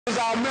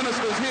Our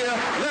ministers here.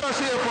 Let us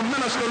hear from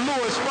Minister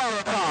Louis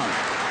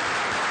Farrakhan.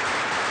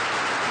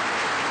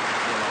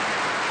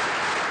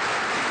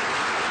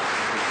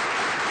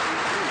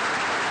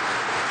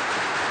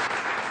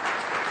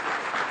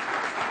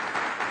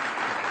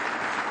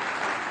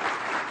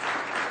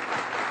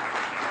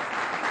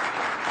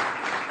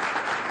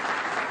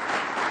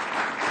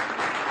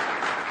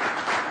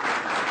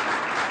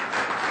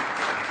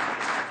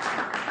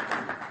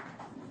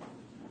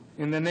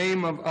 In the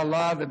name of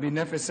Allah, the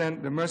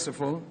Beneficent, the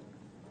Merciful,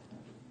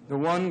 the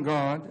one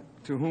God,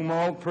 to whom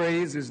all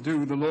praise is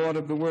due, the Lord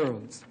of the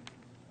worlds.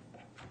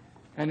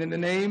 And in the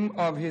name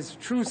of his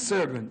true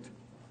servant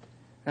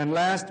and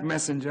last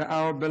messenger,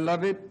 our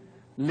beloved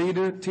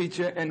leader,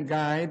 teacher, and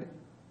guide,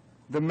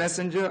 the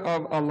messenger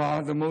of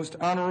Allah, the most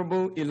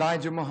honorable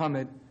Elijah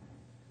Muhammad,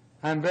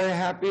 I'm very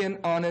happy and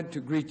honored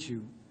to greet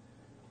you,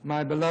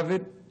 my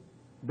beloved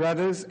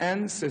brothers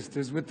and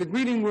sisters, with the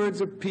greeting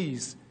words of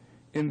peace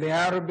in the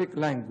Arabic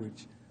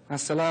language.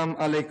 Assalamu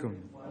alaikum.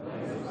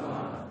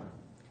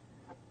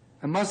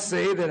 I must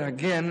say that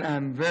again,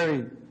 I'm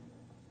very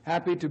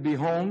happy to be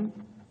home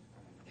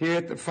here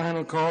at the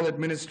Final Call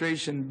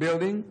Administration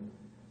Building,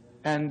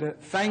 and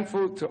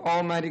thankful to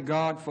Almighty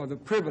God for the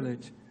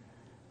privilege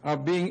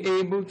of being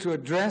able to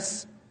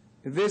address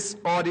this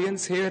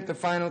audience here at the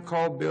Final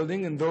Call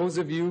Building, and those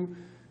of you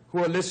who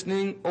are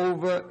listening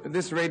over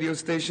this radio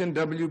station,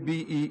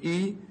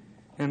 WBEE,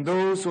 and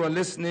those who are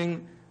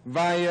listening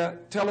via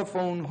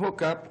telephone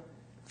hookup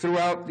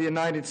throughout the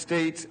United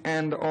States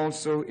and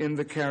also in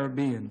the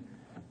Caribbean.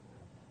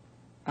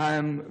 I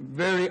am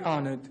very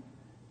honored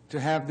to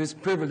have this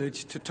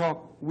privilege to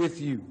talk with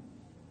you.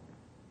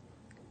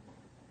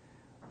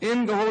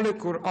 In the Holy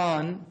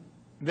Quran,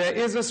 there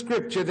is a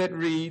scripture that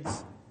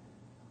reads,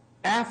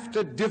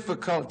 "After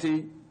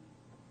difficulty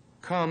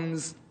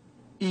comes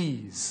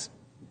ease."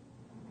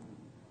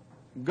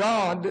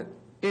 God,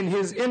 in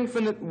his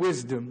infinite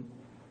wisdom,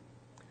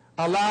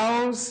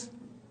 allows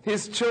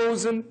his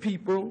chosen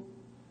people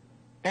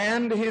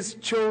and his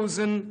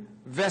chosen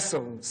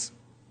vessels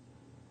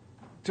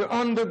to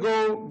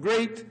undergo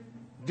great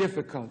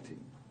difficulty.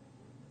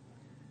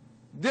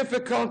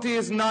 Difficulty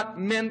is not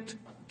meant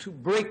to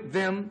break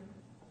them.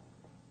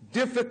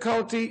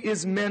 Difficulty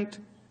is meant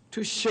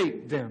to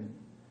shape them,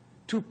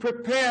 to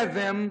prepare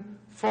them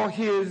for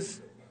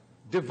his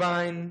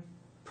divine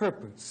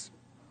purpose.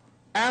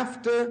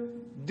 After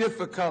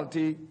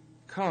difficulty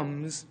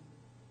comes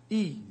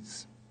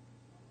ease.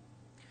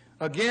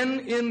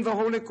 Again, in the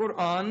Holy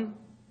Quran,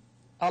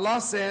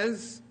 Allah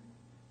says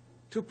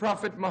to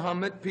Prophet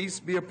Muhammad, peace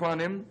be upon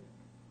him,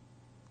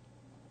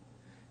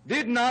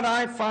 "Did not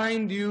I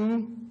find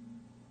you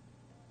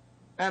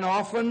an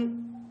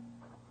orphan?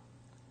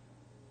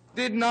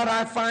 Did not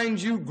I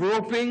find you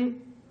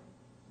groping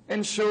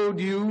and showed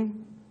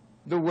you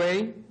the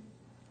way?"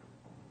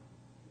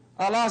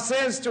 Allah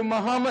says to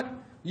Muhammad,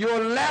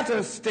 your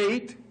latter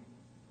state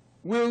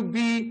will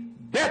be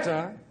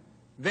better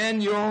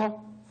than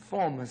your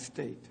former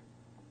state.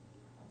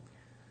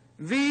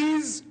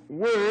 These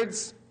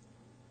words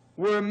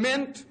were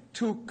meant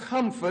to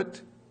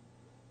comfort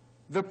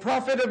the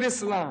Prophet of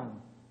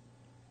Islam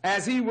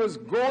as he was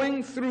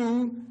going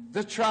through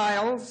the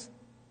trials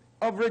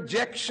of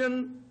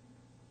rejection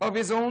of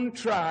his own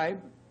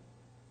tribe,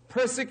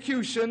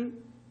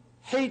 persecution,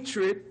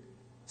 hatred,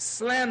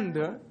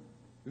 slander,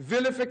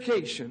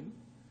 vilification,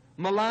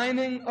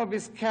 maligning of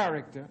his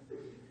character.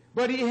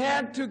 But he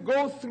had to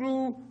go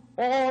through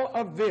all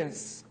of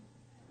this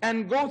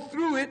and go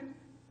through it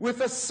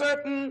with a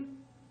certain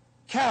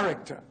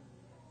character.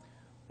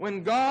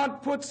 When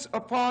God puts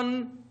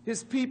upon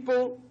his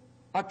people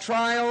a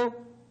trial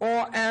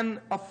or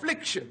an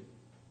affliction,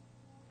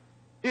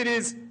 it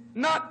is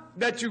not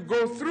that you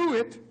go through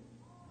it,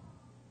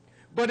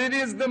 but it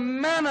is the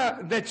manner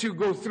that you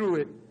go through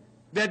it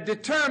that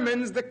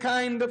determines the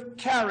kind of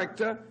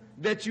character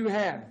that you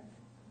have.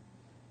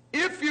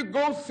 If you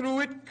go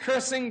through it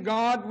cursing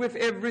God with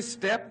every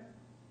step,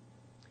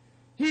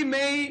 he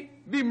may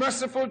be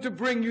merciful to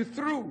bring you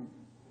through.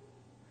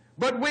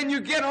 But when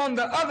you get on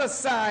the other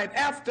side,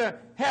 after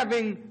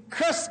having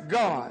cursed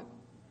God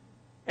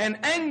and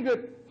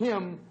angered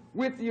him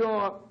with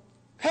your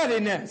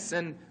pettiness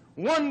and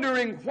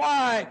wondering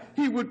why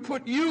he would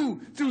put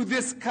you through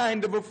this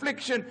kind of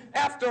affliction,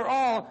 after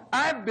all,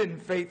 I've been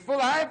faithful,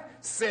 I've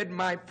said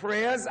my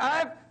prayers,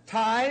 I've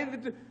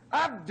tithed,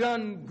 I've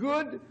done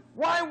good.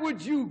 Why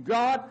would you,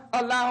 God,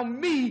 allow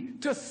me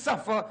to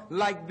suffer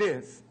like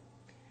this?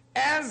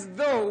 As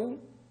though,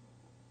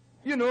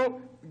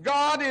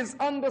 God is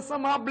under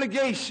some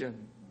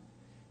obligation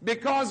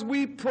because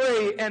we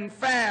pray and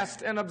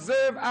fast and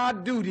observe our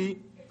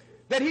duty,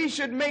 that he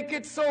should make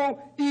it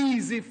so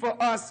easy for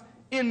us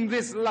in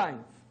this life.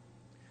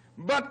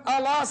 But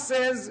Allah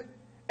says,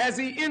 as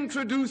he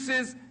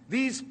introduces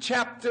these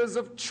chapters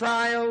of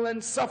trial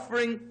and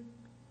suffering,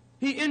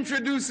 he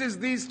introduces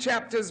these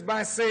chapters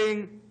by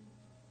saying,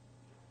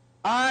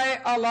 I,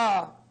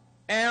 Allah,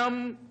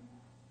 am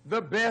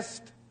the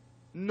best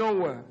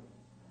knower.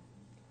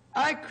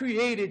 I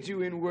created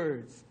you in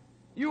words.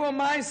 You are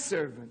my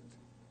servant.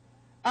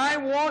 I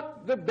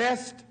want the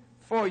best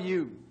for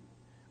you.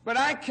 But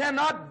I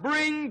cannot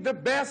bring the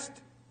best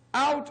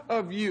out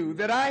of you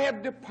that I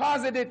have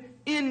deposited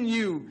in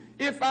you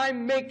if I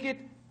make it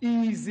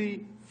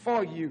easy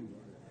for you.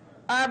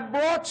 I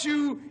brought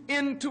you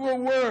into a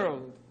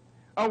world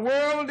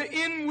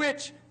in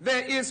which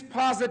there is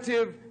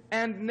positive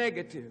and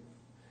negative.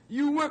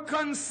 You were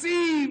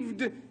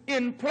conceived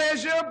in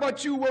pleasure,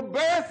 but you were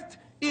birthed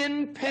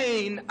in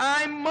pain.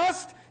 I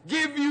must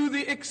give you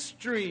the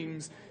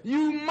extremes.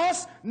 You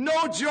must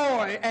know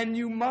joy and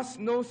you must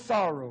know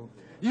sorrow.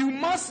 You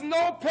must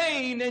know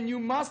pain and you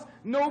must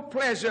know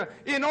pleasure.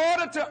 In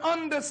order to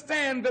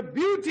understand the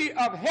beauty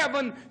of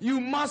heaven,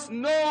 you must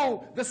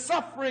know the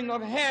suffering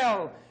of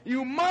hell.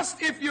 You must,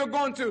 if you're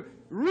going to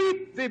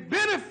reap the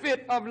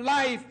benefit of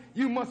life,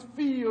 you must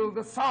feel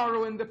the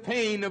sorrow and the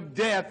pain of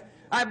death.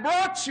 I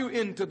brought you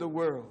into the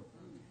world,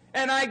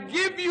 and I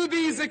give you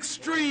these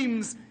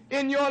extremes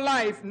in your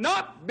life,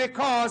 not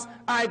because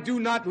I do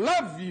not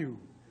love you,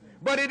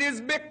 but it is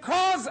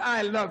because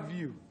I love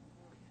you.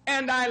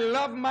 And I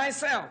love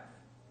myself.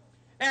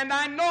 And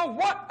I know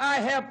what I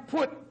have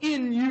put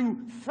in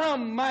you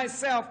from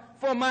myself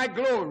for my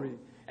glory.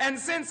 And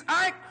since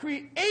I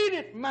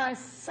created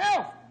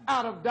myself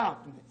out of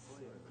darkness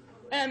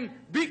and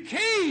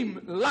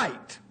became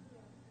light,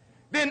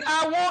 then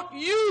I want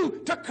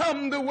you to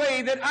come the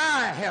way that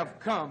I have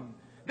come,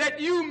 that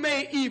you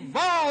may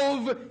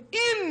evolve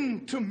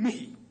into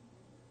me.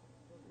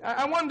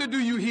 I wonder, do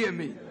you hear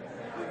me?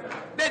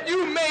 That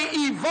you may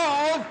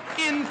evolve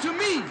into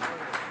me.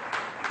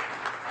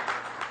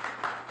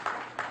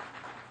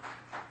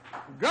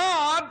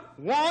 God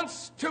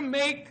wants to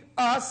make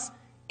us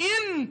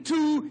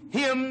into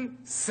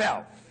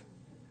himself.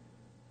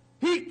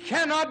 He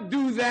cannot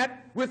do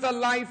that with a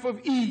life of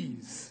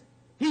ease.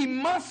 He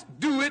must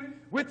do it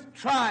with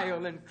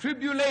trial and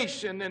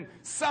tribulation and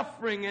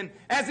suffering. And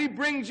as he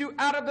brings you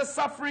out of the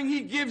suffering,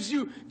 he gives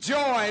you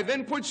joy,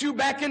 then puts you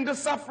back into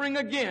suffering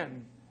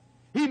again.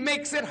 He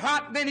makes it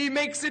hot, then he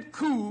makes it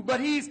cool.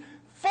 But he's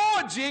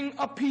forging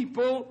a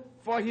people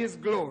for his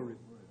glory.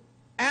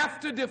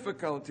 After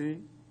difficulty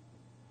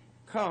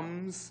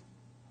comes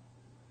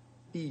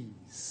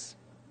ease.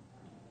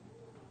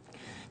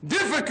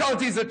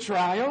 Difficulty is a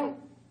trial,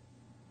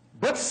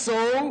 but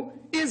so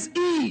is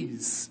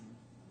ease.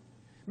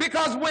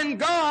 Because when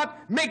God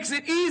makes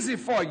it easy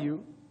for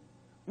you,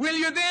 will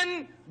you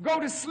then go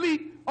to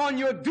sleep on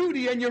your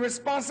duty and your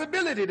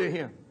responsibility to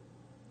him?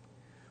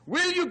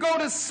 Will you go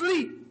to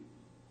sleep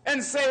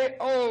and say,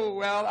 oh,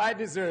 well, I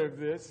deserve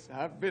this.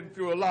 I've been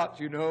through a lot,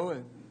 you know,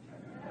 and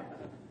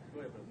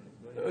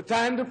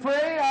time to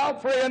pray, I'll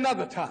pray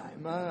another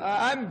time.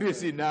 I'm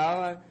busy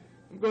now.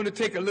 I'm going to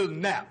take a little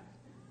nap.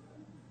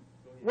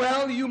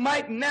 Well, you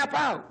might nap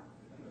out.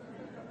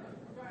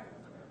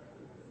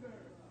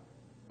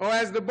 Or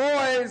as the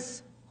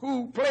boys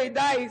who play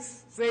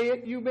dice say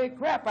it, you may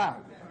crap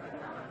out.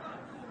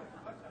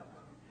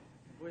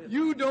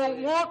 You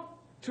don't want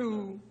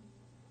to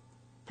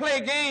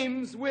play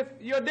games with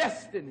your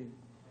destiny.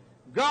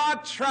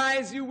 God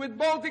tries you with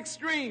both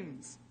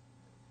extremes.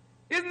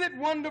 Isn't it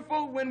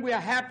wonderful when we're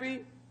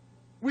happy,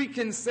 we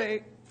can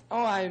say,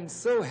 oh, I am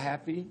so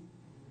happy.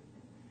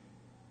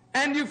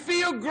 And you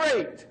feel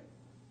great.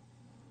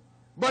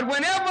 But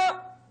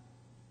whenever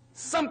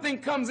something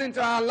comes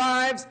into our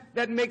lives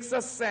that makes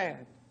us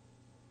sad,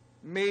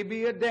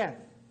 maybe a death,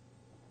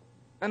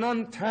 an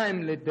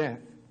untimely death,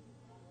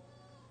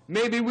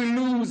 maybe we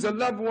lose a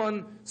loved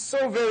one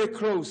so very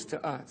close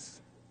to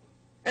us,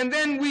 and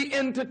then we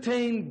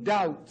entertain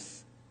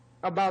doubts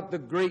about the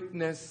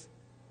greatness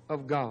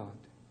of God.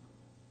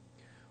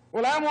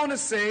 Well, I want to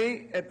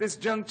say at this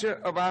juncture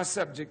of our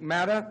subject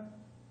matter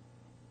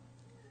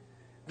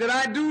that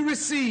I do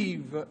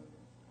receive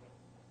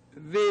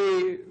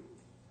the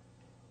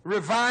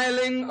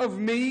reviling of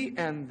me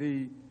and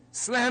the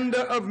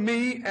slander of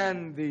me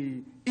and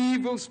the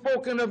evil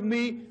spoken of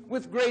me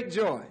with great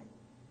joy.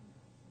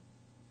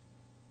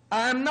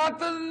 I am not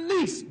the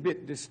least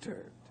bit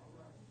disturbed.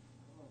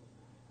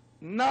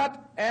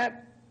 Not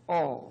at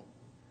all.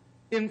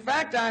 In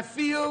fact, I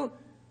feel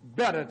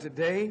better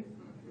today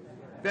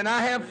than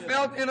I have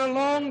felt in a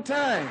long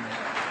time.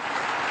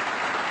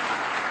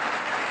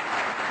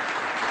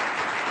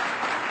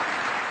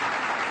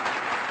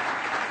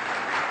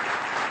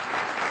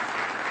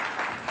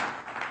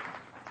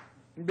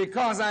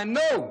 Because I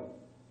know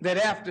that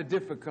after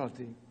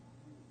difficulty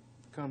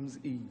comes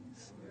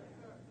ease.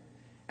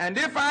 And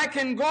if I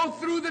can go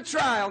through the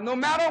trial, no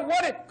matter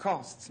what it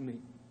costs me,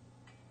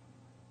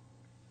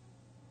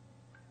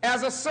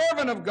 as a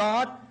servant of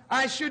God,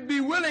 I should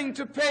be willing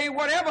to pay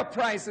whatever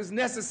price is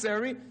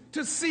necessary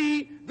to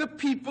see the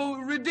people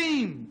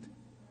redeemed.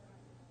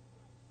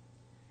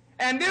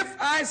 And if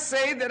I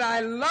say that I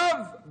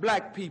love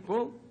black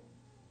people,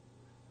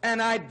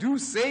 and I do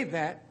say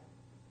that,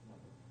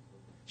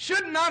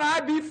 should not I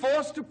be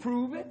forced to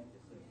prove it?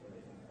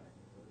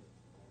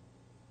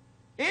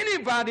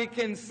 Anybody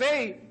can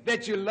say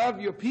that you love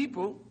your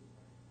people,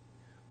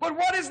 but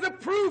what is the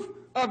proof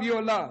of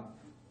your love?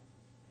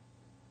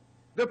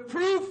 The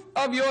proof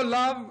of your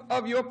love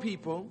of your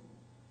people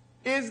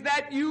is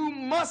that you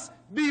must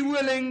be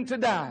willing to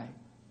die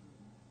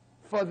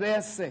for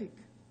their sake,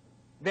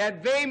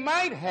 that they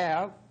might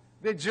have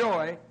the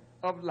joy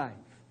of life.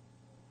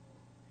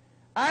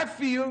 I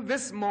feel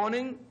this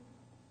morning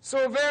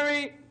so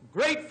very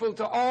grateful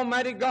to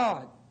Almighty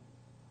God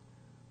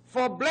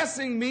for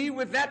blessing me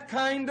with that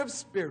kind of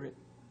spirit,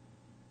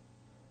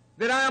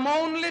 that I am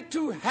only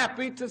too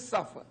happy to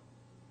suffer,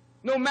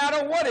 no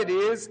matter what it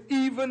is,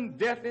 even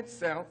death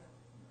itself.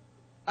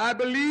 I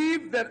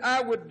believe that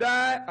I would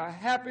die a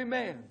happy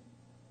man,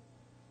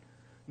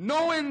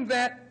 knowing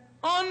that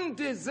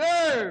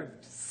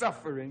undeserved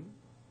suffering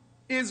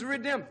is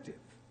redemptive.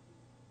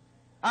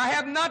 I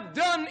have not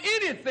done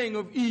anything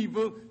of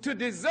evil to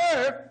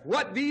deserve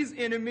what these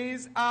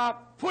enemies are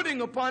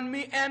putting upon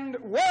me, and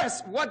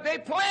worse, what they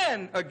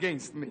plan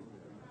against me.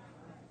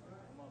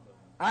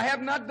 I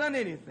have not done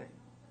anything.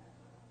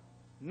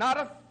 Not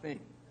a thing.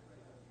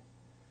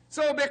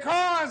 So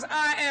because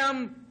I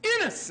am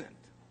innocent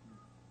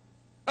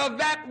of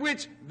that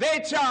which they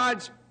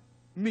charge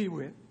me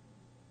with,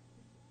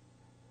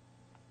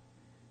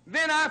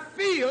 then I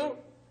feel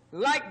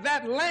like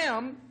that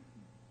lamb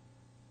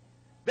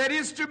that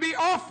is to be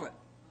offered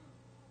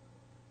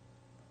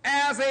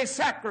as a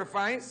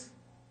sacrifice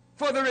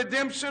for the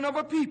redemption of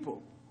a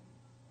people.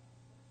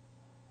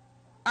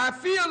 I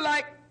feel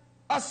like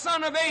a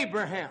son of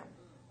Abraham,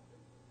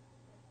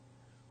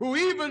 who,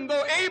 even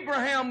though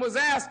Abraham was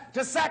asked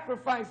to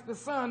sacrifice the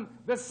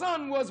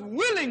son was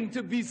willing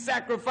to be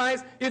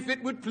sacrificed if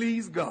it would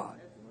please God.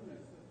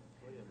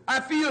 I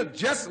feel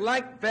just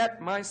like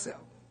that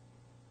myself.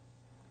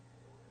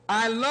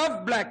 I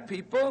love black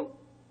people,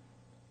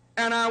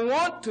 and I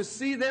want to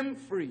see them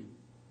free.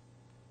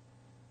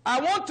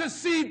 I want to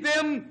see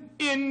them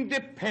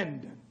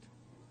independent.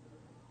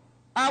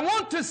 I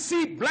want to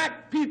see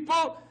black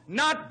people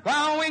not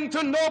bowing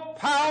to no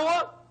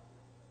power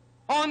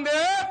on the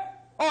earth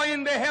or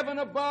in the heaven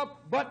above,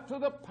 but to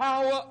the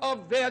power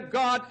of their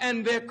God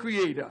and their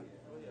Creator.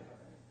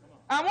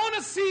 I want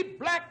to see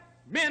black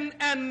men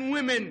and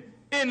women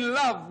in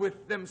love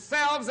with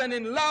themselves and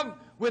in love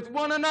with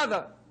one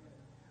another.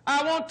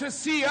 I want to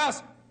see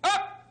us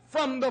up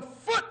from the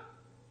foot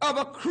of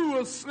a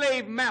cruel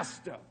slave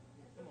master,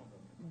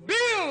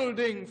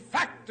 building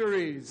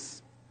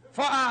factories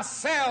for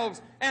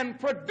ourselves and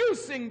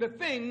producing the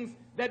things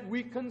that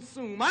we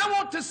consume. I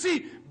want to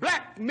see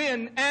black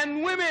men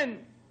and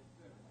women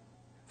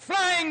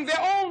flying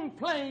their own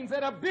planes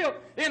that are built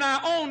in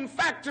our own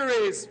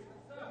factories,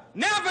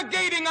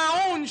 navigating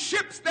our own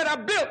ships that are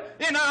built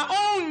in our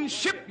own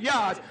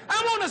shipyards.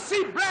 I want to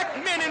see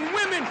black men and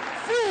women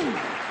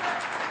free.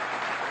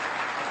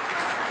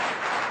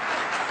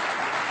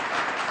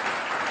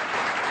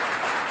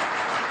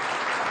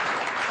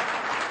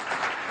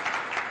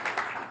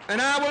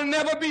 And I will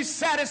never be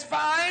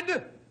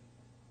satisfied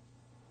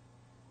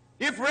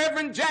if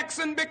Reverend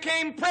Jackson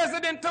became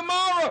president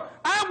tomorrow.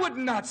 I would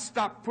not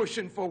stop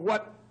pushing for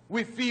what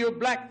we feel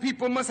black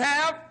people must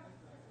have,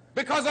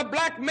 because a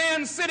black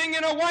man sitting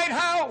in a White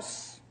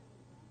House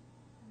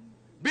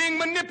being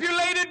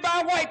manipulated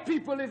by white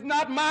people is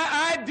not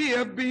my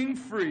idea of being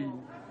free.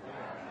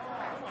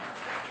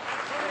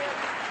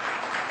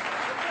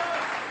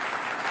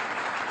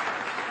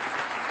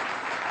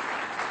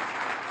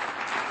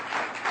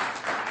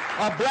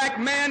 A black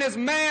man is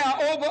mayor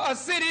over a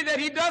city that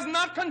he does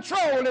not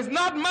control. It's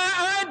not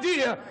my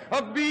idea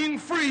of being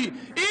free.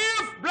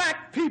 If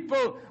black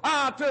people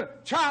are to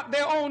chart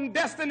their own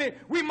destiny,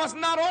 we must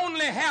not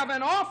only have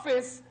an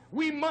office,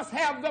 we must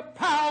have the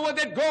power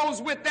that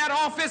goes with that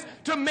office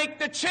to make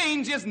the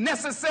changes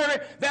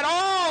necessary that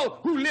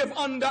all who live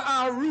under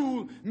our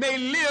rule may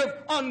live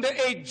under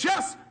a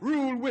just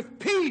rule with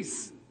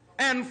peace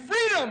and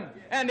freedom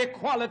and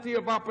equality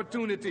of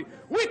opportunity.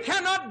 We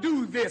cannot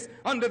do this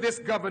under this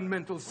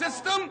governmental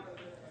system.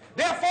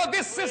 Therefore,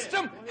 this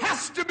system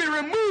has to be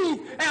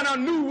removed and a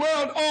new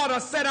world order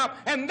set up.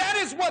 And that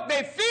is what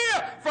they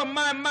fear from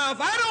my mouth.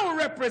 I don't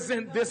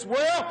represent this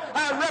world.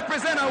 I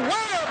represent a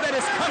world that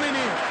is coming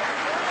in.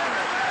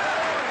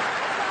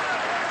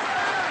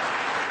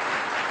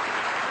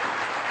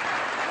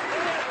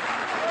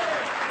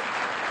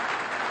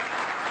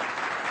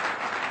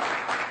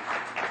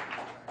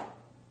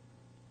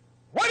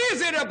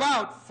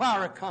 About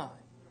Farrakhan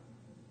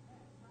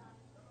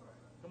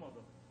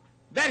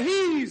that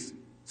he's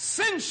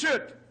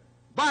censured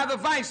by the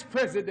vice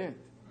president,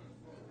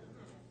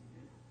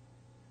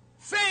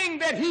 saying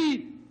that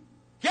he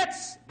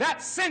gets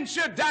that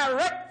censure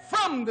direct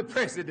from the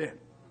president.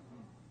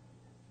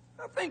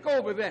 Now think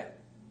over that.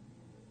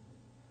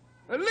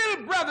 A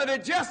little brother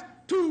that just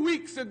 2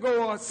 weeks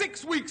ago or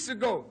 6 weeks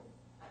ago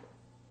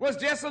was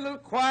just a little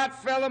quiet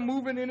fella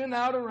moving in and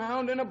out,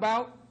 around and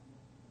about.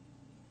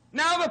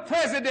 Now the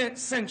president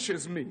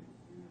censures me.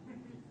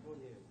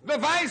 The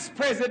vice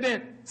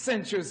president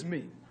censures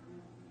me.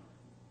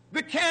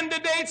 The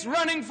candidates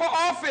running for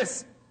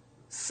office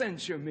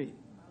censure me.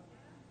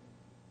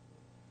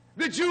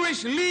 The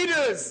Jewish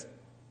leaders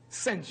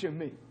censure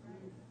me.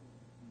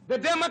 The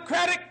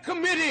Democratic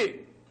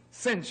Committee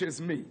censures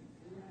me.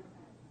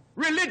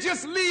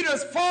 Religious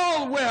leaders,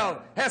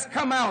 Falwell, has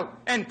come out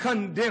and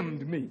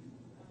condemned me.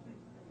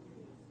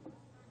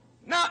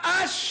 Now,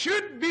 I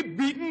should be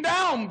beaten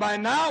down by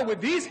now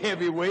with these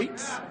heavy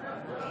weights.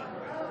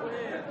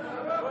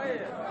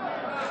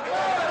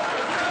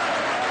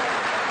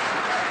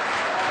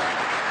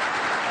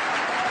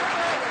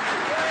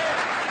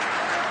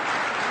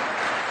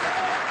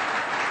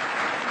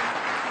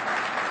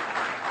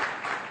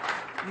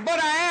 But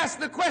I ask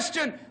the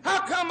question,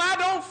 how come I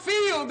don't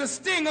feel the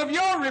sting of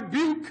your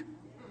rebuke,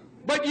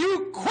 but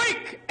you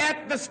quake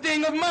at the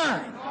sting of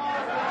mine?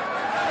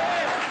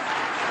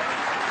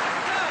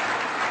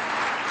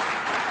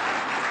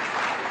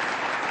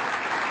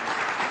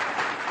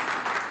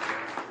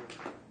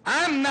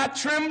 I'm not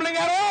trembling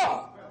at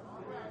all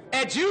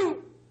at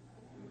you,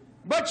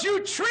 but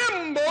you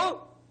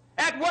tremble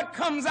at what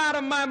comes out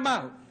of my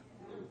mouth.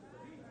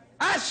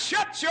 I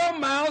shut your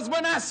mouths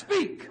when I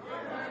speak.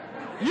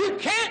 You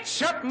can't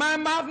shut my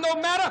mouth no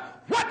matter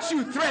what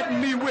you threaten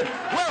me with.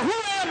 Well, who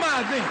am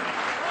I then?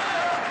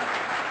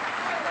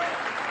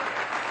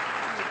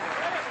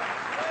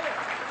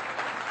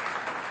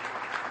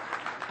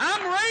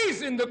 I'm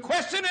raising the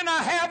question and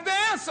I have the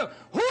answer.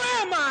 Who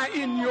am I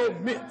in your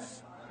midst?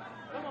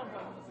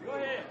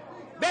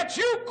 That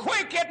you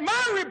quake at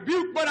my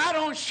rebuke, but I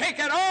don't shake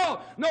at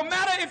all. No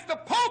matter if the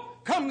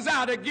Pope comes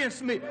out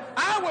against me,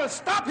 I will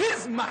stop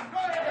his mouth.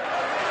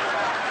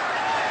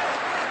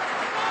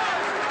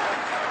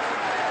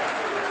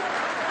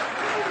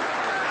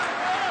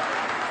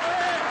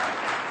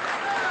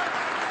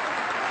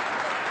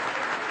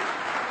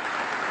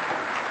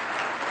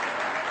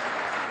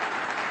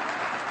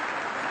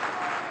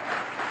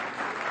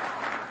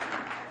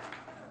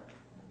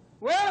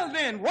 Well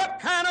then, what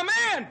kind of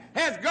man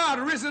has God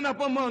risen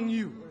up among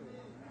you?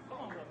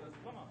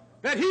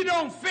 That he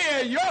don't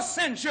fear your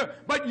censure,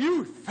 but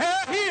you fear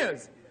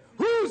his.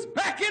 Who's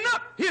backing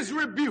up his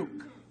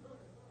rebuke?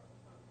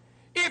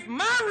 If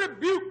my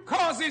rebuke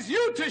causes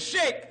you to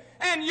shake,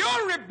 and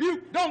your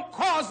rebuke don't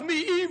cause me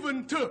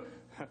even to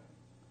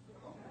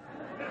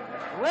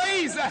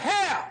raise a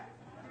hair,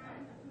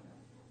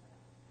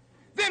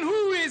 then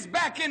who is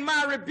backing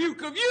my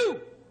rebuke of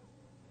you?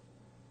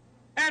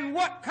 And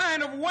what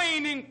kind of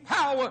waning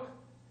power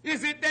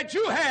is it that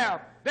you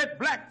have that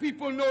black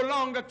people no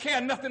longer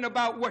care nothing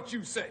about what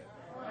you say?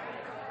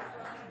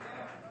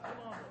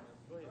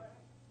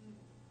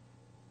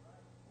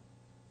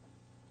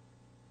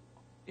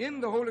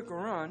 In the Holy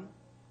Quran,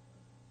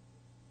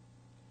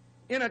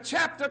 in a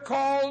chapter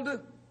called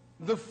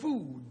The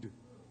Food,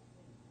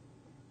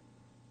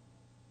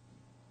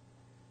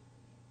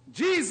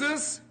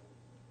 Jesus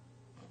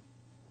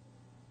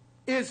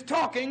is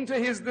talking to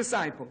his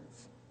disciples.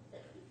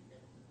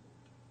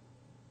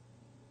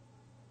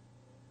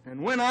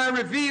 And when I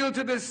revealed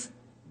to the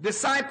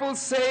disciples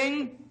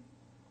saying,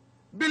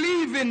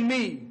 believe in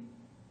me,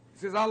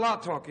 this is Allah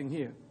talking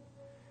here,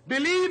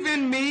 believe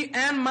in me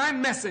and my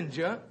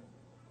messenger,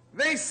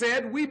 they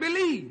said, we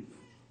believe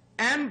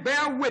and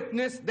bear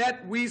witness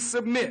that we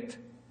submit.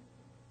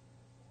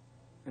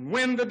 And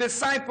when the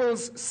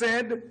disciples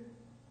said,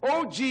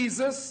 O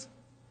Jesus,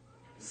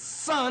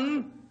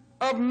 Son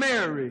of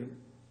Mary,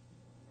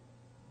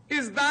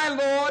 is thy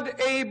Lord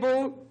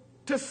able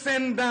to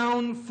send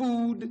down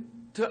food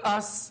to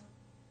us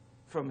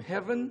from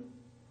heaven?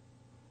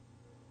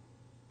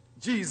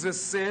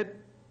 Jesus said,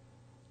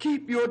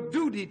 keep your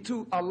duty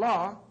to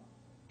Allah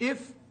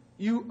if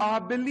you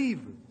are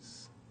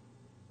believers.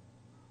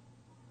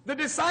 The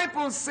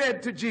disciples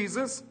said to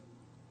Jesus,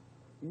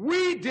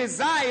 we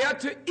desire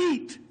to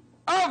eat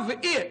of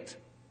it,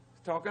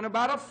 talking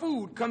about a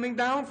food coming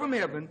down from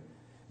heaven,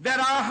 that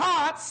our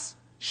hearts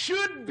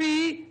should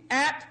be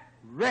at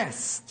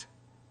rest,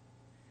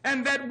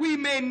 and that we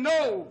may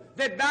know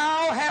that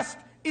thou hast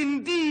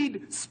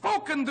indeed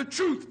spoken the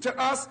truth to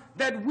us,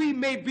 that we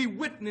may be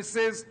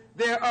witnesses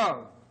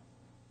thereof.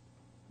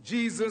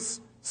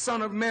 Jesus,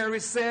 Son of Mary,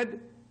 said,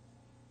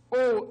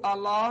 O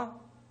Allah,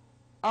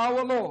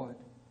 our Lord,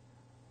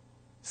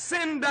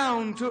 send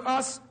down to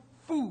us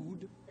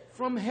food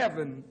from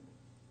heaven,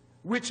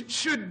 which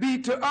should be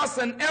to us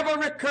an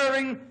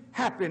ever-recurring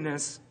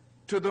happiness,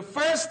 to the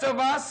first of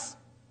us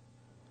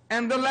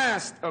and the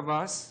last of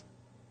us,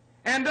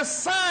 and a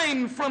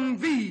sign from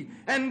thee,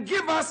 and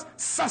give us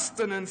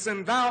sustenance,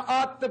 and thou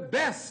art the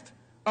best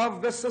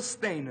of the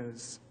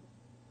sustainers.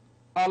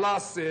 Allah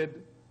said,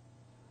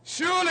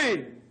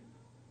 surely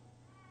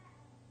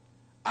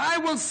I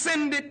will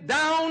send it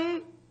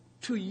down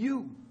to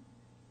you.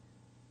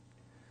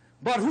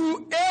 But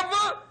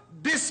whoever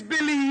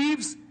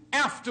disbelieves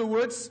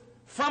afterwards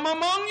from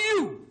among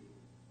you,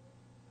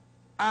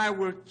 I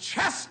will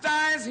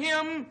chastise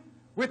him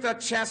with a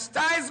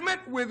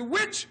chastisement with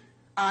which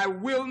I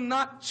will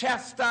not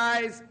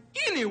chastise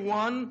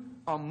anyone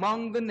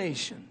among the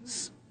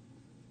nations.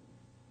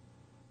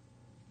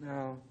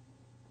 Now,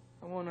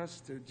 I want us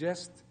to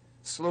just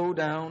slow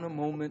down a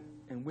moment,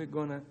 and we're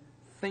going to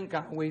think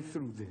our way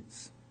through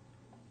this.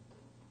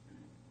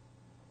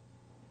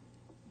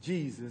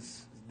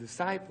 Jesus'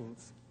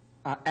 disciples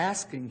are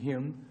asking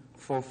him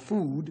for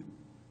food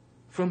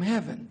from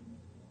heaven.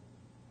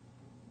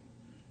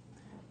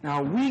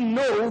 Now, we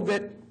know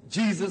that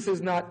Jesus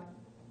is not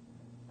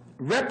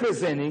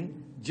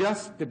representing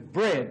just the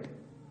bread,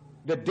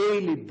 the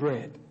daily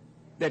bread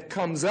that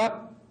comes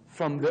up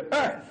from the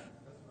earth.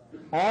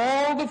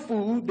 All the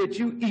food that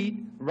you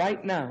eat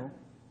right now,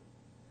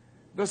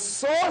 the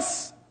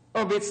source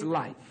of its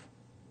life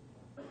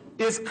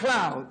is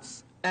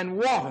clouds and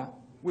water,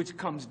 which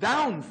comes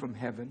down from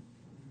heaven,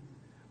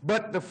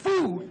 but the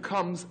food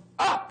comes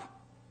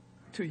up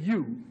to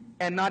you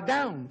and not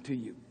down to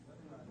you.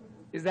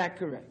 Is that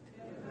correct?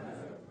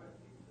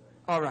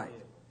 All right.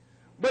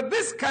 But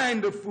this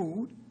kind of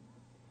food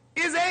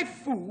is a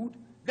food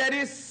that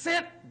is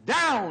sent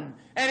down,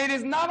 and it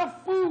is not a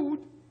food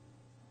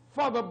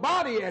for the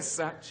body as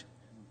such.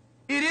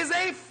 It is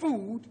a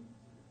food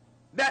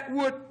that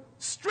would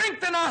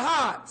strengthen our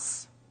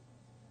hearts,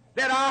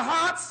 that our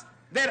hearts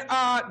that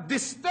are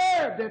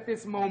disturbed at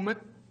this moment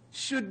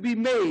should be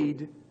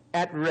made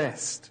at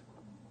rest.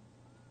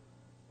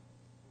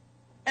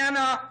 And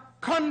a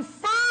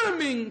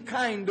confirming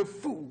kind of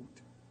food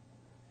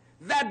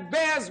that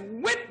bears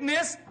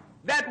witness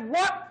that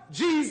what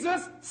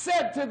Jesus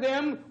said to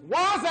them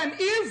was and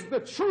is the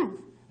truth,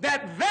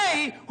 that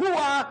they who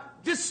are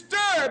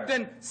disturbed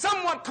and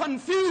somewhat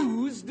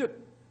confused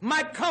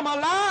might come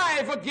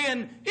alive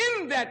again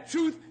in that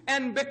truth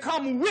and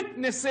become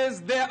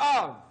witnesses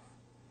thereof.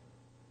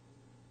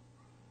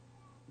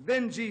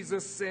 Then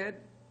Jesus said,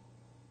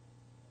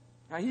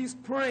 now he's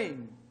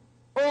praying,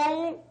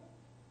 "Oh,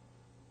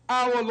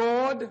 our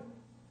Lord,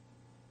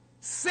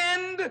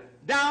 send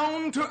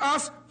down to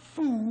us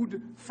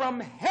food from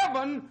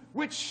heaven,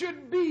 which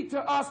should be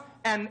to us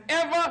an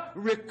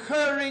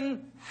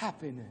ever-recurring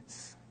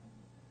happiness."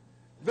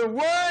 The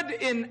word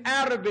in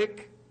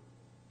Arabic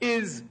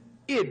is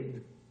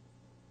id.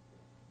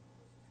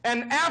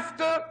 And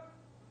after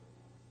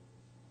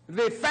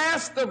the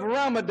fast of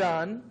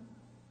Ramadan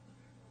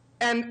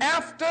and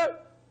after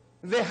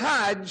the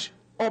Hajj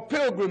or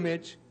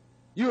pilgrimage,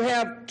 you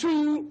have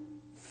two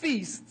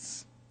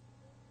feasts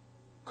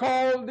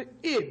called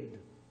Eid,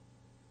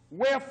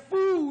 where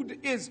food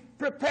is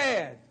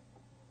prepared.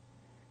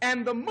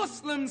 And the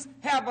Muslims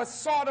have a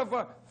sort of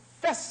a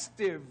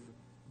festive,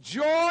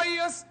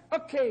 joyous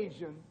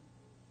occasion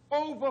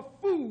over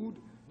food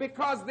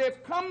because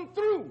they've come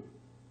through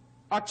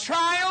a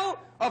trial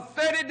of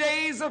 30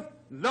 days of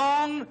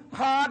long,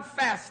 hard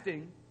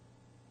fasting,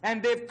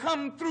 and they've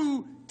come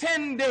through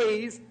 10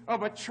 days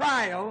of a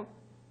trial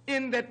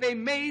in that they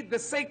made the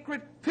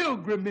sacred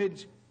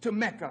pilgrimage to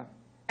Mecca.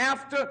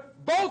 After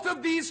both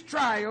of these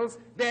trials,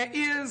 there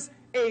is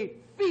a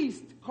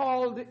feast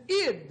called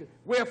Eid,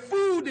 where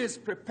food is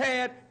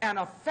prepared and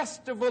a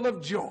festival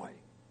of joy.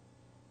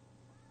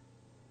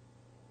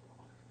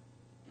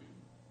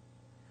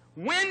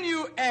 When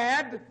you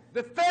add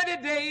the 30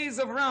 days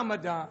of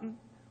Ramadan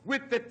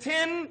with the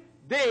 10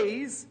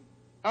 days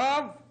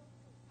of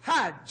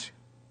Hajj,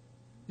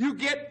 you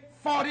get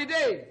 40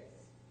 days.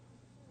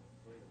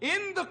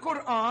 In the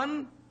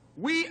Quran,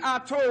 we are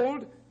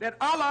told that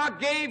Allah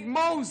gave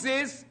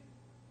Moses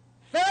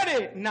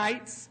 30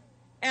 nights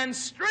and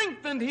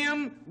strengthened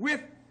him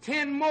with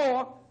 10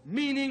 more,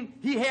 meaning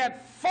he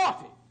had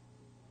 40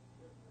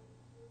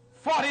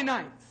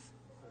 nights.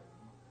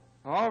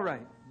 All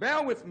right,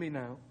 bear with me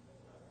now.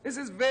 This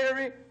is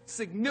very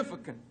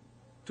significant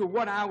to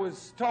what I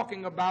was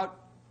talking about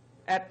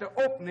at the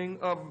opening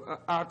of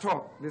our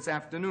talk this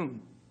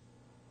afternoon.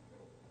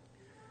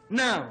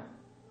 Now,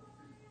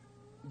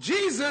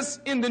 Jesus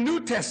in the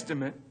New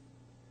Testament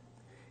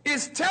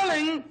is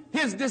telling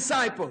his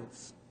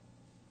disciples,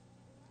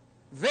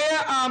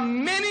 there are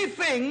many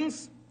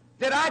things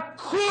that I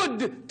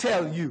could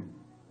tell you,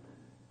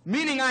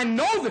 meaning I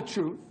know the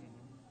truth,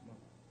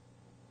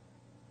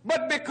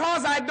 but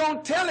because I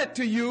don't tell it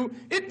to you,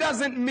 it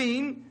doesn't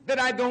mean that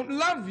I don't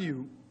love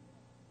you.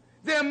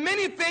 There are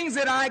many things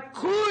that I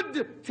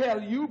could tell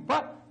you,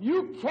 but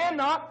you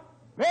cannot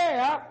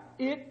bear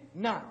it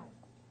now.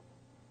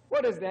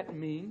 What does that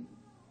mean?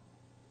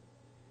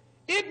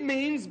 It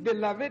means,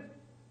 beloved,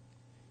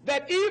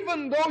 that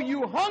even though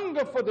you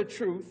hunger for the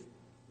truth,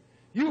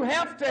 you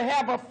have to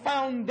have a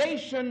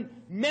foundation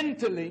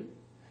mentally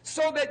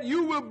so that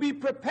you will be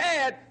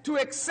prepared to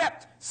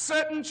accept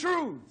certain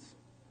truths.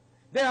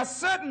 There are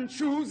certain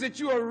truths that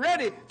you are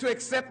ready to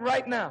accept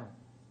right now.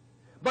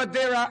 But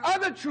there are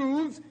other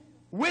truths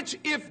which,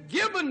 if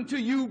given to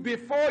you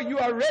before you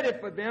are ready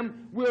for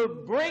them, will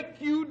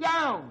break you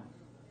down.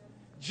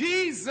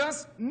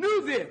 Jesus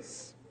knew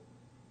this.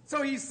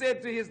 So he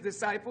said to his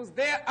disciples,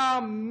 there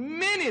are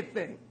many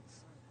things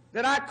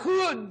that I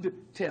could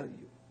tell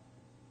you.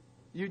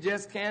 You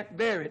just can't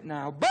bear it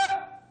now.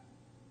 But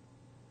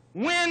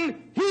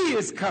when he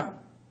is come,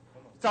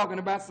 talking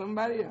about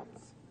somebody else,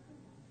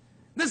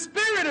 the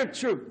Spirit of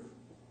truth,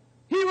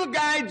 he will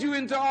guide you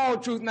into all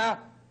truth. Now,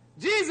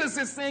 Jesus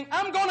is saying,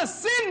 I'm going to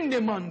send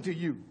him unto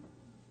you.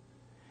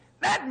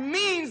 That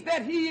means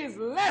that he is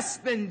less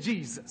than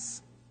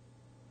Jesus.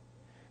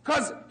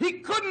 Because he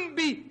couldn't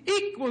be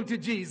equal to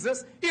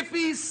Jesus if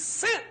he's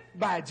sent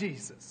by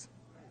Jesus.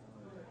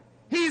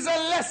 He's a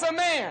lesser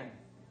man.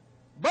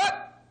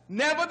 But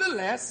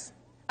nevertheless,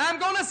 I'm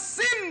going to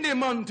send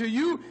him unto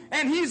you,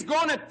 and he's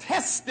going to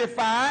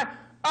testify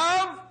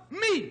of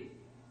me.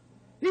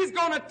 He's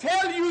going to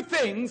tell you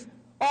things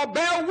or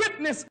bear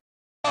witness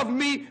of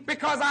me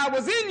because I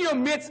was in your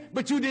midst,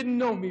 but you didn't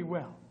know me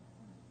well.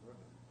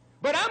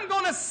 But I'm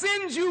going to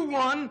send you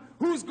one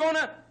who's going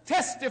to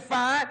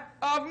testify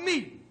of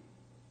me.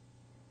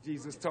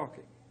 Jesus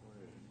talking.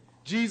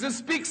 Jesus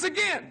speaks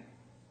again.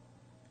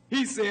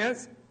 He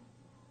says,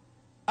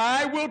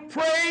 I will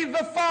pray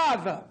the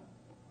Father.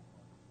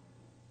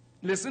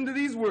 Listen to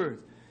these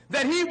words.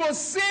 That he will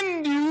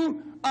send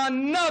you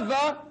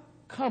another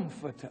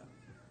comforter.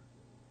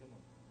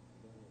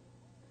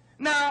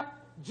 Now,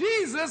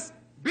 Jesus,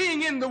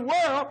 being in the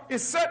world,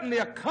 is certainly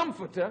a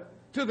comforter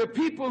to the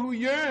people who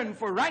yearn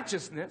for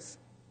righteousness.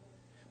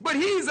 But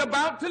he's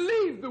about to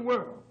leave the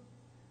world.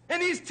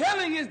 And he's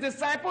telling his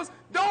disciples,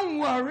 don't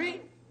worry.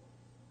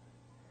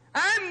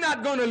 I'm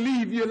not going to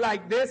leave you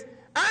like this.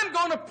 I'm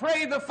going to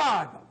pray the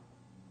Father.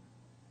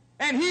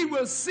 And he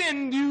will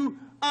send you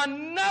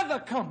another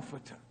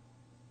comforter.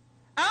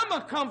 I'm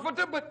a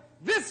comforter, but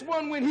this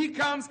one, when he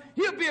comes,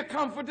 he'll be a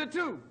comforter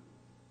too.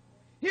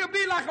 He'll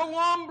be like a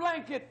warm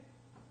blanket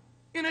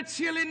in a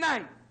chilly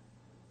night.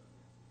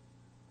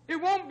 It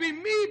won't be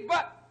me,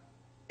 but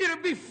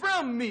it'll be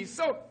from me.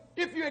 So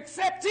if you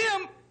accept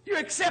him, you're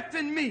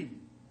accepting me.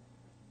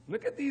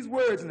 Look at these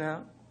words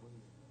now.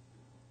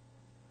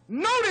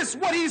 Notice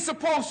what he's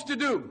supposed to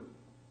do.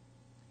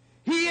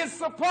 He is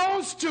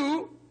supposed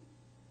to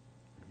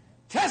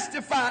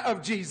testify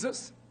of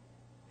Jesus,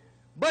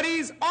 but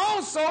he's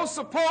also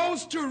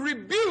supposed to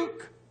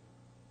rebuke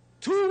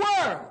two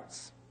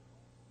worlds.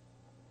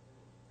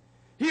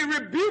 He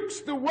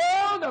rebukes the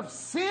world of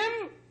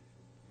sin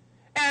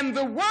and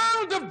the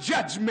world of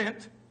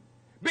judgment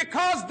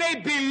because they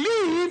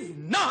believe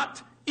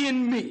not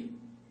in me.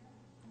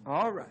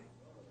 All right.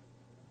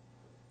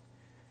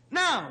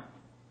 Now,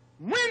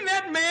 when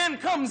that man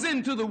comes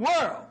into the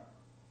world,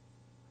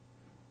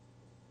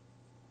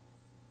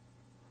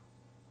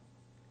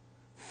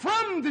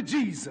 from the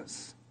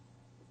Jesus,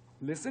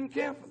 listen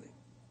carefully,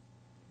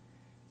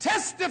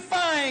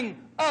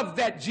 testifying of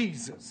that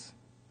Jesus,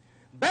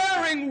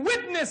 bearing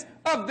witness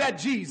of that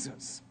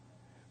Jesus,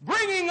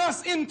 bringing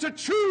us into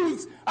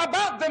truths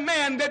about the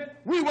man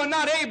that we were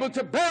not able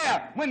to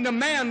bear when the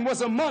man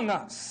was among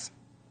us,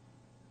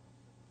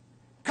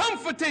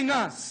 comforting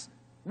us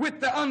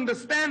with the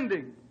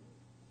understanding.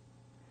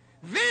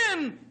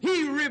 Then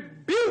he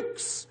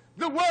rebukes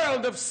the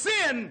world of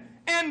sin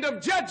and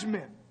of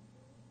judgment.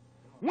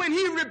 When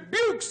he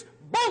rebukes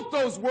both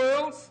those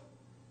worlds,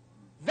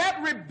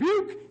 that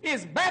rebuke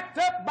is backed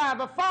up by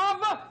the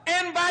Father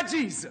and by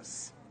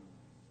Jesus.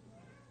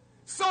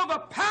 So the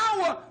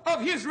power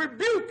of his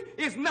rebuke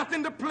is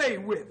nothing to play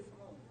with.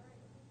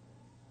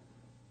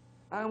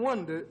 I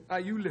wonder, are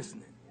you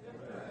listening?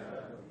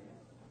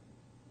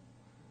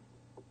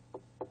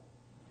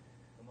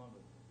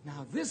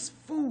 Now, this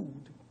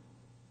food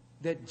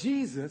that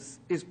Jesus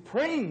is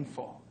praying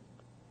for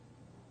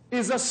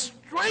is a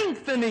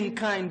strengthening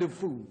kind of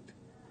food.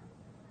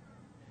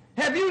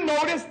 Have you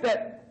noticed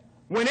that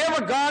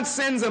whenever God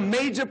sends a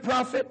major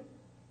prophet,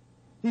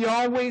 he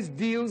always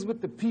deals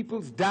with the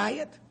people's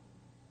diet?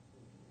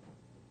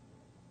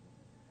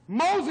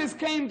 Moses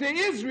came to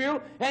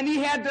Israel and he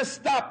had to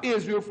stop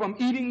Israel from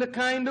eating the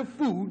kind of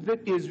food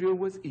that Israel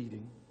was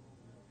eating,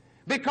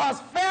 because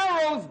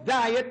Pharaoh's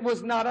diet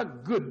was not a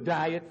good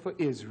diet for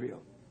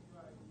Israel.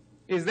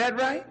 Is that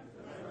right?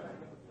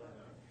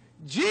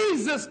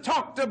 Jesus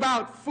talked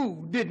about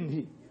food, didn't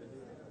he?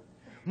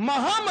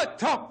 Muhammad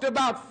talked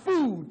about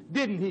food,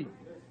 didn't he?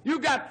 You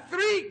got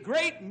three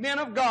great men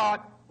of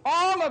God,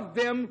 all of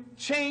them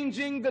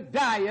changing the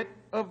diet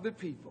of the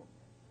people.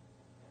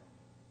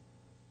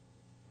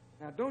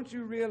 Now, don't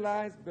you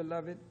realize,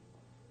 beloved,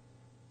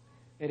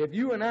 that if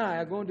you and I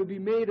are going to be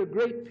made a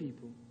great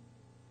people,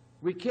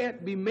 we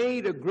can't be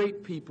made a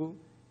great people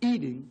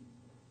eating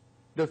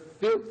the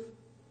filth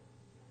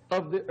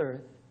of the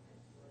earth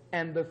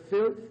and the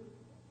filth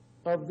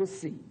of the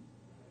sea.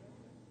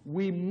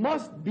 We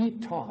must be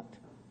taught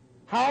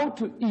how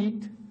to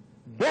eat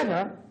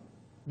better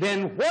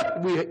than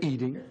what we are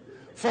eating,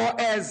 for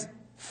as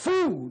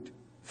food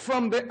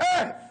from the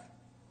earth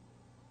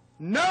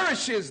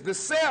nourishes the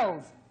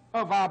cells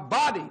of our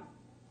body,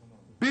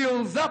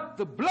 builds up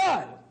the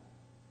blood,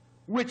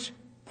 which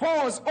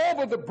pours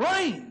over the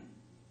brain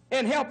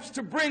and helps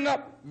to bring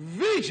up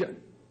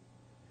vision,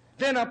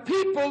 then a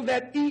people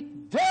that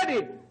eat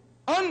dirty,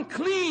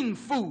 unclean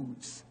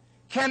foods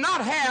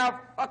cannot have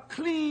a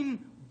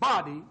clean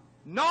body,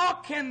 nor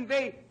can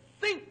they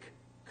think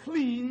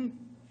clean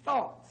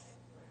thoughts.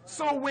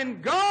 So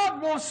when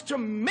God wants to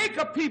make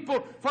a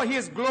people for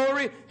his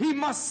glory, he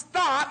must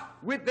start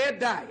with their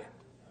diet.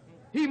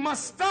 He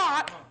must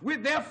start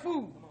with their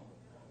food.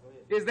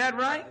 Is that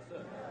right?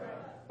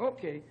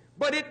 Okay.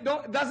 But it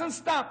doesn't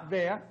stop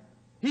there.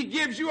 He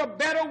gives you a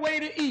better way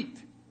to eat.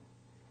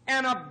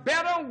 And a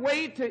better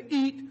way to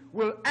eat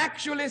will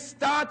actually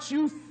start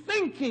you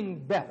thinking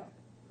better.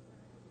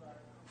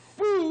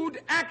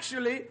 Food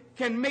actually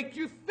can make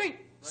you think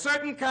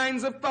certain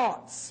kinds of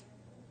thoughts.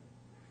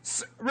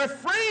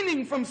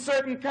 Refraining from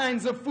certain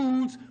kinds of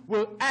foods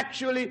will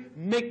actually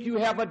make you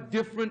have a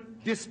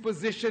different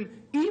disposition,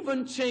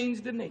 even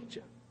change the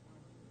nature.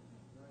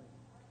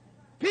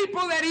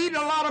 People that eat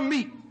a lot of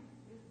meat,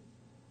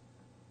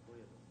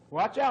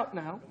 watch out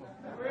now.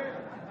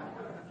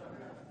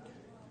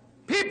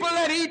 People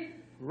that eat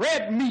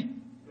red meat,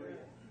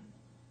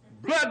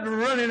 blood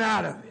running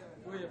out of it,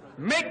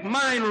 make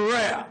mine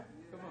rare.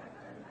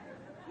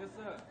 Yes,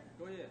 sir.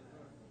 Go ahead.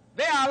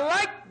 They are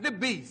like the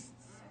beasts.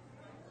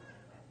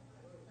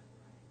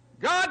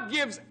 God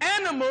gives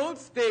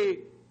animals the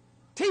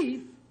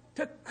teeth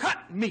to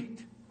cut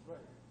meat.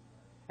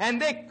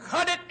 And they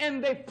cut it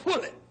and they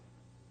pull it.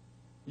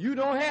 You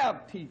don't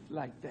have teeth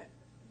like that.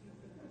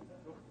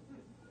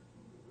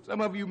 Some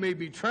of you may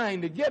be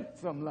trying to get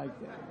something like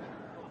that.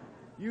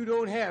 You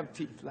don't have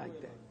teeth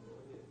like that.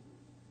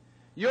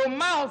 Your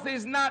mouth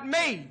is not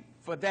made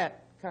for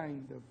that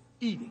kind of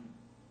eating.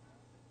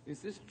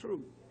 This is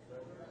true.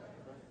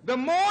 The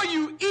more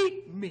you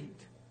eat meat,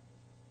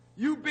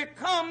 you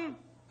become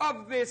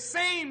of the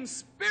same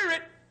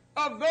spirit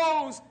of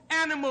those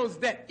animals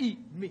that eat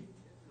meat.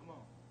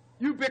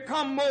 You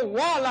become more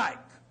warlike.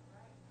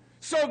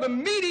 So the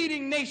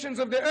meat-eating nations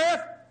of the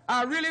earth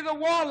are really the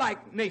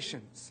warlike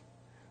nations.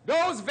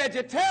 Those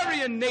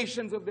vegetarian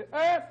nations of the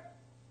earth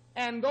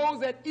and those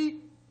that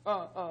eat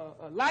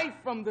life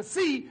from the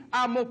sea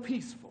are more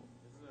peaceful.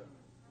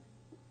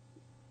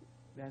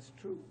 That's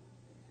true.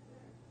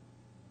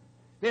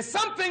 There's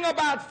something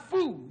about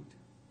food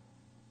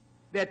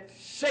that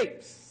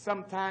shapes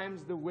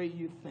sometimes the way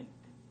you think.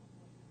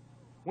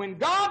 When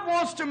God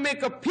wants to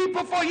make a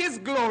people for his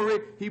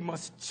glory, he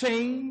must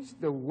change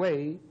the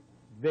way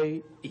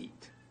they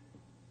eat.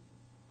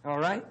 All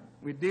right?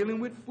 We're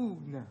dealing with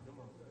food now.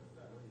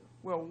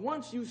 Well,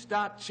 once you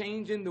start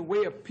changing the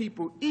way a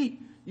people eat,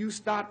 you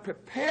start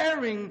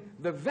preparing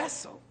the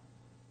vessel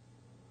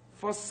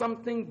for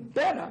something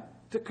better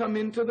to come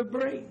into the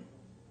brain.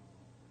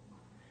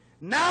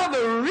 Now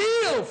the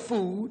real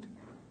food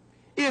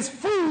is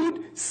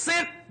food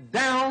sent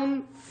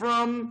down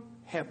from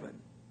heaven.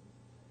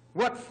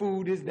 What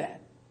food is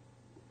that?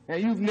 Now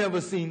you've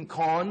never seen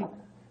corn,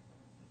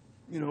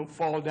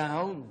 fall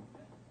down,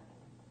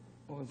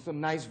 or some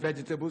nice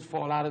vegetables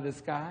fall out of the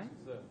sky.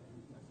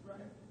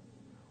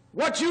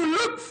 What you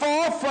look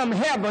for from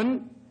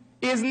heaven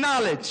is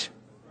knowledge.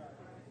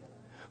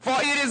 For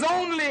it is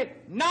only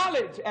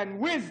knowledge and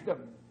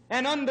wisdom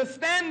and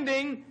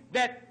understanding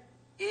that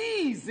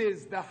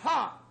eases the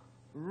heart,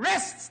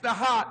 rests the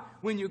heart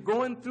when you're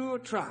going through a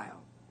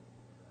trial,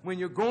 when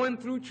you're going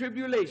through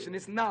tribulation.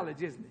 It's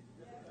knowledge, isn't it?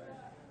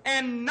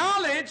 And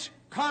knowledge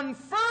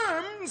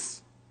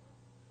confirms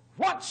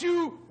what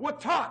you were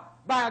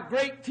taught by a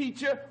great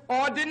teacher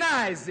or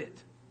denies it.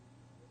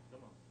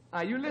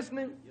 Are you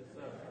listening? Yes,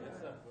 sir. Yes,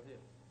 sir. Go ahead.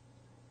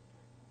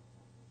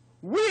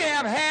 We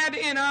have had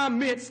in our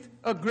midst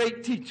a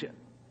great teacher,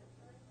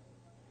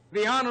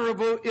 the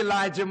Honorable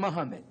Elijah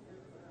Muhammad.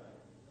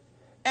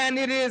 And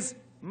it is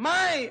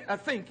my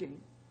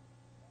thinking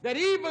that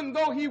even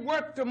though he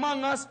worked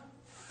among us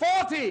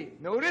 40,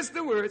 notice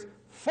the words,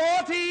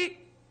 40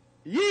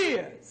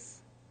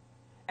 years,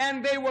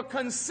 and they were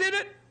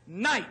considered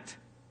night,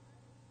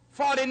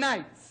 40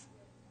 nights.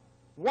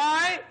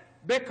 Why?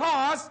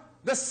 Because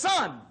the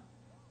sun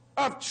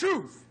of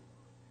truth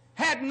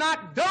had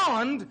not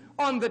dawned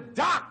on the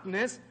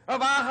darkness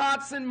of our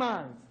hearts and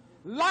minds.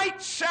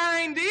 Light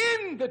shined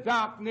in the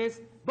darkness,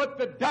 but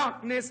the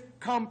darkness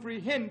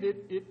comprehended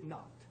it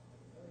not.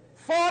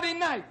 40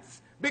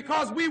 nights,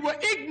 because we were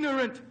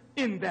ignorant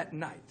in that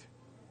night.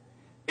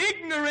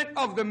 Ignorant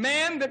of the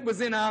man that was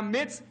in our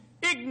midst,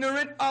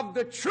 ignorant of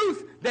the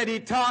truth that he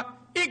taught,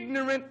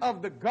 ignorant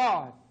of the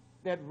God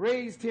that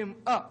raised him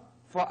up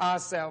for our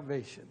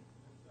salvation.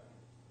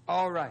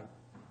 All right,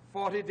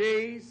 40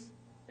 days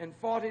and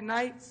 40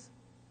 nights,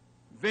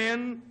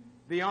 then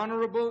the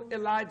Honorable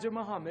Elijah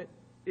Muhammad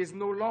is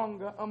no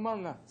longer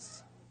among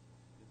us.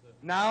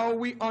 Now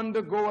we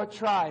undergo a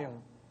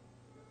trial.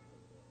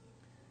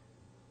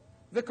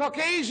 The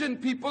Caucasian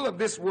people of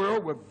this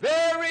world were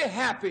very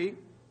happy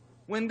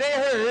when they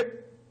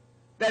heard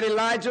that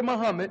Elijah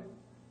Muhammad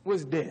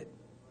was dead.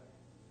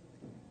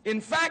 In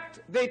fact,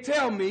 they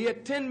tell me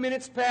at 10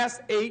 minutes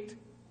past 8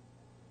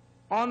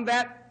 on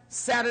that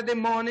Saturday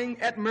morning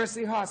at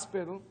Mercy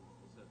Hospital,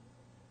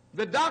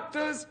 the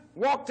doctors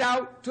walked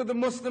out to the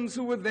Muslims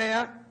who were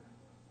there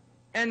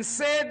and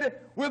said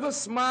with a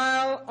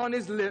smile on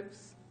his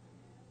lips,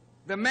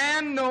 the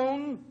man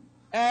known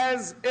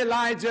as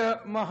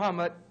Elijah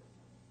Muhammad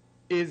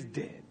is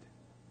dead.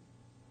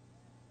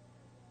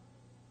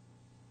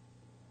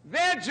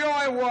 Their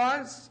joy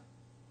was,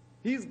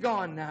 he's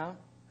gone now.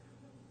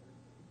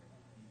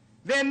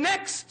 Their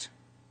next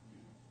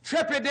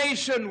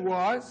trepidation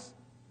was,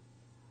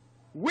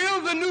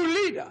 will the new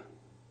leader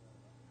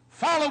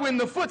follow in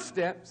the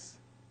footsteps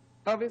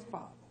of his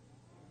father?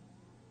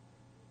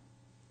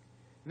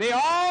 They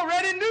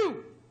already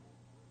knew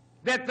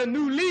that the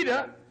new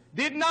leader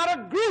did not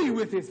agree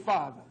with his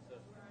father.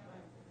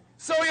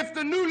 So if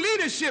the new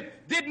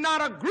leadership did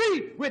not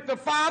agree with the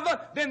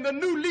father, then the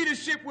new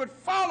leadership would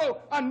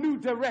follow a new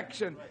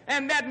direction.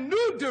 And that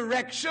new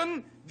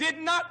direction did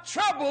not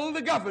trouble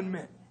the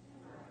government.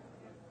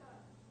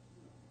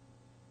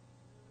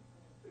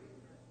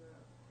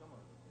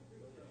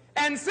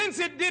 And since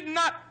it did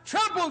not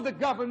trouble the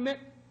government,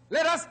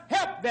 let us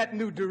help that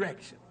new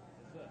direction.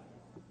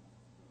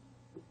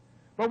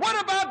 But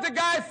what about the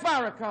guy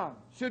Farrakhan?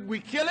 Should we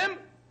kill him?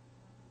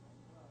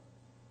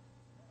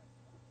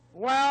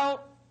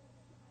 Well,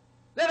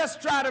 let us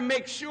try to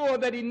make sure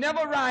that he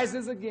never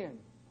rises again.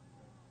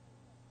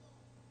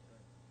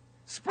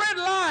 Spread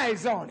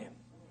lies on him.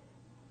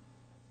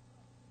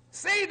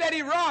 Say that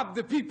he robbed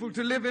the people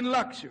to live in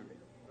luxury.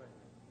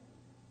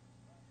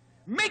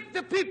 Make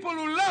the people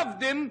who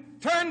loved him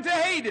turn to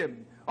hate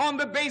him on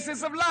the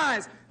basis of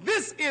lies.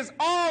 This is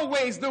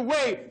always the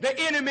way the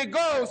enemy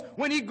goes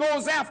when he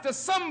goes after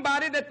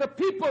somebody that the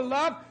people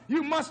love.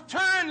 You must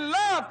turn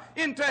love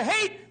into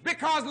hate,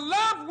 because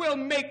love will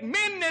make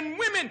men and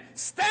women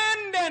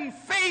stand and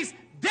face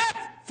death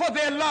for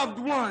their loved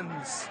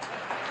ones.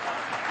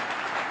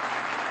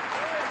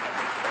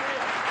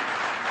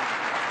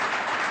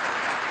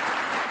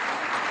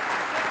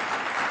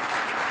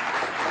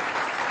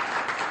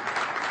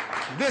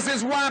 This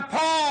is why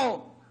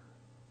Paul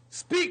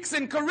speaks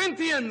in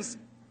Corinthians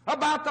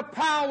about the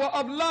power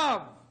of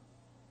love.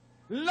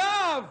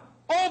 Love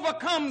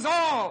overcomes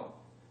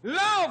all.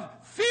 Love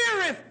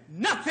feareth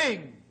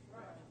nothing.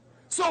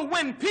 So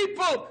when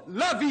people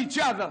love each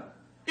other,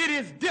 it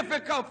is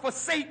difficult for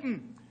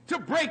Satan to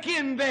break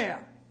in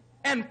there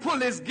and pull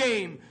his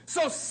game.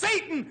 So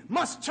Satan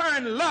must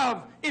turn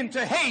love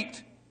into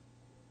hate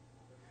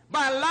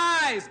by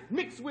lies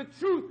mixed with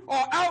truth,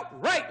 or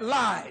outright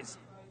lies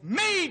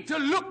made to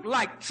look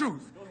like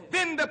truth.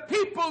 Then the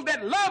people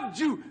that loved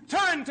you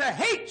turn to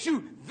hate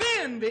you.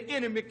 Then the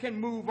enemy can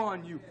move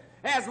on you.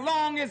 As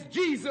long as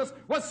Jesus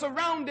was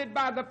surrounded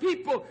by the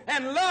people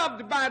and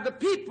loved by the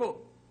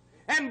people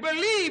and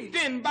believed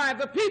in by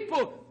the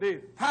people, the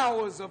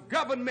powers of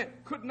government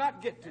could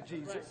not get to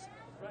Jesus.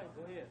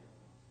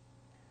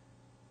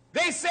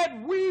 They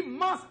said, we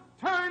must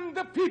turn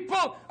the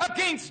people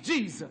against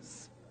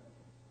Jesus.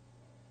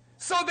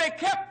 So they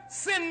kept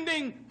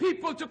sending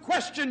people to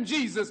question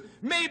Jesus.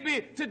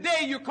 Maybe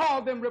today you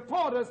call them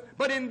reporters,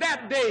 but in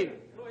that day,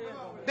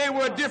 they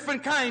were a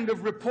different kind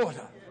of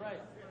reporter.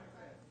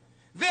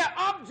 Their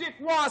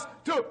object was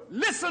to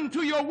listen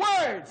to your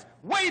words,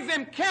 weigh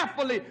them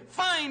carefully,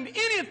 find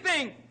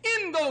anything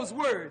in those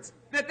words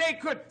that they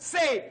could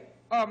say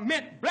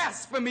meant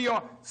blasphemy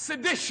or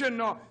sedition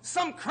or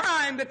some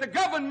crime that the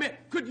government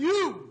could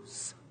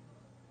use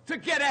to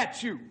get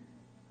at you.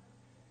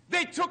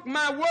 They took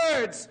my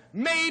words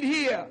made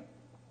here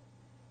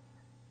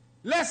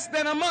less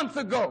than a month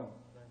ago,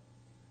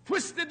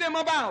 twisted them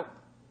about,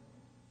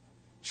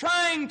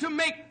 trying to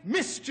make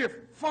mischief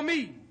for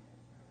me.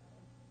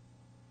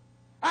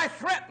 I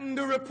threatened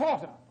the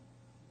reporter.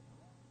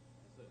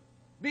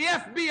 The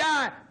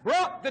FBI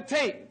brought the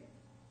tape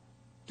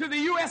to the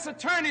U.S.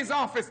 Attorney's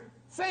office,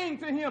 saying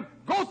to him,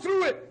 go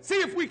through it, see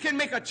if we can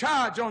make a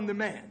charge on the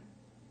man.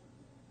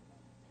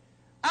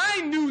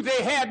 I knew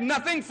they had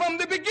nothing from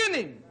the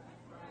beginning.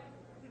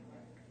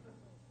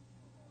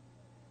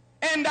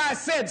 And I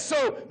said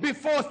so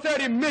before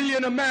 30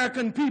 million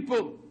American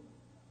people,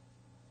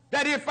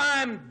 that if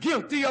I'm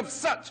guilty of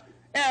such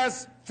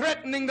as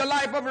threatening the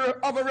life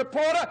of a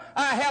reporter,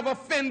 I have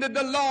offended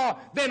the law,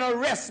 then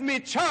arrest me,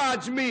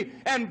 charge me,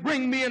 and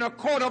bring me in a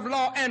court of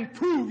law and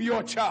prove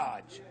your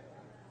charge.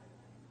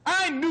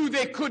 I knew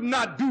they could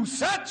not do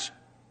such,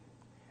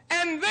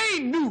 and they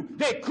knew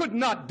they could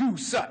not do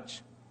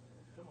such.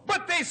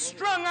 But they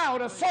strung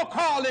out a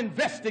so-called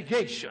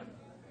investigation.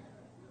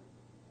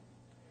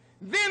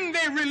 Then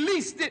they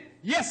released it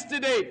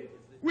yesterday.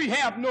 We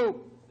have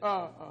no,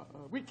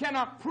 we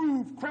cannot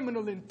prove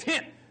criminal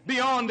intent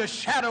beyond a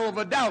shadow of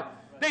a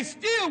doubt. They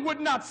still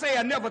would not say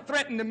I never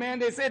threatened the man.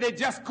 They said they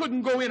just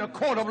couldn't go in a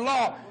court of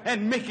law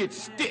and make it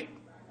stick.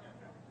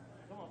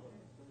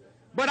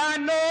 But I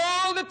know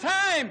all the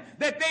time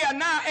that they are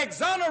now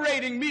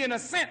exonerating me in a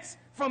sense.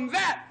 From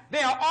that,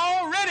 they are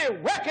already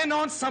working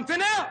on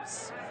something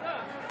else.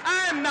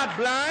 I'm not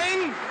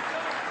blind.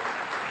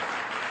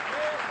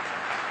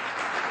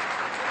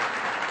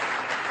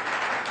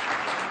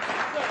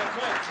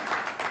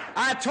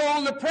 I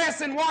told the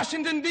press in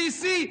Washington,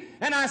 D.C.,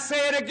 and I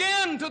say it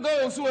again to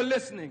those who are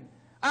listening.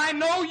 I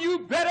know you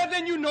better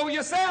than you know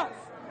yourself.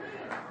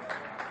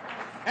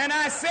 And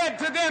I said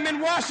to them in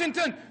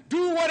Washington,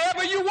 do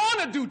whatever you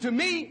want to do to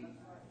me,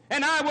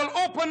 and I will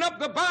open up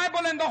the Bible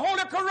and the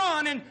Holy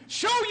Quran and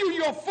show you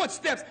your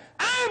footsteps.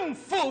 I'm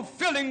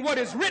fulfilling what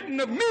is written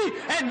of me,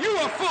 and you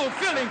are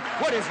fulfilling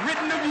what is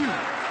written of you.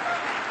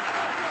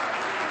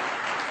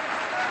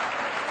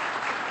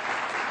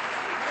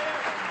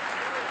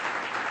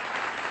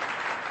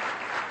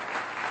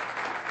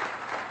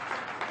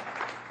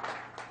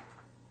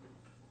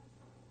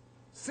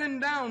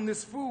 Send down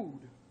this food.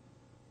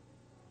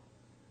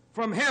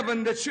 from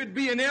heaven that should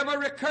be an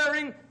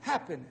ever-recurring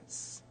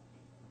happiness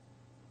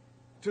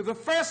to the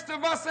first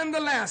of us and the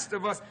last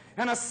of us,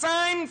 and a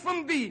sign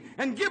from thee,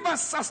 and give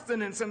us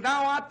sustenance, and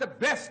thou art the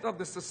best of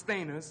the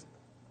sustainers.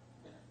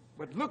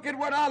 But look at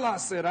what Allah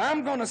said,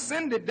 I'm going to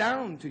send it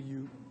down to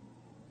you.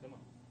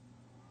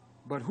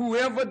 But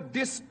whoever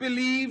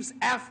disbelieves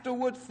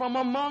afterward from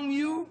among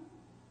you,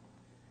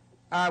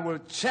 I will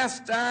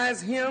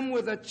chastise him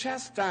with a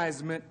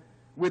chastisement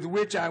with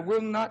which I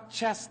will not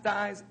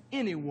chastise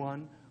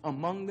anyone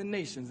among the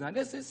nations. Now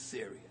this is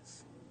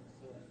serious.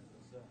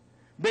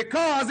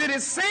 Because it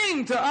is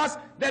saying to us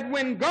that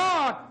when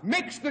God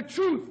makes the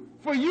truth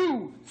for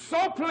you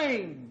so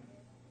plain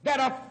that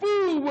a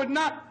fool would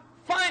not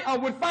find, or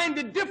would find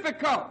it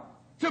difficult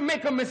to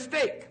make a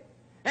mistake,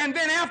 and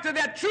then after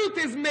that truth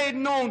is made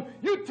known,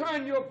 you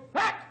turn your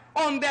back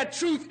on that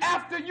truth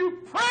after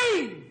you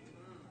prayed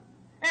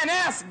and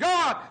ask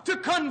God to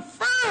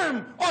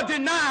confirm or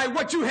deny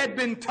what you had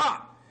been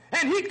taught.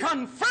 And he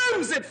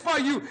confirms it for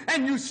you,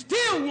 and you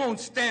still won't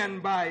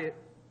stand by it.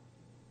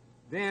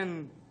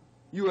 Then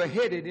you are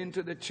headed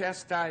into the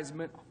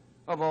chastisement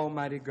of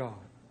Almighty God.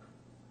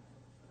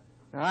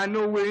 Now, I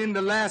know we're in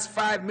the last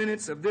 5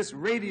 minutes of this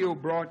radio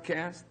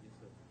broadcast,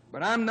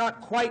 but I'm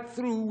not quite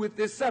through with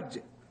this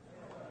subject.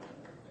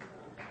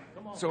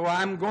 So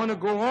I'm going to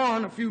go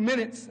on a few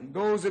minutes, and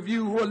those of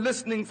you who are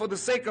listening for the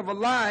sake of a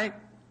lie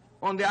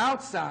on the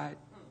outside,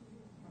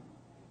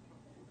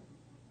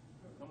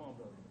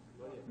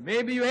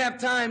 maybe you have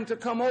time to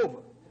come over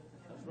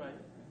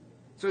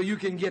so you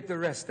can get the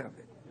rest of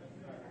it.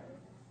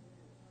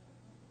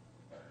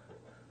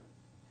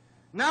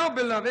 Now,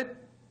 beloved,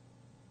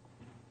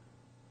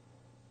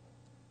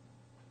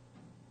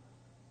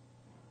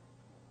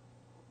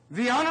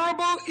 the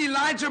Honorable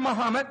Elijah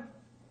Muhammad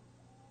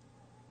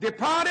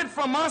departed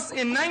from us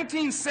in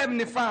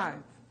 1975,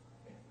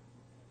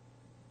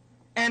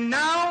 and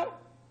now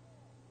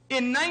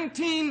in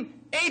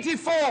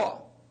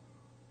 1984,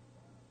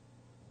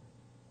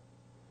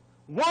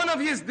 one of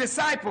his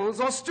disciples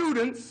or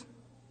students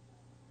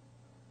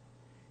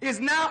is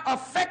now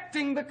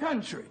affecting the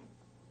country.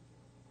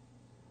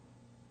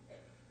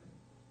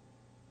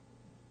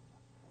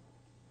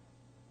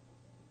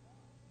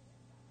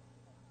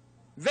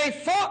 They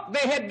thought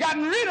they had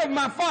gotten rid of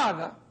my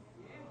father.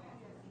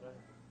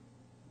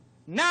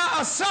 Now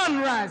a son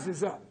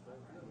rises up.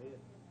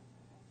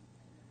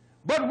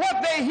 But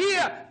what they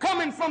hear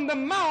coming from the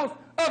mouth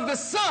of the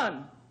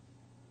son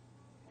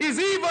is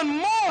even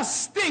more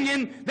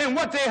stinging than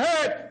what they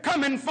heard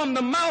coming from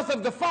the mouth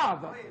of the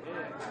father.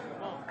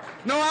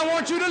 No, I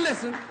want you to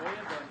listen.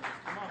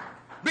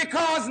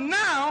 Because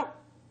now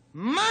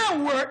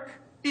my work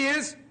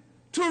is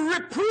to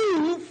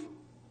reprove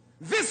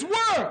this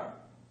world.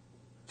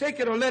 Take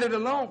it or let it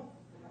alone.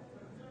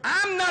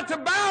 I'm not to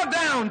bow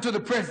down to the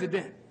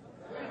president.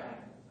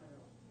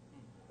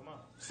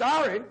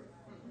 Sorry.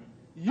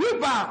 You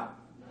bow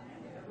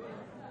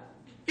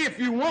if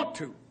you want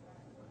to.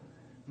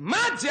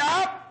 My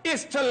job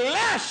is to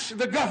lash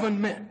the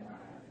government,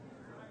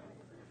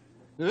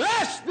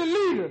 lash the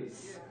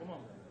leaders,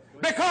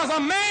 because a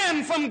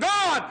man from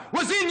God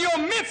was in your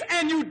midst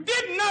and you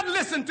did not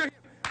listen to him.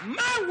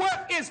 My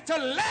work is to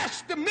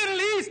lash the Middle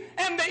East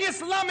and the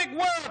Islamic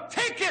world.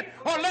 Take it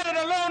or let it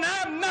alone.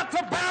 I'm not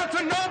to bow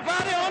to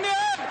nobody on the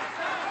earth.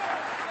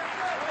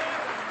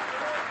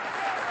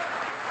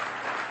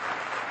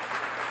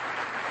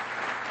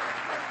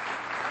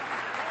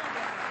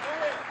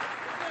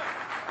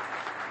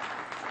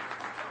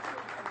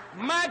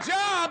 My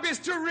job is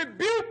to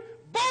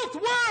rebuke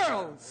both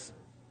worlds,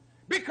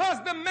 because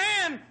the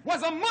man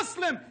was a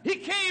Muslim. He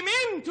came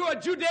into a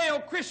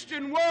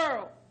Judeo-Christian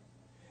world.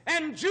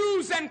 And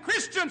Jews and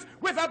Christians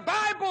with a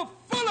Bible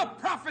full of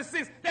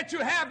prophecies that you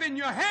have in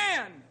your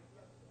hand.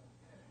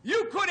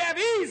 You could have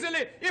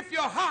easily, if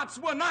your hearts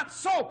were not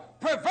so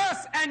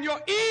perverse and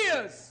your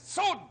ears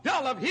so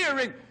dull of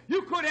hearing,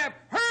 you could have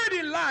heard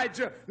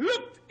Elijah,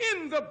 looked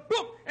in the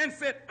book and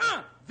said,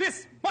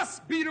 this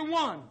must be the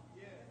one.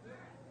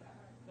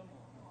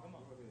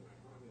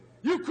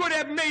 You could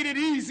have made it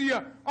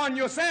easier on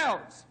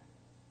yourselves.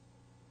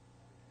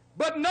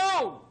 But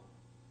no,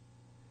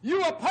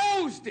 you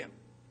opposed him.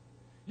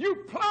 You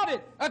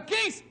plotted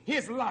against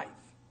his life.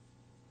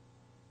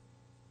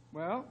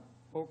 Well,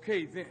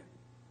 okay then.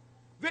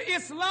 The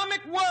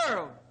Islamic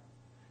world,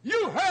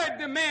 you heard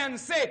the man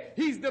say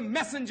he's the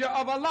messenger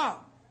of Allah.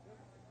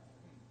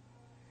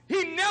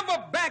 He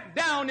never backed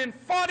down in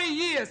 40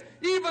 years,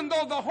 even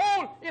though the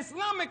whole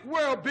Islamic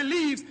world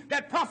believes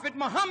that Prophet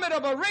Muhammad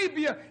of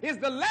Arabia is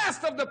the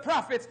last of the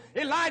prophets.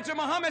 Elijah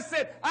Muhammad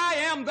said, I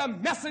am the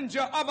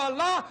messenger of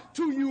Allah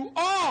to you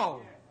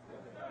all.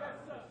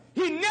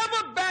 He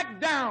never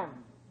backed down,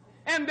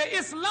 and the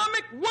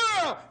Islamic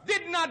world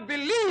did not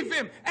believe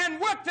him and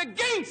worked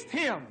against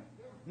him.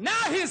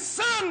 Now his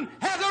son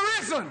has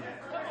arisen.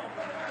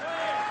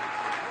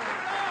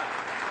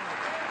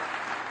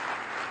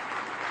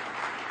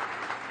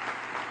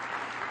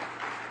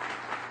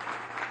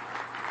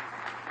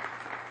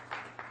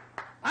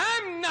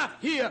 I'm not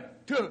here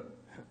to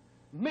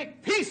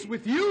make peace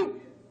with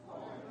you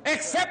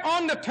except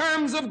on the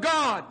terms of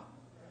God.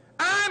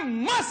 I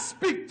must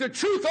speak the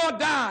truth or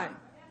die.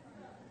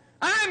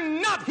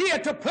 I'm not here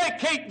to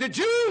placate the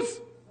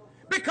Jews,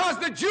 because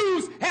the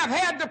Jews have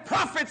had the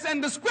prophets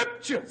and the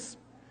scriptures.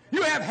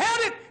 You have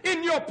had it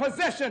in your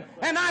possession,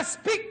 and I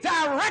speak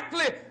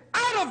directly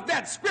out of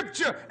that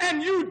scripture,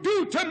 and you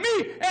do to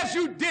me as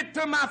you did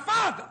to my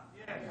father.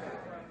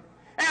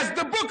 As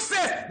the book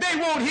says, they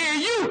won't hear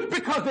you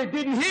because they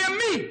didn't hear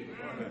me.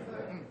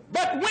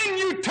 But when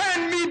you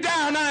turn me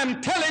down,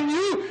 I'm telling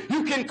you,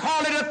 you can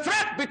call it a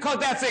threat, because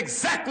that's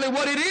exactly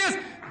what it is.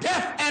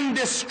 Death and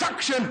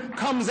destruction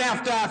comes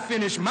after I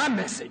finish my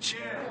message.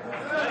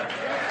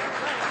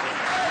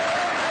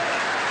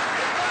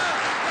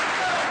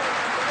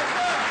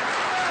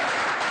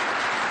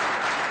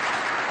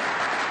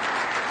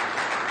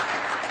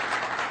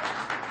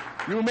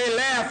 You may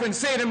laugh and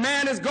say the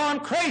man has gone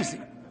crazy.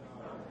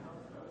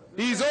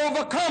 He's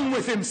overcome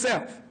with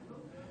himself.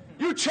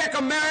 You check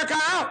America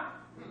out.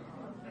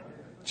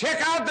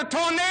 Check out the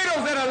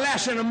tornadoes that are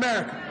lashing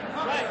America.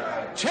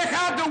 Check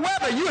out the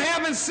weather. You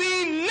haven't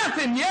seen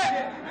nothing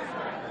yet.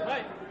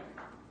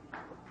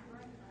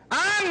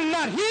 I'm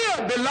not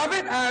here,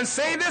 beloved. I'll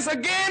say this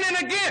again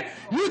and again.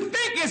 You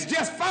think it's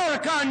just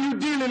Farrakhan you're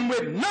dealing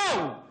with.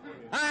 No.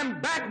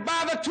 I'm backed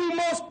by the two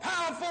most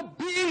powerful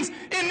beings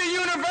in the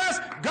universe,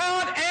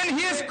 God and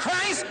his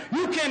Christ.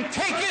 You can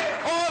take it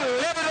or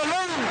let it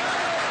alone.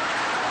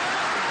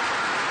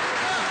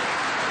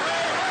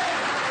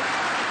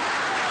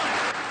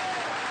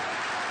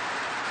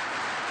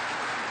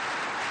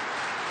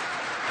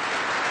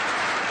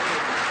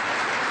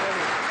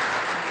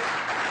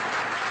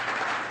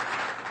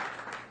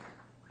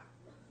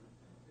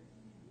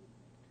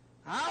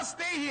 I'll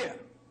stay here.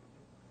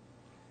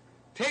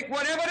 Take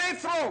whatever they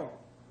throw.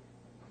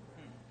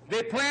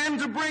 They plan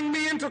to bring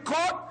me into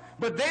court,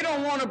 but they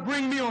don't want to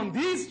bring me on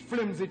these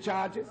flimsy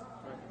charges,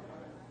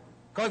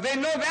 because they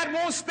know that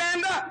won't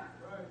stand up.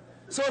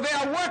 So they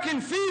are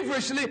working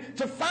feverishly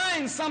to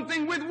find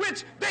something with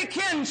which they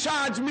can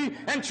charge me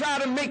and try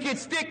to make it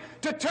stick,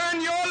 to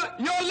turn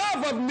your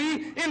love of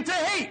me into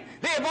hate.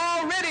 They have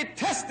already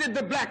tested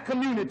the black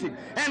community,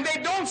 and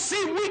they don't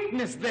see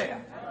weakness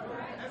there.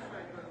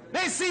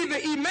 They see the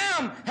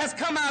imam has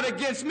come out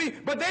against me,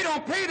 but they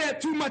don't pay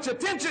that too much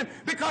attention,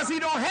 because he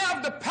don't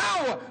have the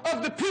power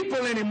of the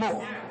people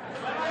anymore.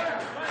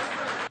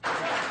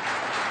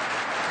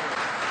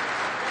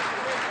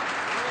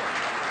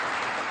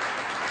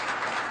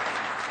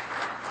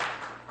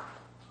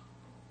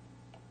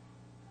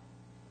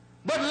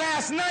 But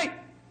last night,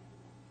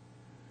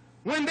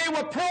 when they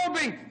were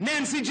probing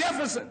Nancy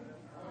Jefferson,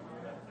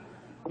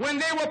 when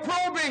they were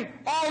probing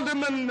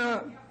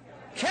Alderman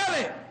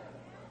Kelly,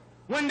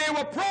 when they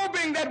were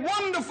probing that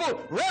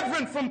wonderful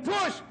reverend from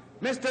Push,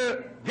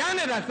 Mr.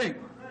 Gannett, I think.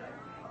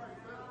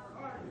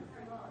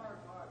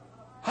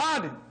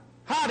 Hardin.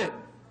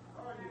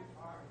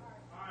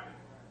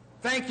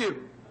 Thank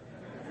you.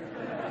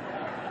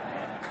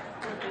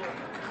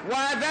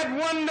 Why, that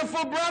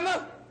wonderful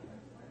brother,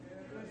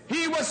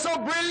 he was so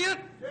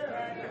brilliant.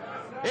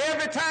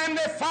 Every time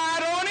they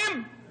fired on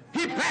him,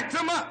 he backed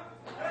them up.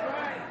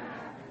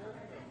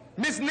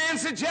 Miss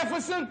Nancy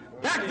Jefferson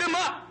backed them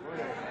up.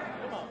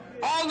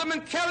 Alderman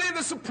Kelly,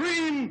 the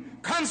supreme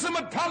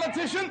consummate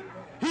politician,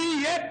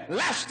 he yet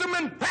lashed them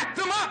and backed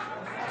them up.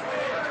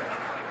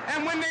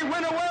 And when they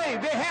went away,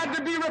 they had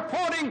to be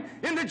reporting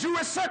in the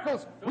Jewish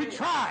circles. We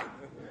tried.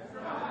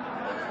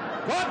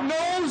 God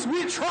knows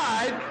we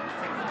tried.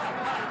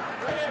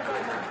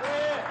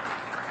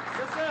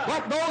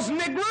 But those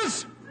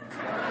niggers,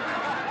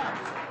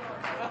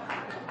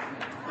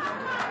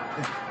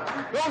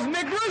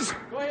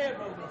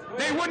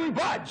 they wouldn't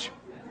budge.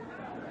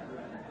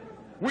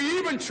 We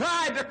even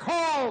tried to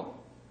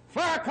call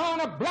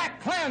Farrakhan a black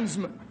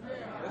Klansman,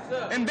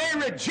 and they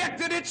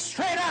rejected it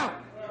straight out.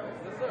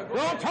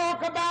 Don't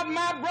talk about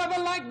my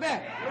brother like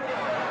that.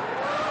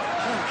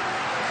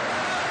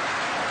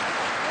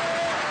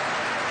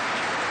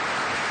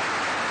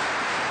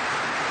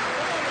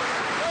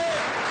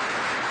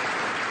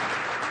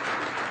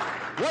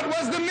 What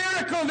was the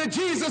miracle that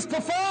Jesus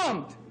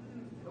performed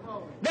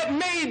that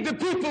made the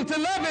people to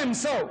love him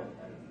so?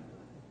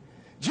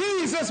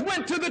 Jesus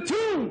went to the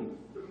tomb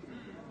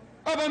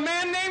of a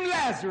man named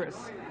Lazarus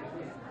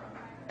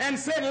and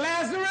said,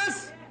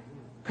 Lazarus,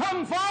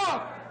 come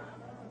forth.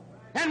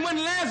 And when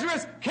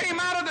Lazarus came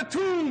out of the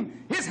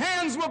tomb, his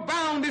hands were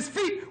bound, his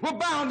feet were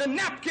bound, a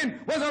napkin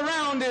was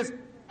around his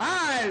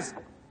eyes.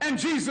 And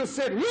Jesus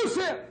said, loose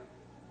him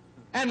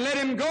and let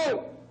him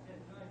go.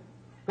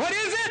 What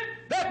is it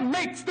that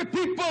makes the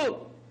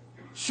people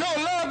show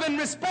love and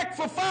respect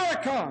for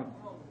Farrakhan?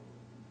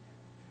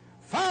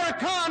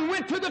 Farrakhan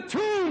went to the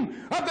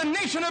tomb of the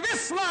Nation of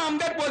Islam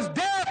that was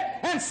dead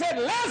and said,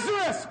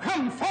 Lazarus,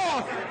 come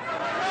forth.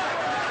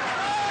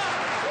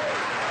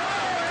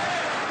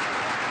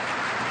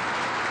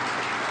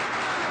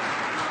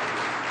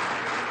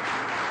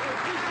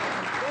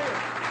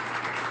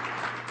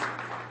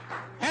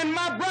 And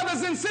my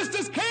brothers and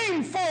sisters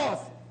came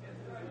forth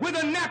with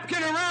with a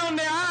napkin around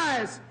their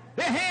eyes,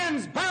 their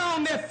hands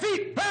bound, their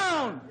feet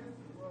bound.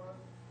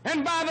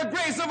 And by the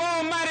grace of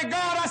Almighty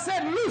God, I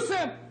said, loose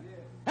him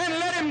and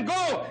let him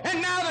go.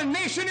 And now the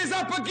nation is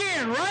up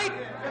again, right?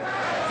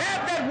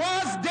 That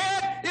was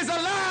dead is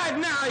alive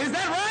now. Is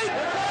that right?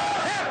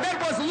 That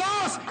was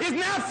lost is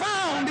now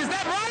found. Is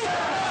that right?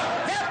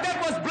 That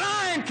was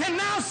blind can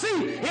now see.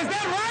 Is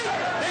that right?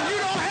 That you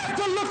don't have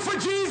to look for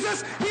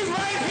Jesus. He's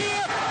right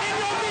here in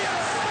your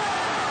midst.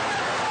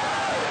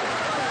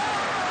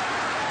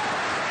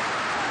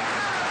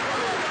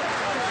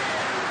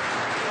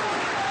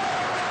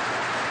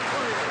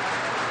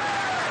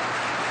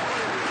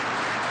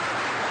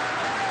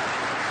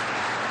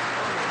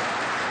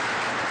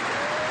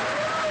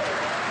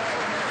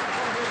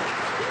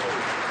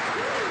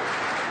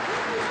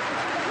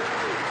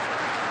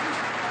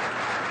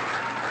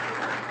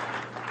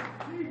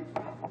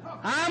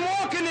 I'm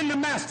walking in the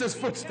Master's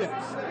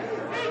footsteps. Go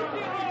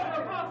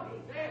ahead, brother.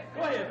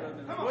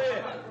 Go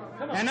ahead.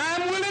 Come on. And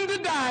I'm willing to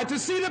die to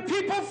see the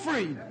people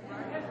free.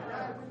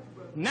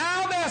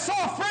 Now they're so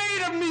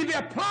afraid of me,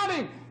 they're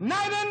plotting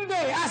night and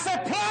day. I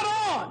said, plot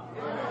on.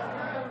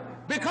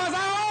 Because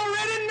I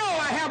already know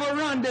I have a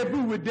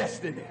rendezvous with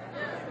destiny.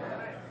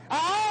 I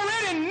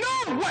already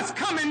know what's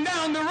coming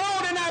down the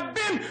road, and I've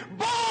been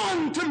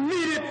born to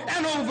meet it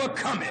and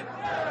overcome it.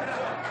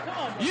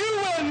 You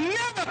will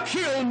never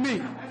kill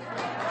me.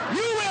 You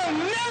will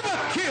never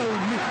kill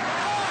me.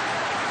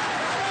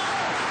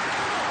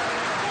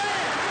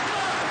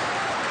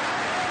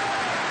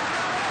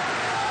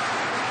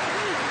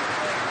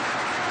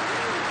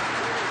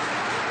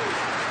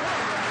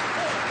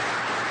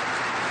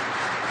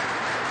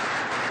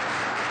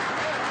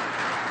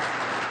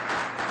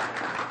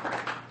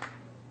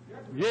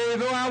 Yea,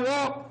 though I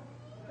walk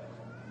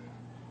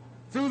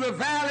through the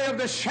valley of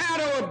the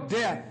shadow of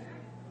death,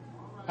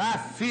 I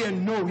fear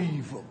no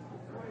evil.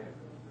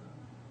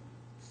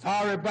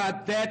 Sorry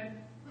about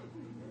that.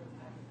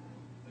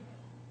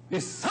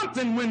 There's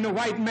something when the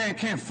white man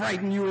can't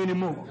frighten you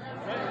anymore.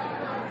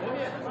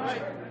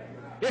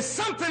 It's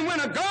something when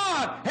a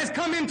God has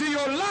come into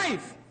your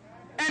life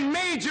and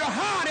made your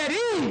heart at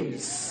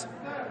ease.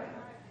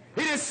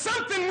 It is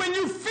something when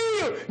you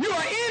feel you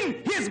are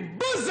in his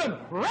bosom,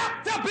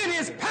 wrapped up in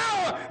his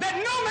power,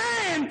 that no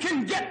man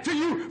can get to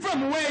you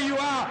from where you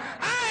are.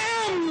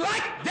 I am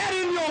like that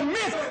in your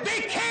midst.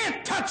 They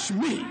can't touch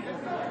me.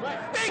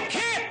 They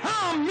can't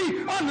harm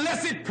me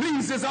unless it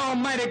pleases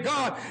Almighty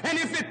God. And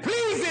if it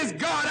pleases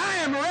God, I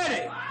am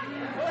ready.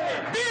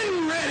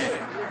 Been ready.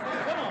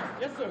 Come on.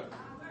 Yes, sir.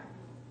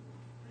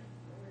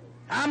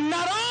 I'm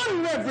not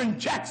on Reverend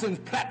Jackson's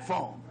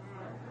platform.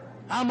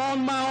 I'm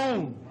on my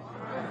own.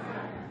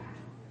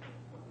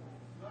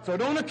 So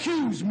don't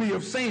accuse me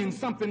of saying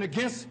something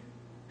against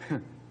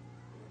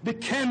the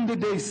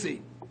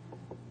candidacy.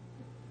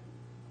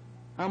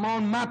 I'm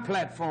on my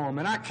platform,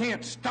 and I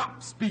can't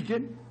stop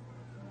speaking.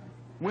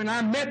 When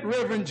I met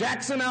Reverend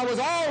Jackson, I was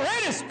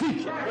already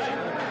speaking.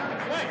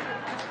 Right.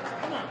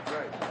 Come on.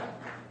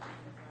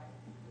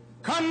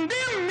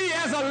 Condemn me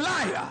as a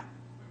liar.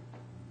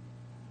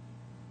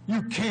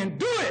 You can't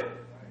do it.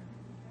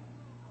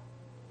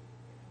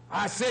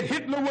 I said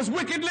Hitler was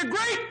wickedly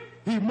great.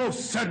 He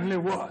most certainly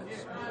was.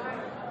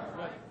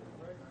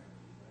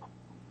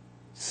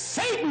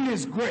 Satan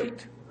is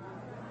great.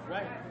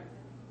 Right.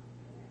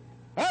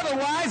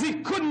 Otherwise,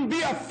 he couldn't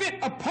be a fit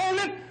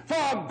opponent for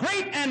a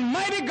great and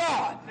mighty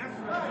God.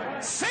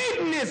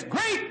 Satan is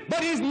great,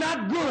 but he's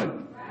not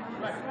good.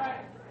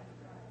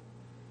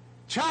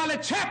 Charlie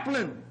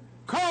Chaplin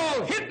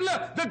called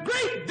Hitler the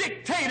great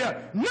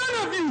dictator.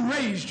 None of you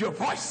raised your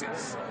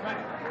voices.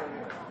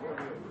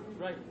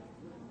 Right.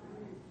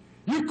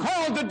 You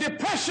called the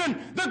Depression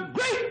the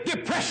Great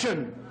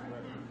Depression.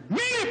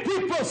 Many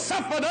people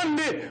suffered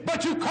under it,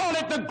 but you call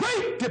it the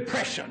Great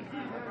Depression.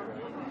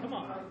 Come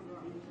on.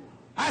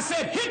 I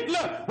said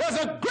Hitler was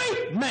a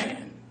great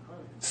man,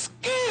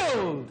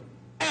 skilled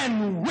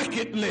and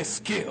wickedly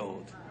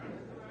skilled.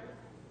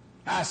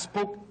 I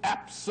spoke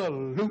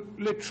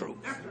absolutely truth.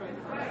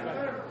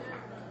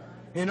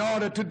 In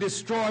order to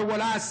destroy what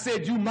I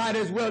said, you might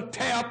as well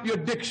tear up your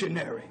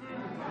dictionary.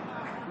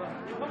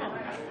 Come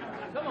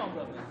on,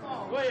 brother.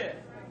 Go ahead.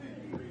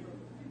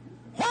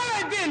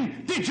 Why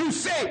then did you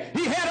say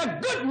he had a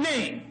good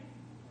name?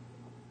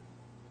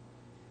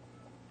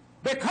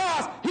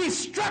 Because he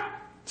struck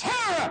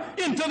terror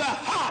into the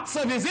hearts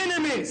of his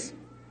enemies.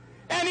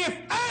 And if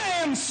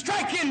I am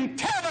striking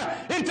terror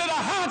into the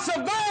hearts of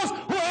those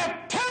who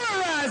have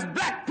terrorized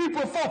black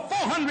people for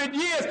 400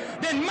 years,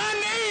 then my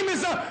name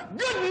is a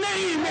good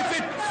name if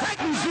it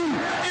frightens you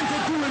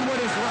into doing what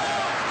is right.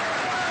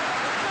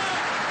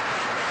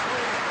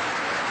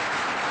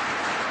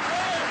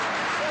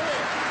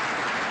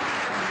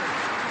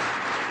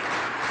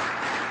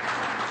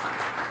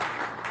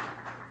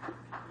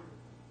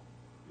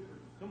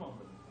 Come on,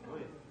 brother. Go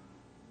ahead.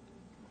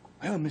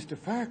 Well, Mr.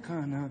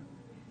 Farrakhan,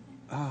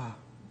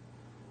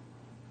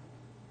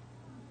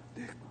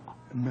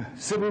 the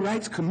Civil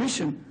Rights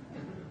Commission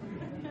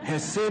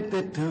has said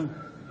that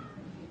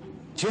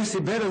Jesse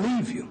better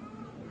leave you.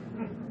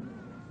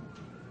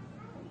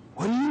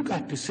 What do you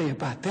got to say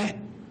about that?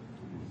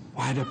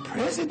 Why, the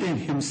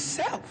president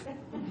himself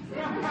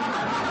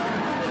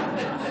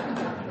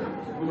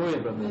Go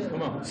ahead, brother.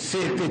 Come on.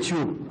 said that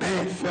you're a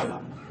bad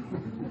fella.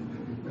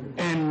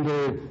 And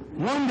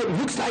one that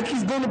looks like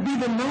he's going to be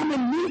the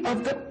nominee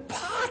of the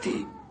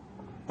party.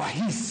 Why,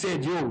 he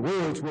said your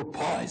words were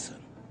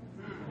poison.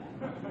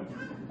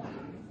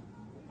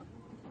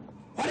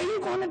 What are you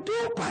going to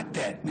do about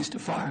that, Mr.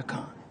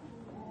 Farrakhan?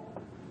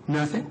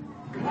 Nothing?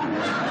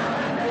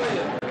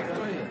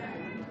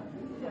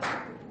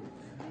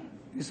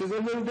 This is a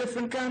little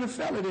different kind of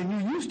fella than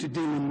you used to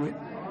dealing with.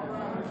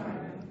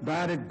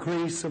 By the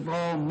grace of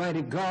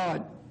Almighty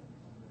God,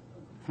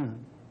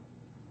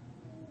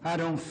 I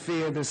don't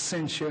fear the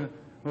censure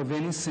of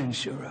any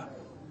censurer.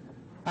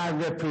 I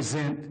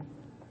represent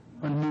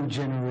a new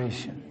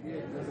generation.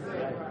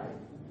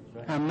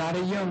 I'm not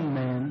a young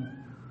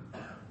man,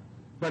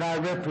 but I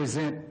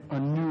represent a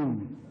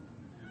new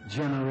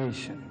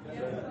generation.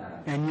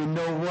 And you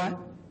know what?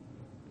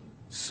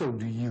 So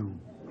do you.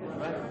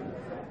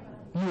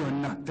 You are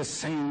not the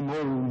same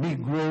old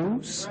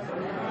Negroes.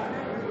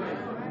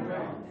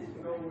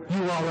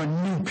 You are a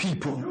new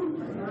people.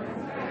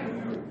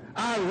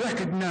 I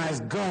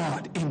recognize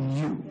God in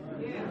you.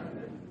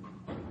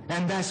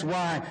 And that's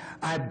why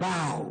I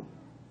bow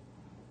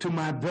to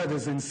my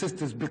brothers and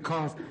sisters,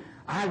 because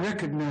I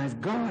recognize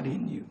God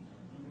in you.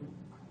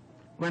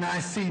 When I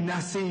see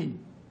Nasi,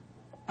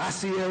 I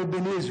see El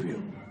Ben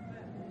Israel,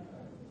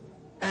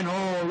 and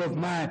all of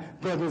my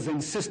brothers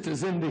and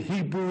sisters in the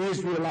Hebrew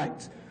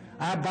Israelites,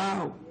 I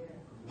bow.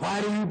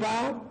 Why do you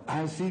bow?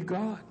 I see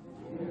God.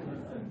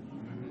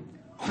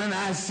 When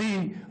I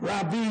see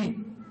Rabbi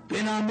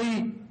Ben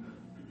Ami,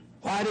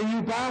 why do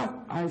you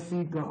bow? I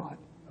see God.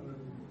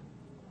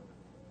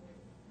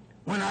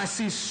 When I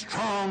see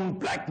strong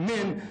black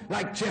men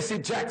like Jesse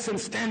Jackson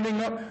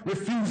standing up,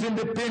 refusing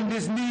to bend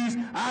his knees,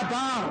 I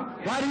bow.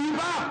 Why do you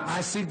bow?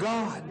 I see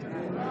God.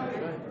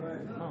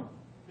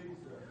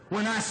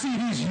 When I see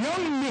these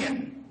young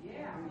men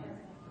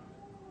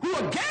who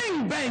are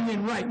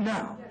gang-banging right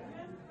now,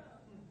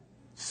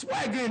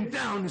 swaggering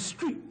down the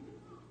street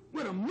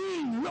with a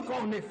mean look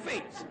on their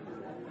face,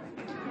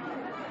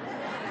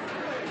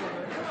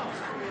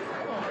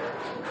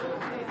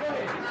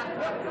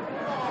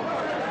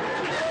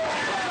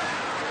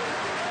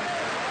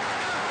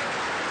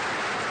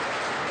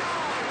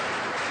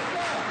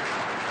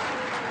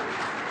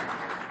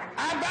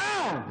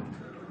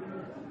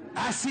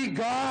 I see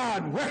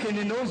God working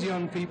in those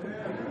young people.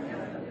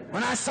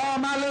 When I saw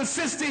my little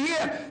sister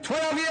here,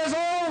 12 years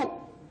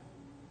old,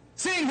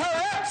 sing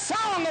her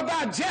song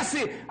about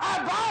Jesse, I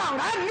bowed.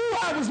 I knew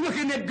I was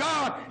looking at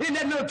God in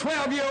that little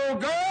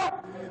 12-year-old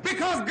girl,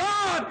 because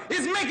God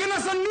is making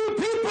us a new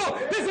people.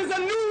 This is a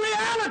new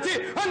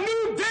reality, a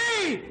new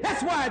day.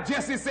 That's why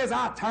Jesse says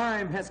our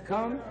time has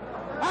come.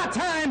 Our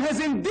time has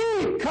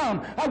indeed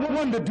come. I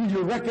wonder, do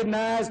you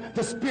recognize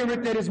the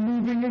spirit that is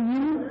moving in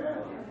you?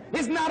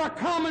 It's not a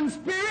common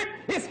spirit.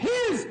 It's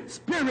his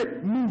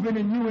spirit moving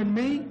in you and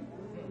me.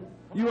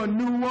 You're a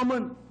new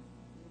woman,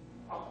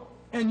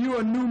 and you're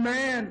a new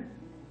man.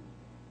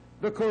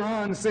 The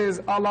Quran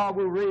says Allah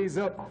will raise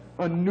up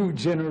a new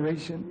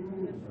generation.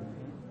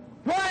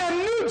 Why a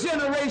new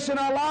generation,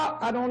 Allah?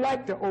 I don't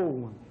like the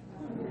old one.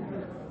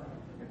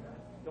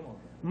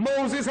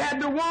 Moses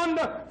had to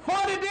wander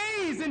 40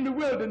 days in the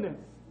wilderness.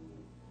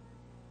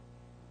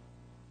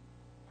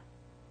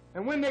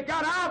 And when they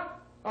got out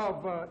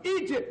of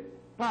Egypt,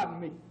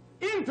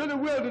 into the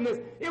wilderness,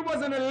 it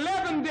was an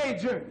 11-day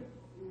journey.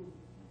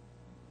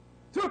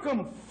 Took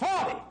them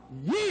 40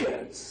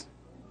 years.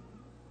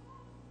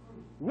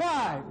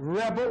 Why?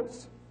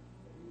 Rebels.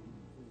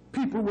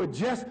 People were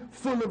just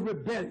full of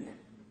rebellion.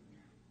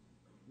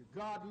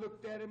 God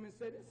looked at him and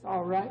said, it's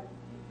all right.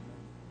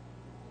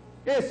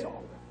 It's all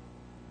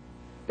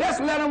right.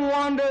 Just let them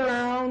wander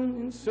around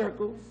in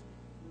circles.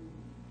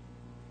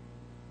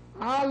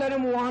 I'll let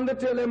them wander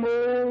till them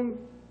old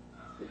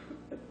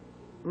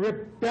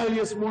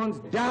rebellious ones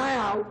die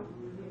out.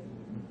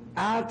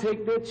 I'll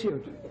take their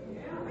children,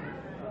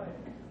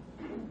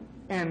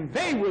 and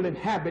they will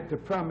inhabit the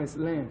promised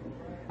land.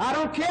 I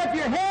don't care if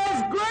your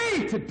hair's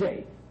gray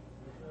today.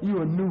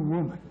 You're a new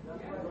woman.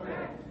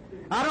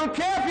 I don't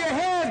care if your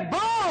hair's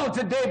bald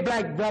today,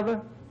 black brother.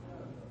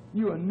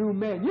 You're a new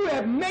man. You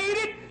have made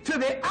it to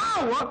the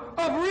hour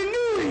of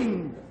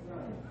renewing.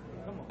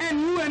 And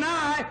you and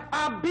I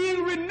are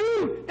being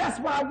renewed. That's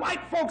why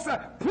white folks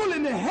are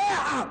pulling their hair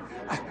out.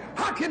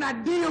 How can I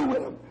deal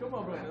with them?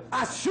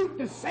 I shoot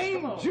the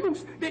same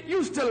juice that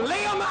used to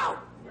lay them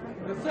out.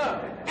 Yes,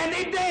 sir. And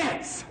they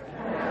dance.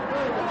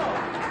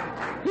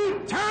 We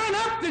turn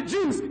up the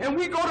juice and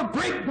we go to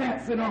break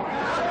dance and all.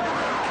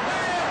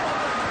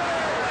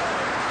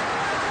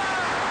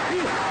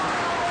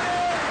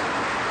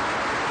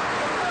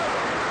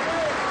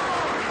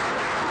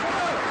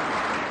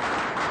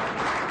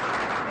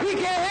 He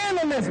can't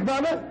handle this,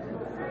 brother.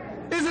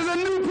 This is a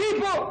new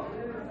people.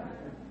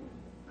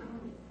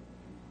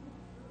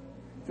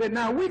 Said,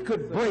 now we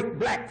could break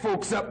black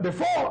folks up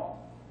before.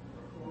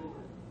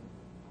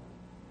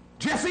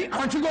 Jesse,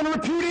 aren't you going to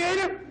repudiate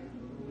him?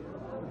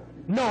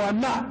 No,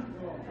 I'm not.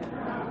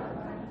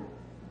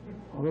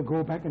 We'll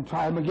go back and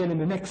try him again in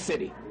the next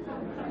city.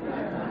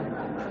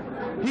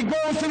 He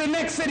goes to the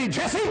next city.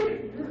 Jesse,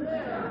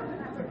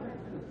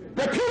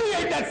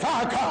 repudiate that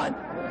Farrakhan.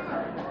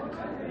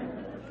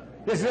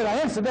 They said, I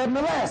answered that in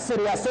the last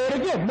city. I say it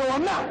again. No,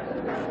 I'm not.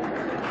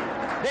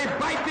 They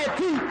bite their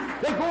teeth.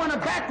 They go in a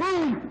back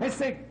room and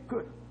say,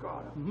 good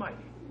God Almighty.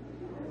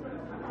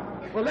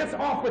 Well, let's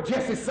offer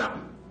Jesse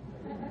something.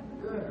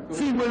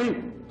 See, will he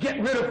get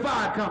rid of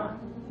Farrakhan?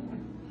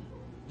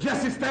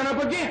 Jesse stand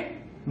up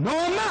again. No,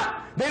 I'm not.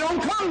 They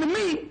don't come to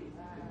me.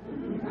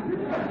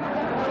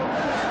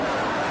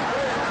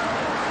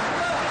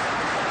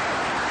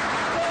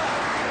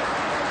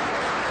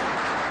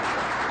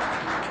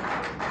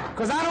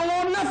 Because I don't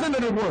want nothing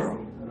in the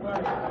world.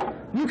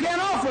 You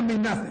can't offer me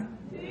nothing.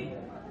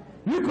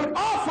 You could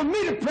offer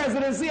me the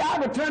presidency, I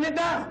would turn it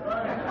down.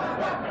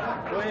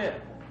 Go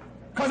ahead.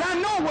 Because I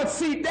know what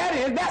seat that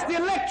is. That's the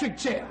electric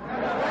chair.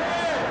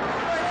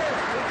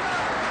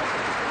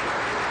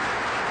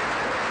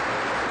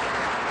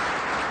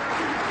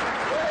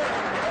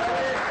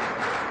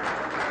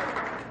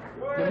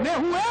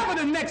 Whoever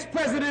the next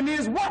president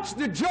is, watch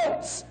the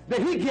jokes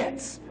that he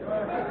gets.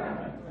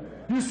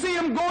 You see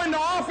him go into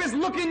office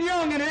looking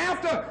young, and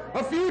after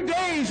a few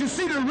days, you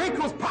see the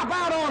wrinkles pop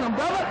out on him,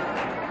 brother.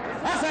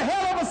 That's a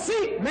hell of a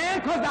seat,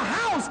 man, because the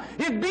house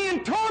is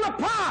being torn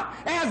apart.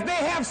 As they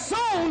have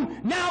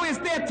sown, now is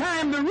their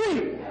time to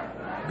reap.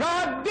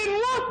 God didn't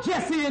want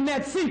Jesse in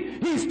that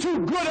seat. He's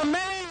too good a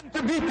man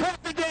to be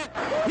president.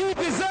 He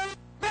deserves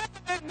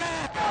better than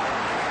that.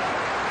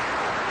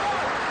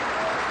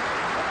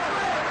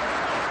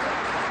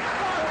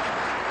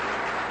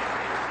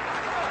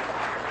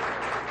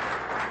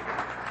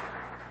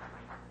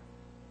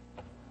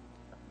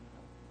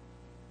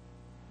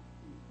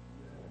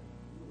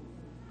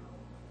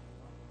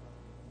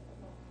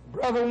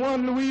 Brother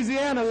won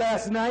Louisiana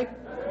last night.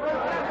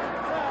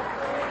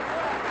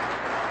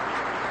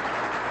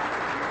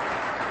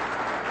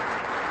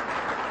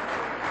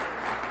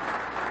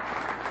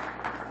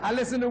 I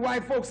listened to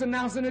white folks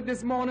announcing it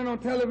this morning on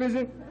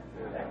television.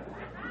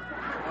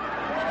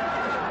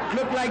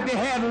 Looked like they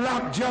had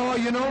lockjaw,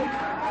 you know.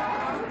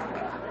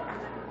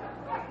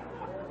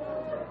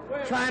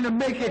 Trying to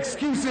make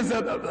excuses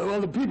of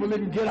the people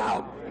didn't get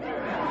out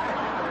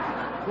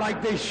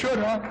like they should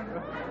have.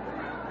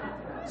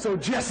 So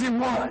Jesse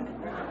won.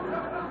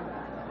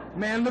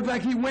 Man looked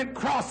like he went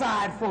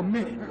cross-eyed for a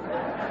minute.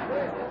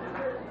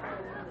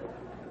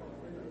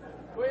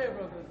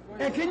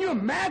 And can you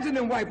imagine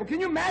them white people?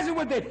 Can you imagine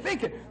what they're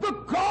thinking? The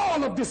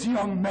gall of this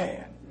young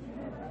man,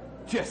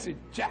 Jesse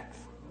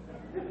Jackson.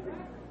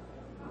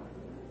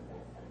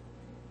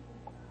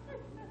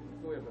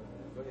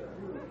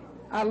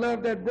 I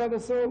love that brother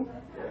so.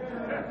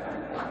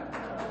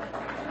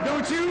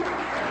 Don't you?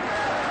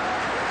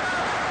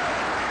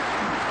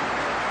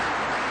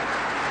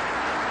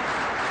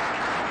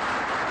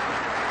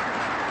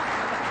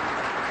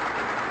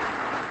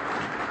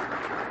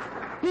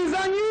 He's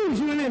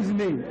unusual, isn't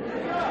he?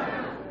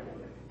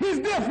 He's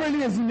different,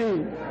 isn't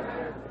he?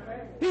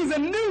 He's a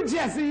new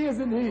Jesse,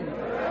 isn't he?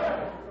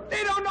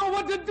 They don't know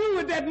what to do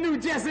with that new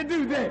Jesse,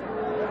 do they?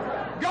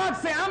 God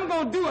said, I'm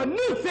going to do a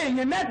new thing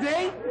in that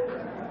day.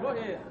 Go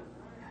ahead.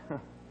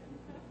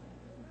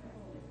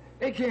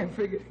 They can't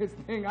figure this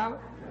thing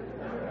out.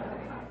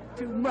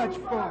 Too much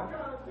for them.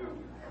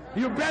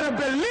 You better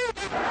believe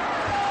it.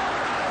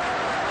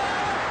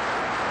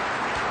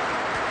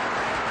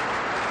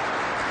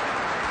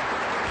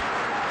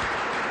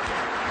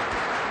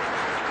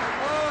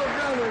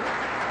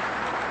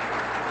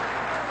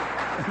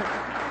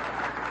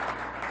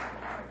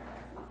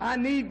 I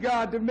need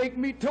God to make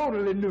me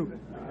totally new.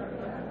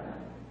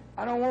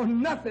 I don't want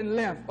nothing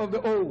left of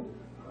the old.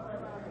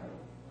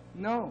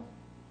 No.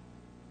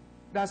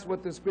 That's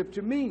what the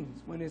scripture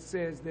means when it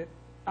says that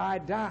I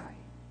die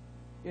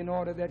in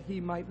order that he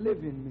might live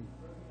in me.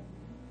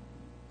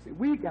 See,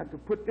 we got to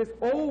put this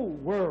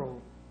old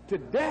world to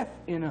death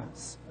in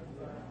us,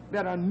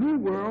 that a new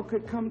world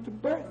could come to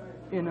birth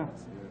in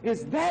us.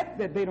 It's that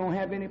they don't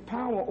have any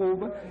power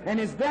over, and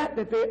it's that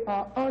they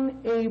are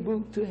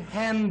unable to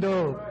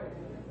handle.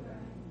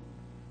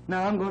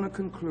 Now I'm going to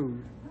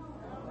conclude.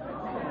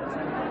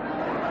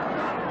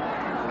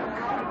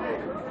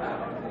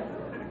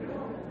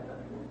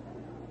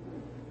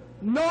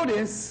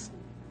 Notice,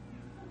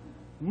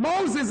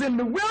 Moses in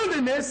the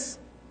wilderness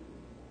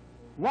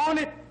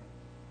wanted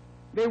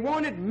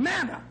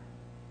manna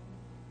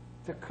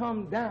to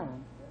come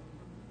down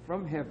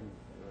from heaven.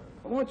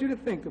 I want you to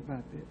think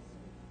about this.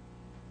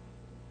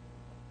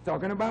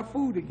 Talking about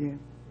food again.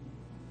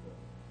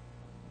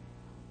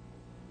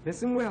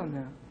 Listen well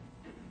now.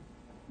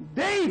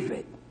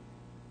 David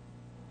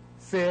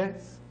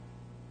says,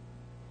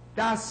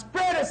 thou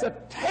spreadest a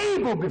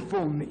table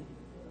before me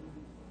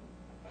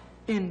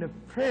in the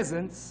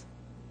presence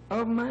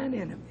of mine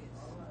enemies.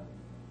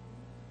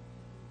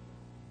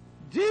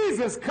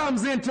 Jesus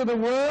comes into the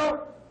world,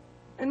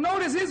 and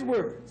notice his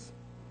words.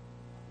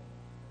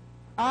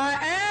 I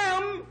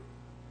am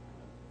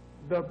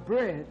the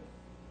bread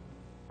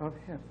of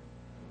heaven.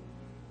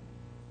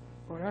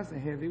 Well, that's a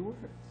heavy word.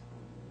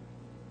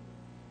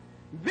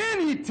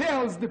 Then he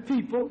tells the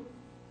people,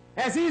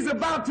 as he's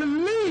about to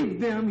leave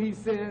them, he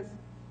says,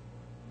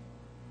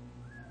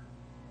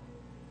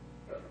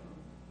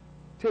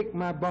 take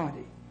my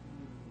body,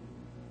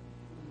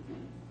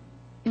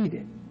 eat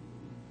it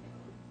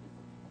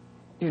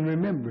in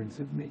remembrance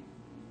of me.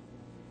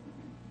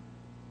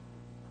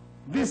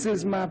 This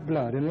is my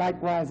blood. And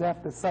likewise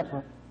after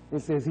supper, it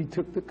says he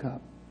took the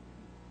cup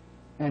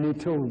and he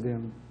told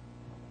them,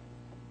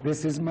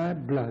 this is my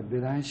blood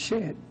that I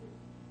shed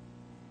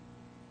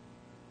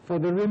for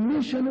the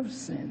remission of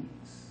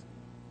sins.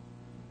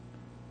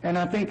 And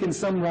I think in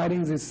some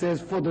writings it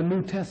says for the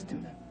New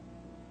Testament.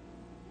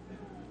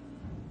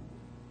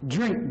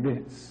 Drink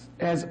this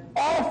as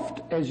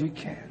oft as you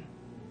can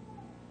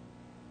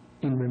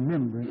in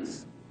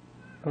remembrance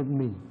of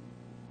me.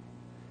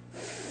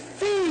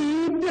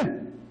 Feed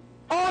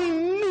on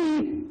me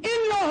in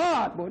your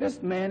heart. Boy,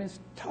 this man is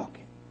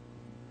talking.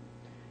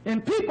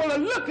 And people are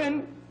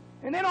looking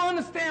and they don't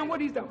understand what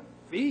he's doing.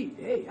 Feed?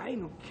 Hey, I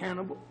ain't no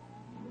cannibal.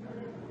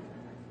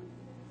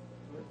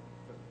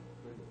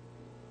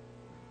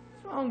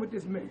 What's wrong with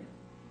this man?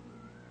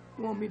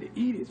 You want me to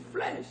eat his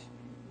flesh?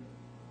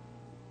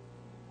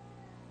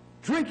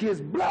 Drink his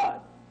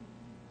blood?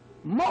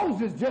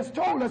 Moses just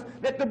told us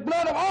that the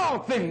blood of all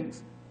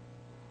things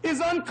is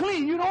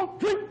unclean. You don't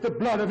drink the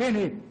blood of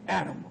any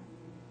animal.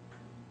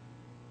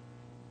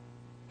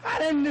 How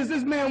then does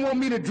this man want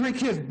me to drink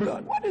his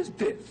blood? What is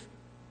this?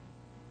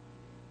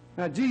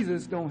 Now,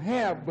 Jesus don't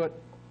have but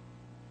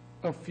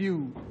a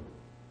few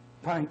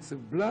pints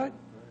of blood.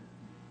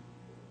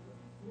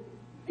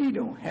 He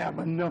don't have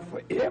enough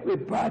for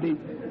everybody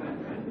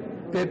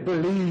that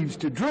believes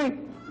to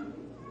drink.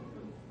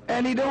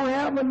 And he don't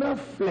have enough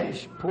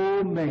flesh,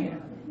 poor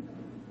man.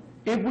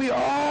 If we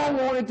all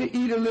wanted to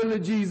eat a little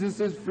of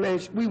Jesus'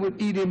 flesh, we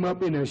would eat him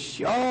up in a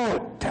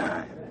short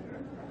time.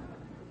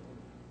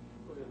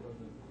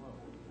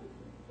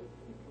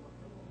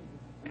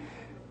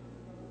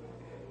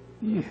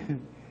 You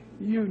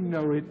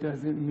know it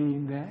doesn't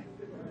mean that.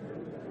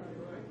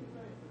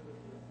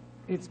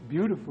 It's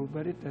beautiful,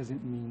 but it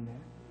doesn't mean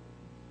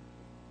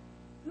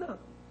that. Look,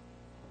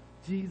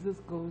 Jesus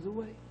goes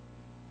away.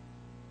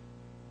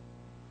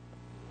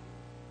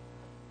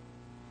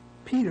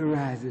 Peter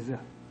rises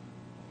up.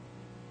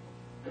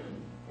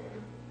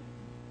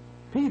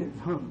 Peter's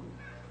hungry.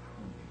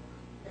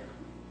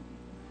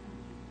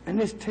 And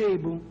this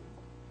table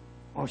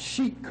or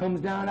sheet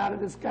comes down out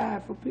of the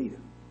sky for Peter.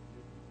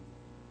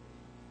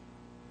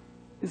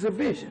 It's a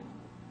vision.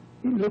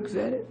 He looks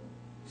at it,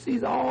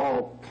 sees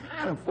all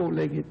kind of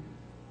four-legged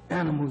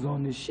animals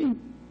on this sheet.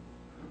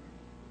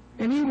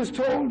 And he was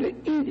told to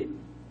eat it.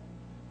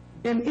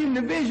 And in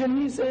the vision,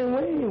 he said,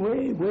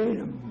 wait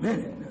a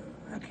minute.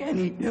 I can't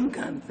eat them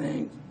kind of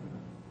things.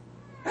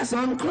 That's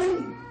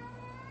unclean.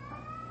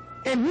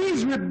 And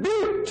he's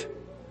rebuked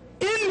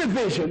in the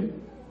vision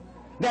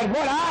that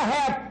what I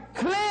have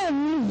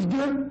cleansed,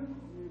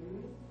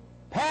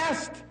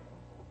 past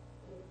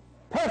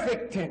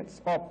perfect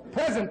tense or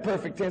present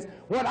perfect tense,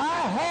 what I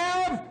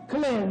have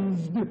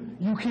cleansed,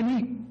 you can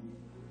eat.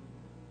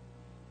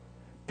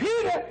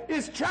 Peter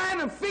is trying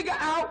to figure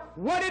out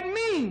what it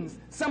means.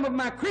 Some of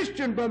my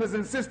Christian brothers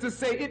and sisters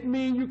say it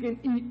means you can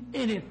eat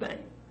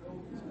anything.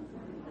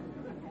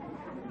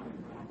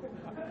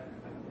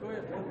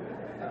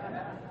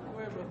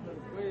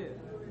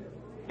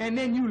 And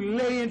then you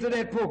lay into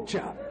that pork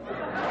chop.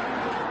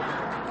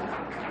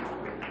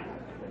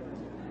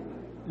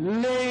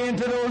 Lay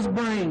into those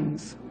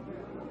brains,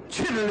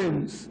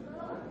 chitterlings,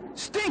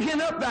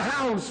 stinking up the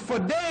house for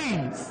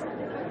days.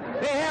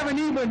 They haven't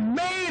even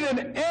made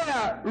an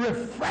air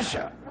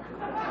refresher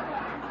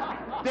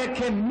that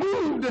can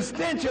move the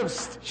stench of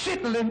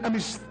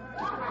chitlins.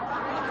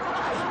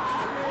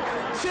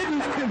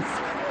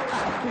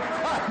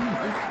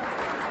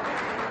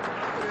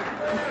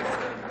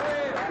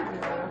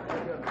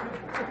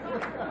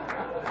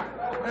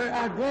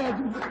 I'm glad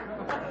you.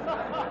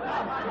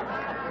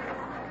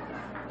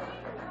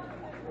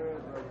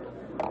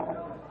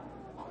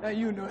 Now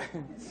you know.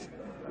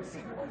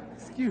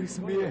 Excuse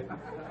me.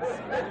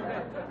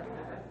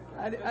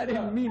 I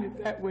didn't mean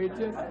it that way.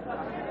 Just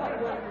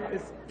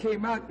it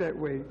came out that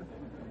way.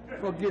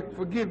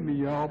 Forgive me,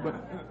 y'all, but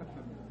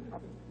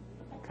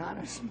it kind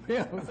of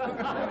smells.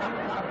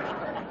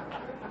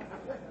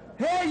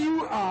 Here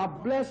you are.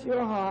 Bless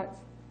your hearts.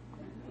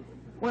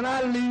 When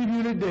I leave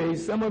you today,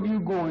 some of you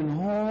going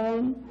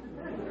home.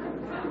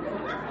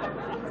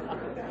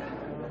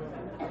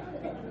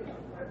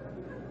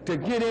 To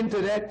get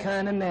into that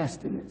kind of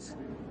nastiness.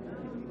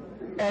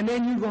 And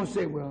then you're going to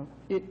say, well,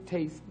 it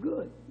tastes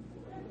good.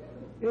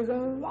 There's a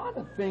lot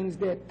of things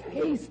that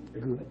taste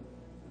good,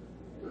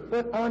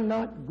 but are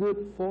not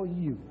good for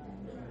you.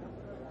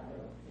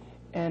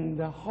 And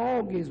the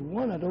hog is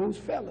one of those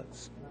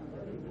fellas.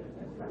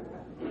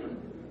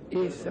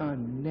 It's a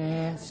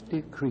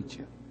nasty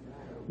creature.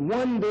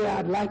 One day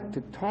I'd like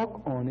to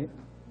talk on it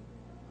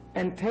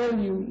and tell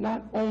you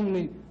not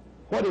only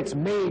what it's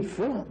made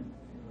from,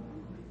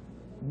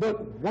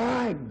 but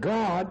why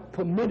God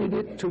permitted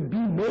it to be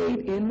made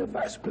in the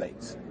first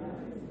place.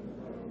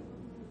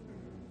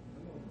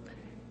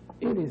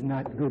 It is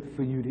not good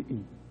for you to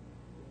eat.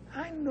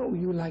 I know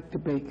you like the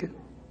bacon.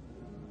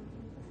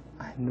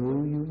 I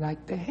know you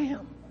like the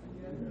ham.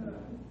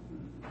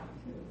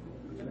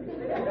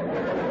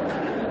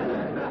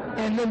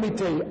 And let me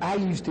tell you, I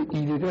used to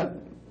eat it up.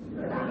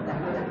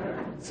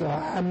 So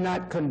I'm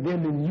not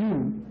condemning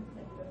you,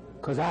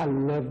 because I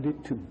loved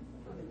it too.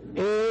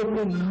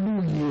 Every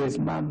New Year's,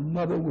 my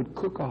mother would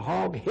cook a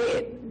hog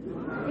head.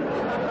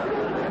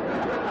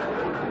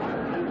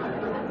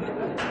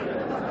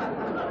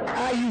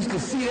 I used to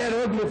see that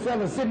ugly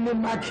fella sitting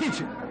in my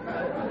kitchen.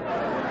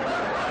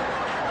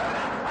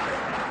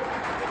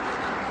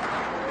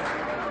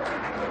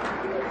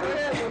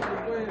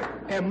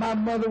 And my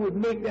mother would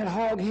make that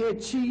hog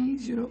head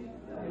cheese, you know.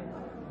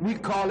 We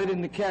call it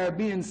in the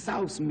Caribbean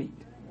souse meat.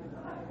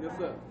 Yes,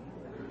 sir.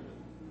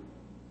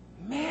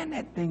 Man,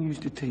 that thing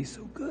used to taste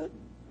so good.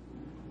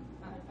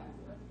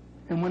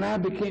 And when I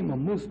became a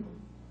Muslim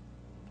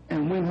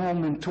and went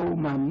home and told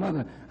my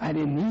mother I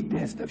didn't eat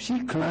that stuff,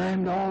 she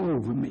climbed all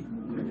over me.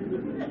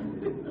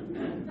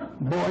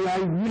 Boy, I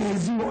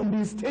raised you on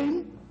this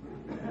thing.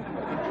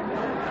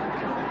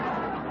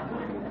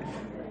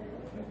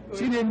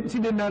 She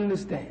didn't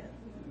understand.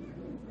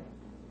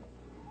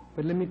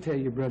 But let me tell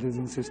you, brothers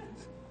and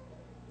sisters,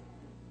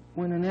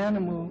 when an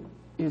animal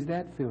is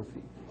that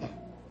filthy,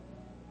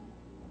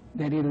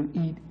 that it'll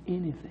eat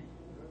anything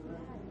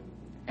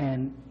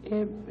and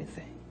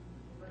everything,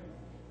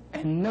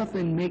 and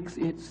nothing makes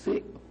it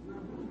sick,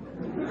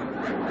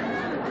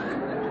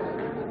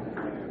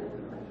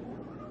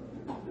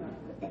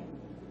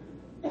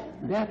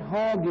 that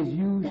hog is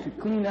used to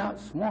clean out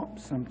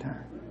swamps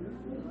sometimes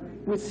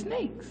with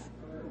snakes.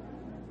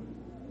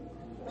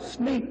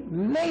 Snake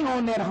lay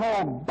on that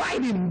hog,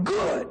 bite him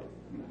good,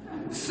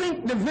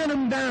 sink the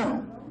venom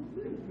down,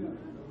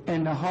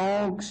 and the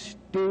hog's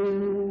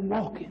still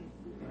walking.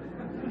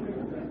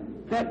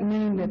 That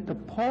means that the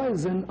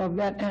poison of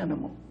that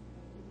animal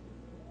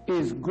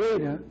is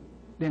greater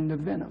than the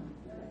venom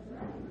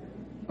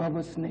of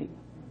a snake.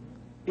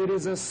 It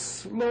is a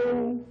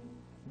slow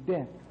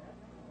death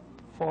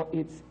for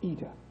its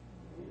eater.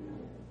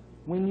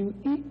 When you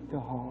eat the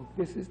hog,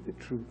 this is the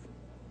truth.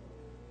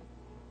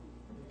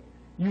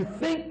 You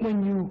think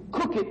when you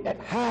cook it at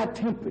high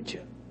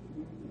temperature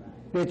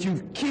that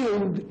you've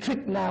killed the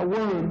trichina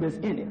worm that's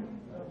in it.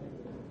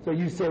 So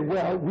you say,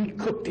 well, we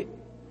cooked it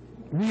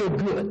real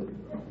good.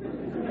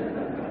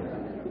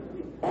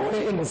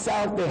 Only in the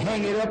South they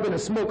hang it up in a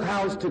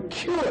smokehouse to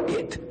cure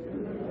it.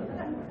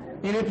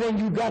 Anything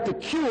you got to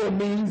cure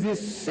means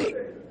it's sick.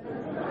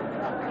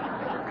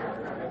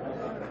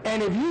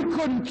 And if you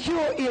couldn't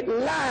cure it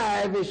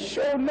live, it's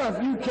sure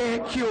enough you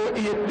can't cure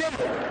it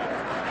dead.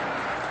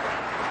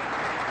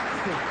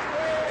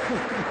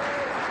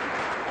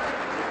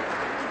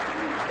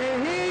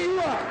 And here you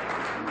are,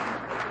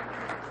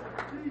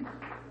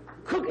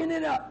 cooking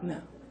it up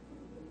now.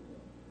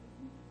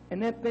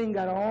 And that thing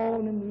got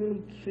all them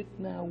little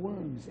trichina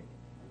worms in it.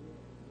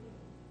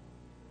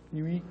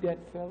 You eat that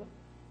fella,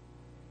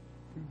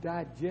 you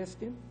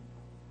digest him,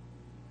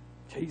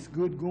 tastes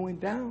good going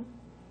down.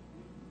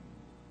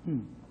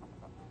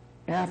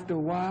 After a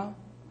while,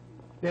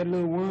 that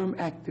little worm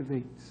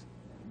activates,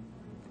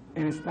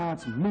 and it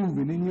starts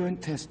moving in your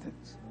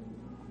intestines.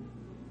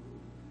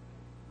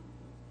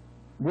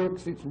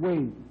 Works its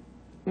way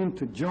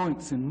into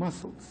joints and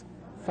muscles,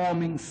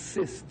 forming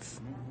cysts.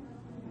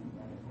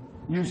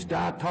 You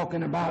start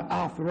talking about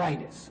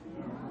arthritis.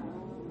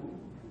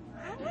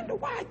 I wonder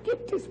why I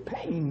get this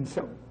pain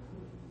so.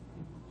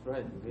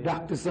 Right. Yeah.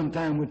 Doctor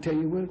sometime would tell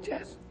you, well,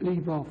 just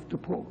leave off the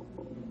pork.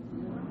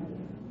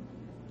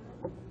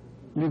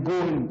 You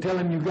go and tell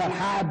him you got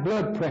high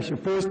blood pressure.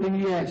 First thing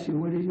he asks you,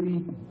 what are you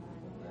eating?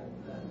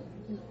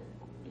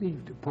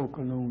 Leave the pork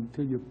alone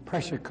until your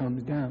pressure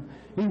comes down.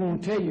 He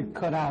won't tell you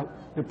cut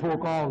out the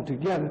pork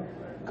altogether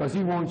because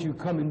he wants you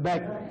coming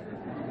back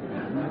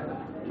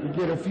to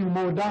get a few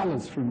more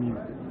dollars from you.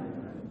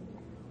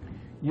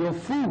 Your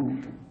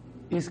food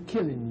is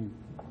killing you.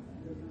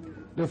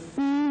 The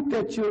food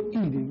that you're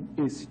eating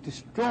is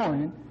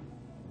destroying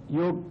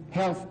your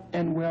health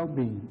and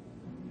well-being.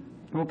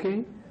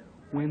 Okay?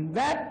 When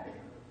that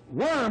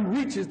worm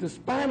reaches the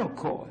spinal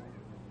cord,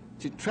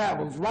 it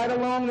travels right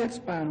along that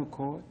spinal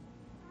cord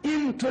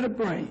into the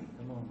brain.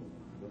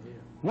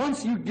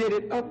 Once you get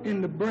it up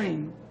in the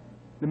brain,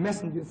 the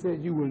messenger says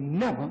you will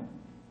never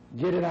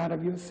get it out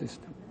of your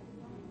system.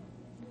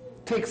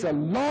 Takes a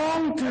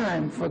long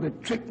time for the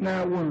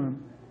trichina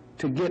worm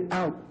to get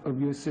out of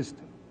your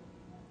system.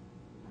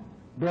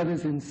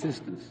 Brothers and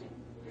sisters,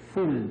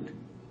 food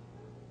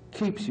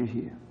keeps you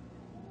here.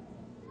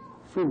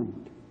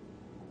 Food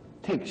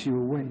takes you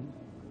away.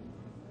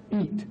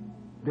 Eat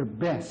the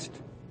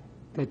best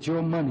that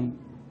your money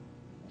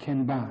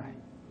can buy.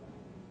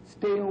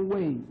 Stay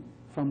away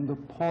from the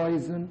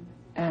poison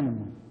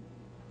animal,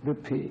 the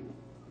pig.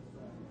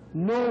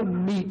 No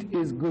meat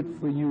is good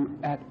for you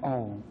at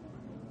all.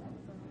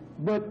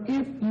 But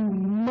if you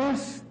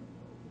must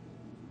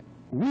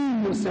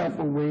wean yourself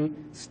away,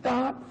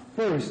 start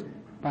first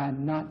by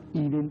not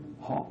eating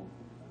hog.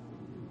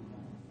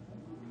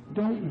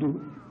 Don't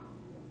do it.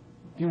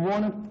 If you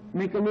want to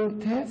make a little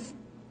test,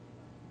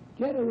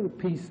 get a little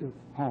piece of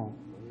hog.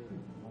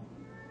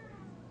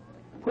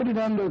 Put it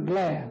under a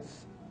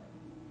glass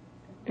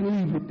and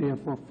leave it there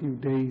for a few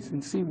days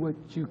and see what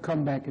you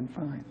come back and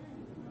find.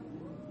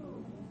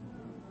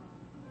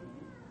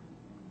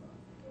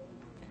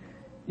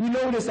 You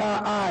notice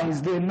our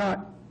eyes, they're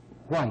not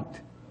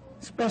white,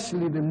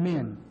 especially the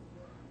men.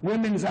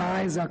 Women's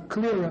eyes are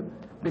clearer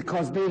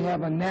because they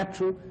have a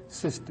natural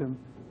system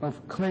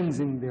of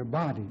cleansing their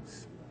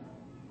bodies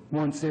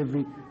once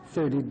every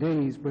 30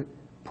 days, but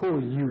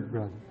poor you,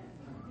 brother.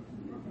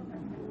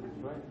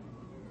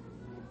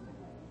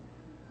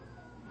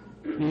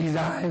 These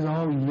eyes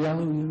all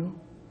yellow, you know,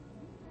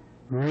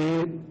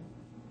 red.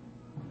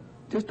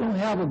 Just don't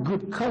have a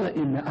good color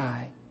in the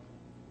eye.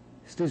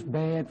 It's this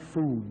bad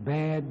food,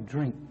 bad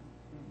drink,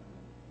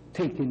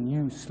 taking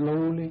you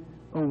slowly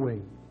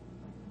away.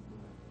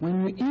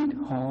 When you eat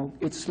hog,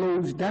 it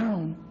slows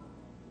down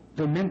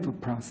the mental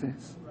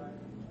process.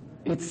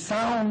 It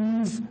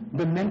sounds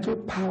the mental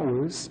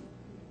powers,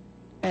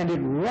 and it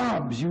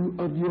robs you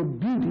of your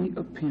beauty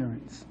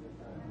appearance.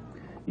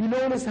 You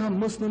notice how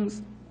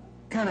Muslims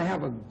kind of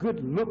have a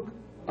good look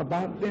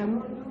about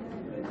them?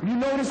 You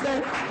notice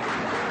that?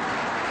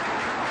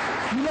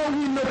 You know,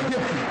 we look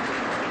different.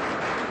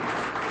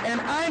 And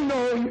I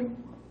know,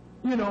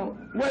 you know,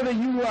 whether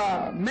you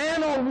are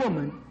man or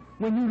woman,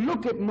 when you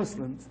look at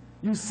Muslims,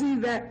 you see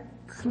that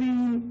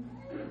clean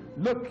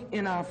look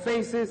in our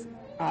faces,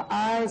 our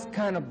eyes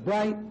kind of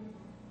bright.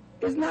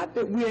 It's not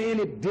that we're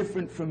any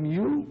different from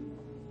you.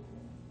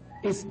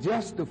 It's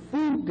just the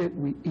food that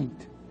we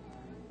eat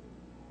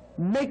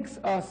makes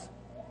us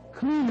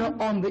cleaner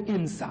on the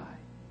inside.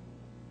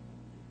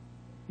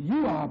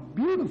 You are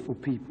beautiful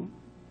people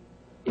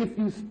if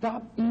you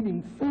stop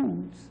eating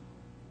foods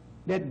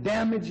that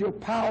damage your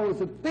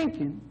powers of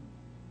thinking,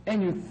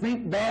 and you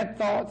think bad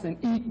thoughts and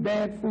eat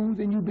bad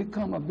foods, and you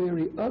become a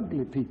very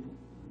ugly people.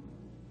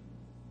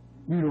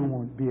 You don't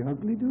want to be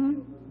ugly, do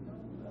you?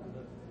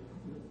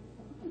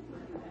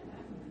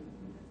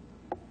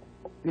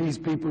 These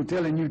people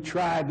telling you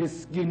try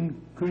this skin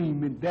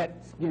cream and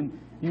that skin,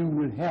 you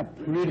will have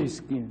pretty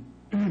skin.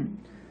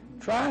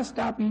 Try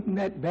stop eating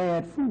that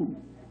bad food.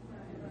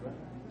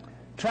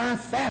 Try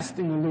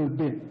fasting a little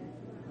bit.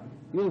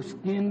 Your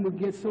skin will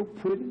get so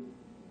pretty.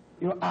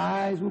 Your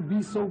eyes will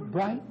be so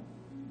bright.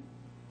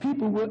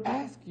 People will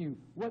ask you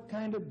what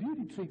kind of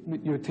beauty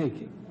treatment you're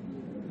taking.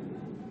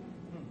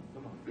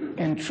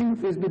 And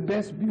truth is the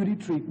best beauty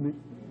treatment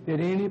that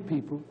any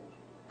people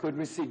could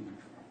receive.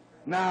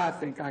 Now I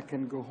think I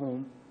can go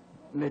home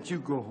and let you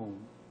go home.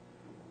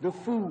 The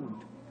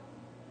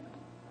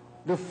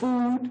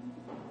food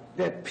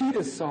that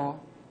Peter saw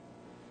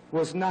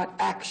was not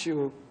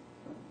actual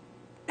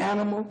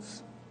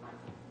animals.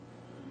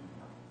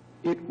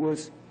 It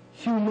was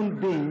human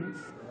beings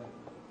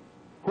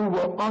who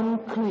were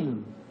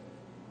unclean.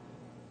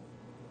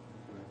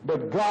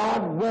 But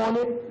God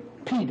wanted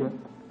Peter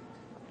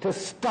to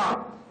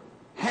stop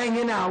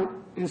hanging out,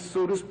 and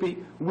so to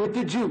speak, with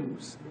the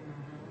Jews,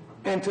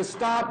 and to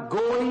start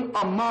going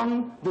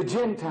among the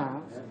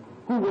Gentiles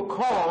who were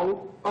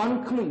called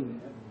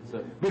unclean,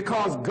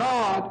 because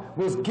God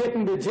was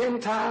getting the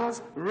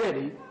Gentiles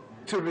ready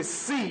to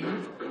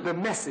receive the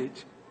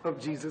message of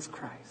Jesus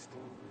Christ.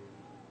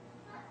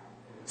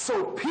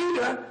 So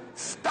Peter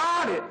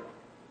started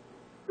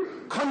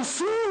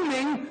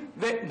consuming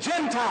the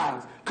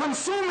Gentiles.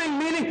 Consuming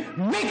meaning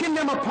making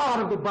them a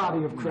part of the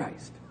body of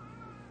Christ.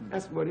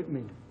 That's what it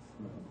means.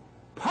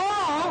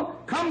 Paul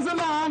comes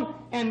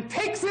along and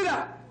takes it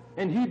up,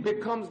 and he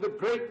becomes the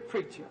great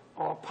preacher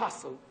or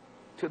apostle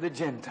to the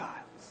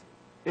Gentiles.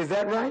 Is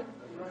that right?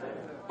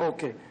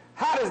 Okay.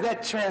 How does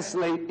that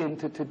translate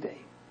into today?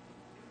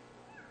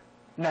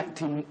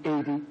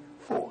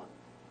 1984.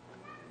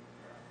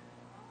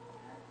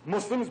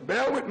 Muslims,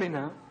 bear with me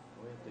now.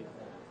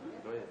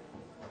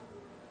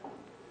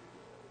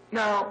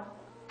 Now,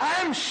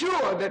 I'm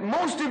sure that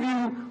most of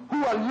you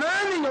who are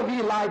learning of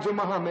Elijah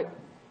Muhammad,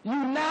 you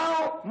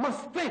now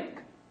must think,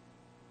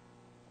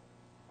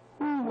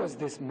 who was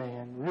this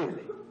man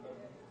really?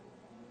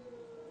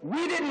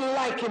 We didn't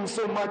like him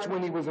so much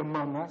when he was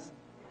among us.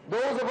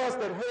 Those of us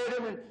that heard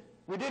him and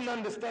we didn't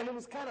understand, it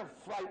was kind of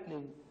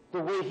frightening the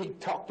way he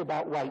talked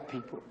about white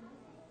people,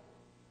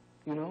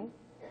 you know,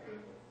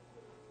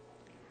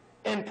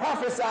 and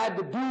prophesied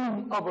the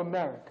doom of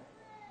America.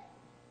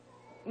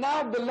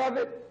 Now,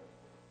 beloved,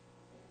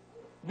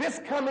 this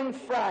coming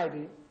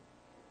Friday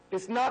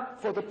is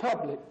not for the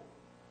public,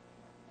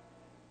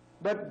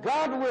 but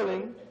God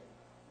willing,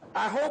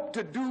 I hope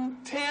to do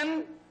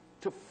 10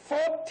 to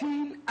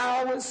 14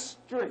 hours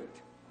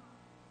straight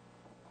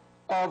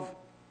of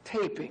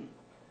taping,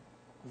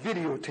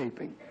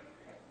 videotaping.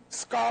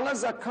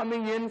 Scholars are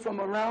coming in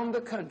from around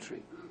the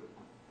country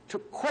to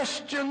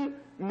question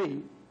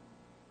me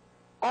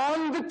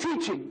on the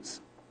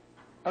teachings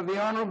of the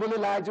Honorable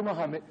Elijah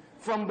Muhammad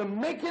from the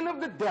making of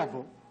the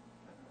devil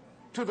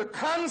to the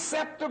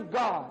concept of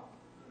God,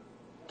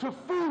 to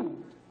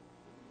food,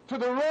 to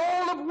the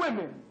role of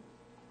women,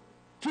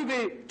 to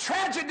the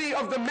tragedy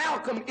of the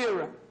Malcolm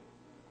era.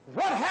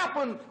 What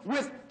happened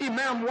with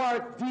Imam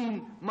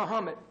Ward-Din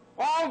Muhammad,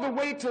 all the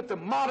way to the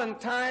modern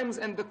times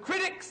and the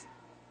critics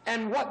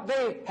and what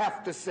they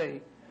have to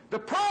say. The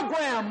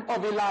program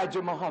of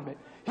Elijah Muhammad,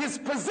 his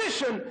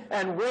position,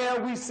 and where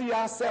we see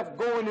ourselves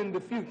going in the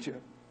future.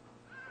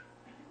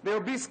 There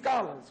will be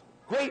scholars,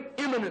 great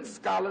eminent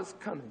scholars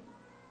coming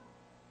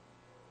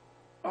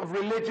of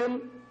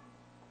religion,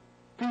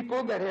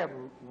 people that have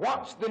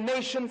watched the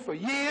nation for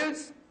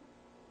years,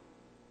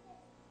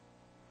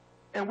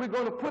 and we're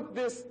going to put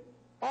this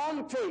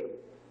on tape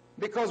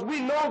because we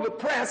know the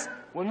press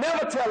will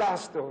never tell our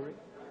story.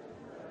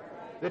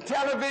 The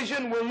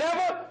television will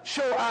never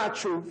show our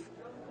truth.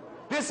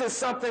 This is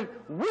something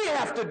we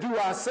have to do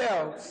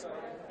ourselves,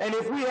 and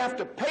if we have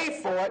to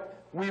pay for it,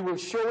 we will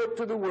show it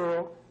to the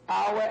world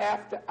hour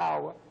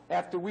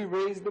after we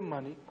raise the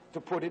money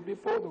to put it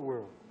before the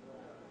world.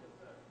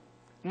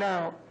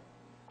 Now,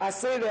 I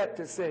say that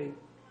to say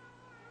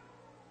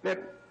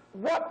that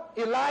what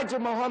Elijah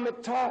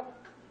Muhammad taught,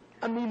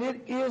 I mean,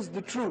 it is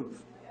the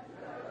truth.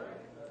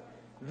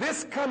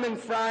 This coming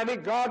Friday,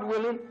 God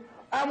willing,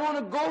 I want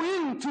to go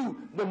into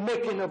the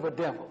making of a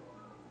devil.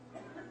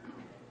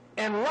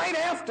 And right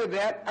after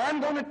that,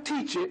 I'm going to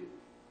teach it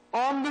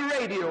on the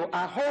radio.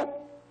 I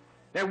hope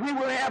that we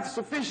will have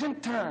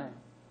sufficient time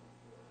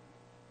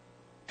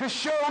to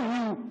show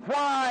you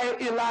why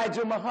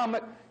Elijah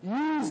Muhammad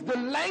used the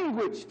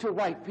language to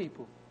white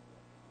people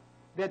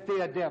that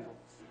they are devils.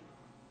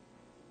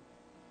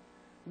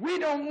 We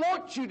don't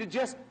want you to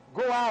just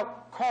go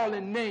out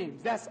calling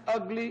names. That's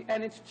ugly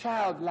and it's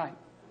childlike.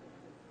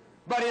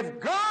 But if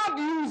God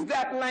used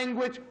that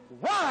language,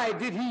 why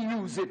did he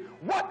use it?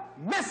 What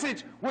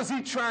message was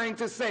he trying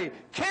to say?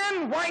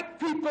 Can white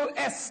people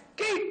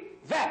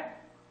escape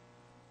that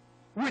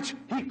which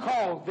he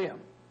called them?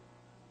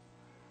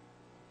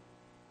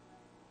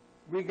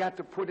 We got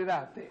to put it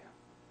out there.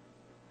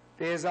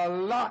 There's a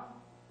lot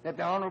that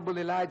the Honorable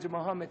Elijah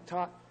Muhammad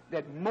taught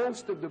that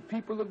most of the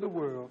people of the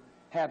world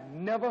have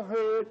never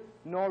heard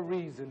nor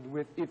reasoned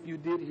with, if you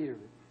did hear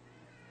it.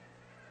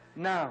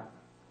 Now,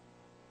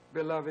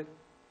 beloved,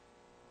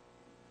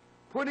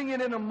 putting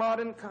it in a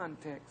modern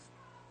context,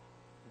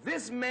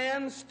 this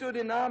man stood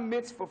in our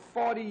midst for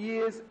 40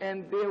 years,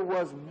 and there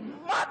was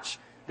much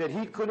that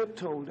he could have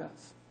told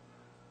us.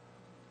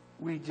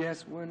 We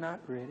just were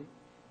not ready.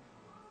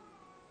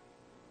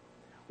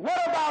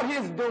 What about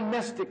his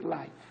domestic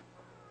life?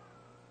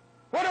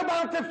 What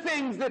about the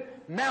things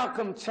that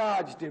Malcolm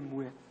charged him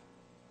with?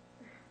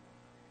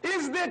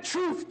 Is there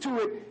truth to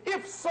it?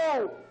 If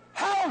so,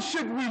 how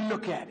should we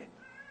look at it?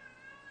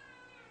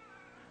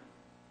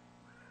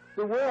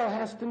 The world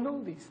has to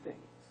know these things.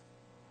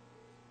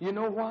 You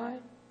know why?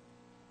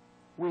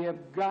 We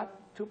have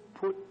got to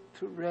put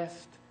to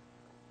rest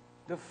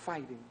the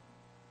fighting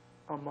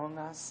among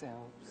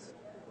ourselves.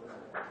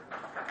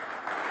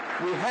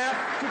 We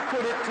have to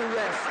put it to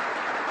rest.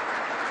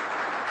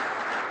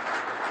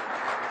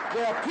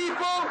 There are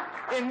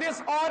people in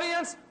this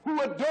audience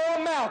who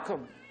adore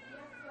Malcolm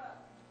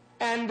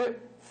and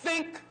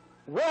think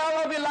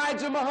well of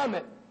Elijah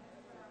Muhammad.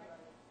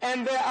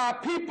 And there are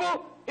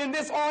people in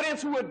this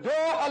audience who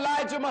adore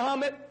Elijah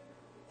Muhammad,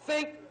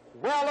 think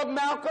well of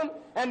Malcolm,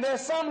 and there are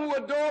some who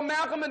adore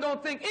Malcolm and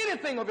don't think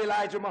anything of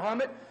Elijah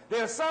Muhammad.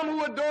 There are some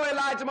who adore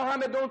Elijah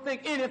Muhammad and don't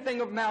think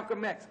anything of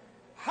Malcolm X.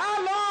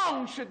 How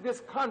long should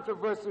this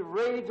controversy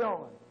rage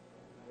on?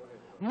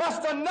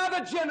 Must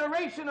another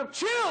generation of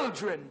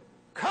children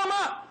come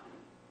up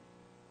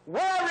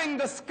wearing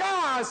the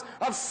scars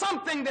of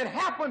something that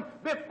happened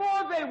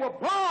before they were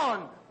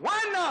born?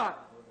 Why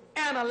not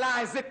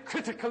analyze it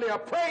critically,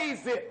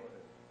 appraise it,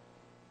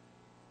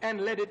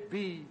 and let it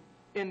be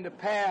in the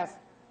path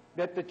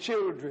that the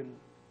children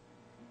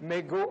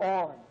may go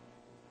on?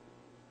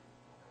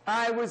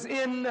 I was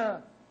in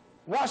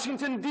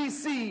Washington,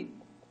 D.C.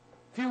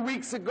 a few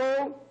weeks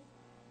ago,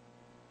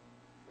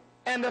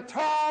 and a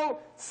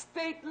tall,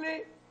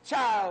 stately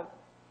child,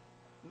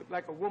 looked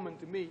like a woman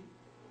to me,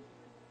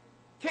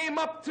 came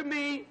up to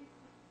me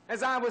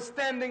as I was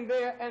standing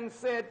there and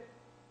said,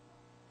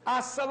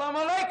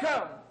 "Assalamu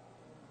alaikum."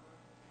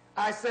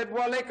 I said,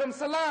 "Wa alaikum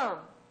salam."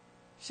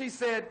 She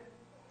said,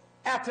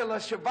 "Attila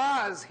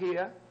Shabazz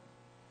here,"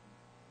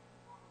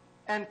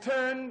 and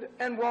turned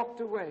and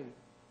walked away.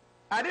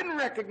 I didn't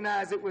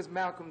recognize it was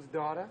Malcolm's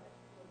daughter.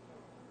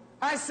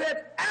 I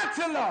said,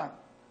 "Attila,"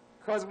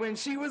 because when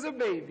she was a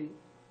baby,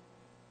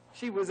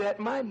 she was at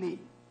my knee.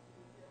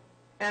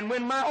 And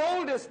when my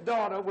oldest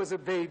daughter was a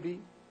baby,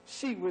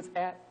 she was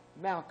at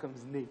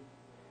Malcolm's knee.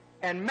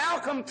 And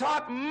Malcolm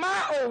taught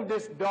my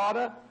oldest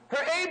daughter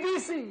her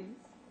ABCs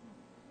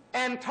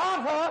and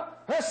taught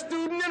her her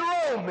student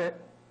enrollment.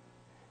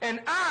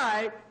 And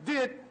I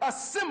did a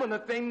similar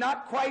thing,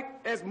 not quite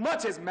as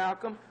much as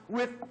Malcolm,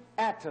 with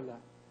Attila.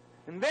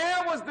 And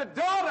there was the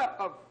daughter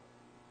of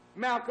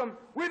Malcolm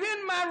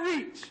within my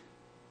reach.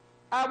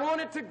 I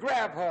wanted to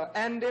grab her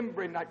and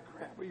embrace, not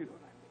grab her, you know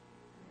what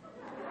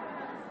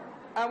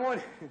I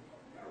mean.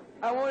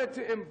 I wanted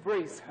to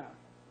embrace her.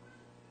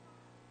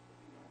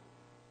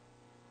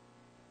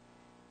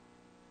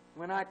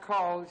 When I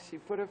called, she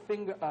put her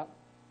finger up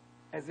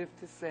as if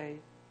to say,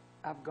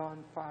 I've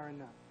gone far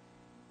enough.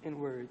 In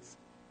words,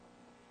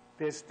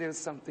 there's still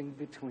something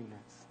between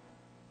us.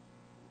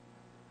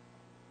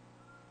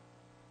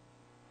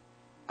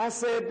 I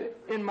said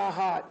in my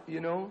heart, you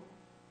know,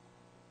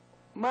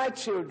 my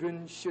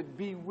children should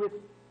be with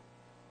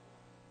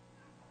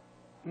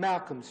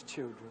Malcolm's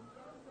children.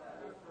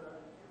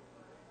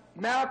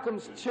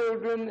 Malcolm's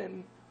children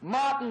and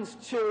Martin's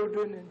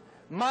children and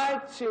my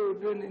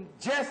children and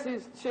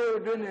Jesse's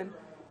children and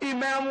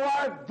Imam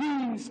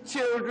Wardeen's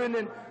children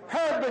and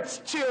Herbert's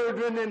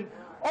children and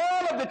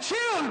all of the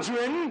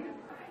children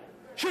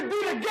should be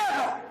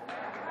together.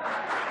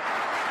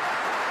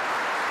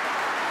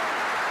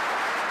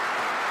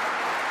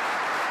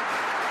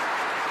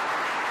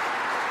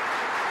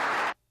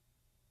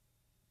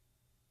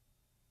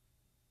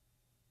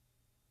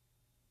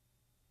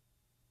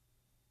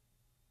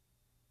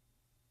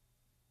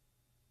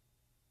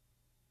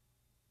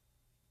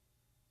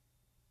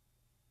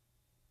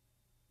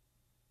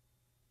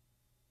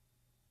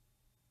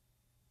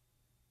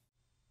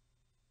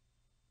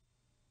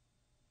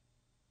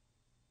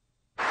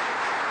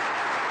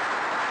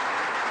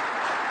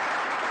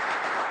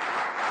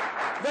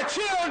 The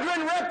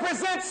children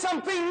represent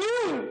something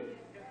new.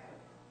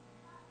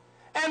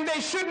 And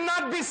they should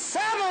not be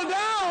saddled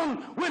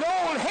down with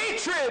old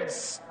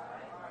hatreds.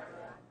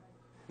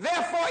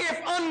 Therefore,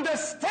 if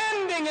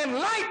understanding and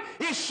light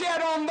is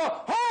shed on the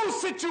whole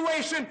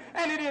situation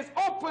and it is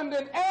opened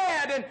and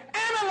aired and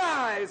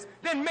analyzed,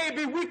 then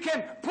maybe we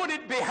can put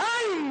it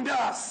behind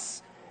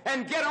us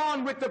and get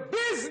on with the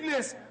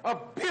business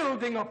of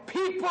building a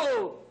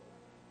people.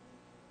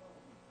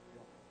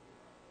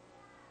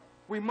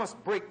 We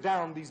must break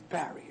down these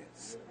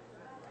barriers.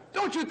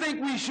 Don't you think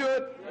we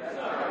should? Yes,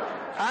 sir.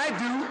 I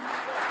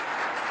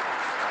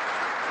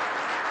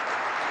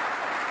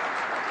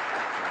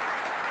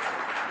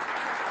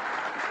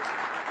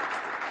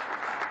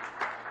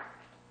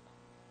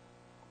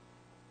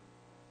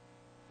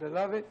do.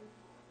 Beloved,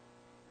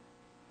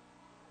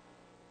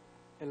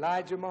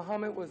 Elijah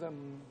Muhammad was a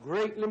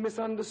greatly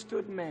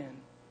misunderstood man.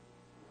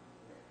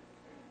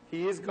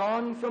 He is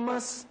gone from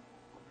us.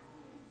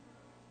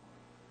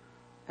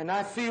 And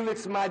I feel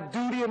it's my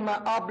duty and my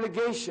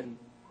obligation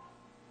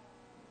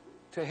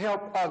to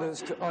help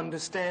others to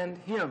understand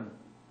him.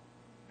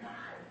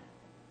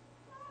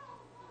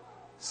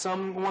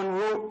 Someone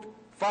wrote,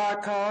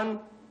 Farrakhan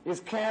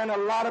is carrying a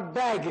lot of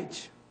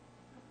baggage,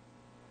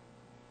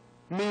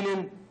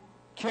 meaning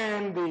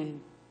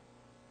carrying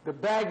the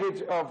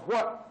baggage of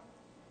what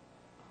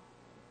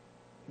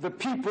the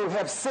people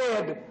have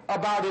said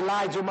about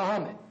Elijah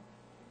Muhammad.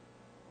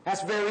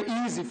 That's very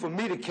easy for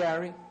me to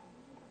carry.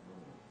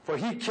 For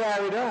he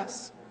carried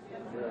us.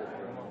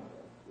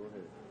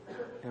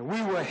 And we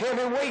were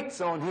heavy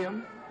weights on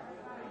him.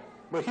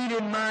 But he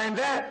didn't mind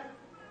that.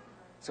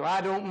 So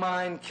I don't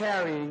mind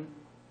carrying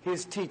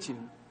his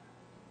teaching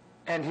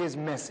and his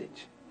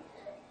message.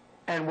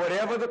 And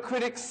whatever the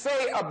critics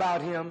say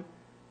about him,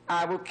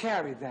 I will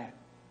carry that.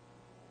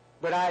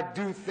 But I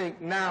do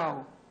think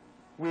now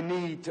we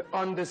need to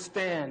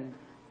understand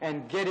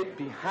and get it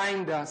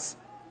behind us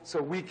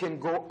so we can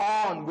go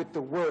on with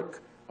the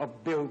work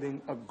of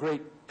building a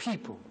great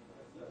people.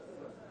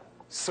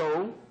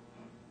 So,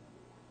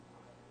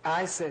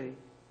 I say,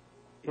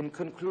 in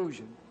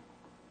conclusion,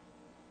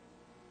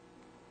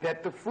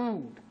 that the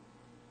food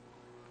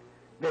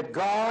that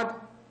God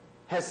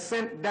has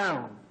sent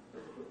down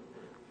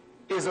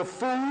is a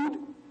food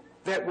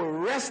that will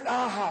rest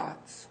our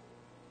hearts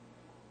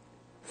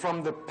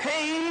from the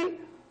pain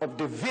of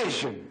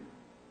division.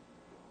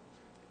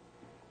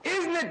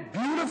 Isn't it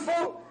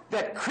beautiful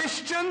that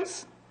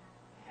Christians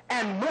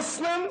and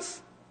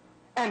Muslims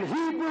and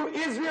Hebrew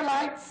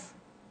Israelites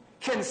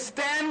can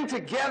stand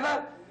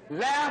together,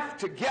 laugh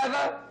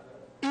together,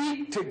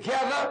 eat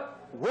together,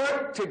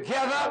 work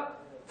together,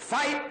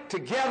 fight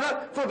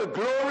together for the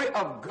glory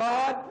of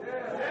God?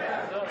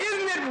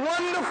 Isn't it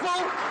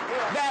wonderful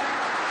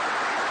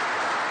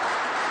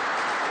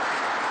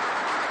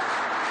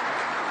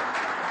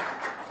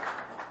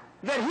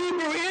that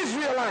Hebrew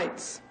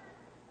Israelites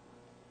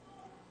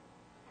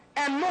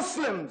and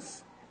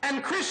Muslims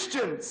and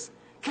Christians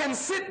can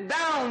sit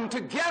down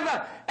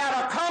together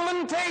at a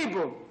common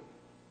table?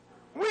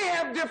 We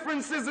have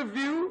differences of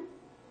view,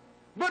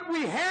 but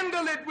we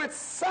handle it with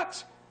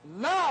such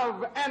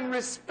love and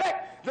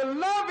respect. The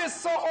love is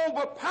so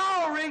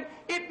overpowering,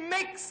 it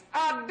makes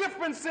our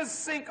differences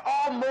sink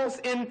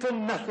almost into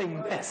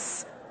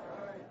nothingness.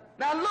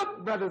 Now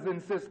look, brothers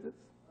and sisters,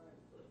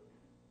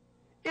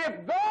 if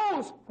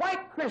those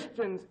white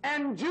Christians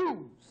and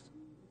Jews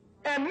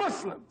and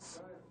Muslims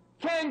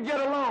can get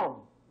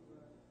along,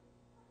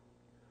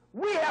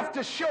 we have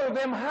to show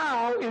them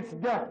how it's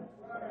done.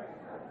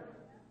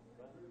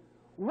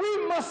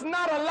 We must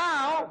not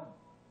allow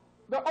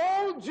the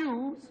old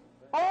Jews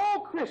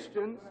all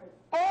Christians,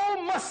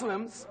 all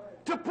Muslims,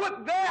 to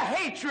put their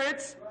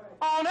hatreds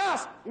on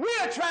us. We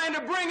are trying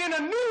to bring in a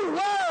new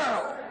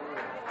world.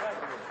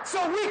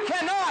 So we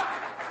cannot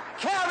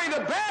carry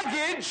the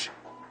baggage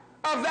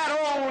of that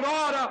old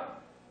order.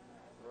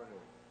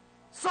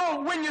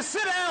 So when you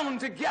sit down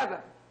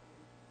together,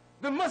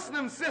 the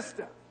Muslim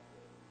sister,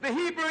 the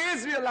Hebrew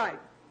Israelite,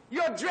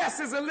 your dress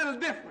is a little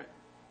different,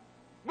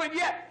 but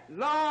yet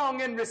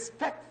long and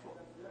respectful.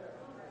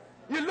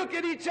 You look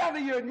at each other,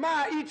 you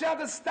admire each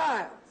other's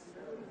styles.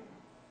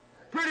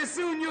 Pretty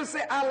soon you'll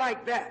say, I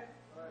like that.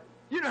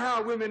 You know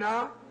how women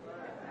are.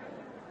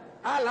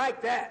 I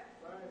like that.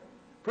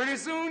 Pretty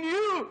soon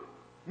you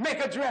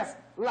make a dress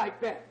like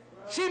that.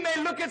 She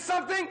may look at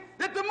something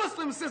that the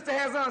Muslim sister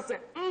has on and say,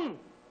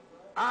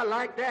 I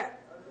like that.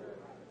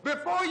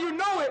 Before you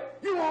know it,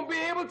 you won't be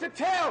able to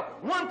tell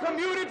one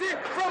community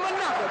from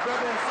another,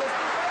 brother and sister.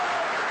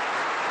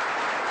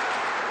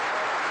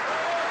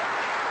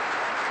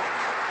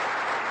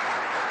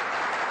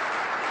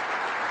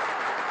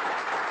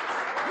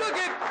 Look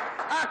at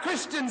our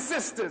Christian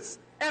sisters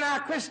and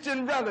our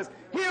Christian brothers.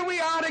 Here we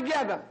are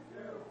together.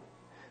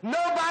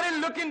 Nobody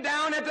looking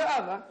down at the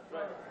other.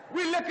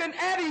 We're looking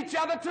at each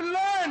other to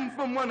learn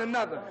from one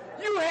another.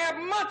 You have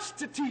much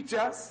to teach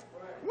us.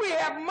 We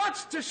have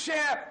much to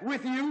share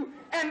with you.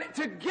 And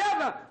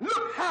together,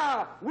 look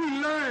how we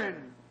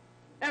learn.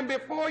 And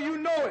before you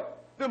know it,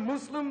 the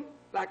Muslim,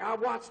 like I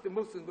watched the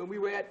Muslims when we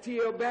were at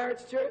T.L.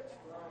 Barrett's church.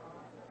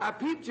 I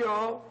peeped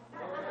y'all.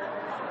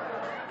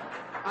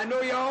 I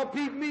know y'all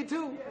peeped me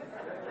too.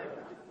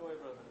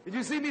 Did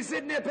you see me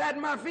sitting there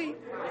patting my feet?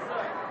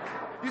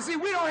 You see,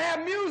 we don't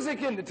have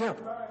music in the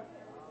temple.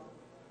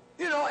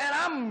 You know,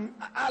 and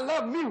I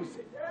love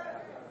music.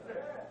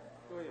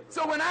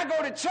 So when I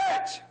go to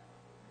church,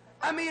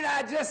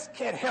 I just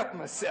can't help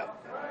myself.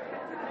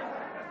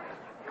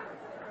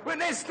 When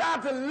they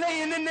start to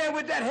laying in there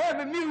with that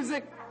heavy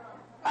music,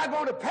 I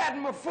go to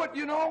patting my foot,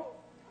 you know,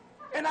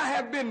 and I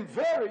have been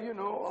very,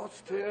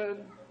 austere.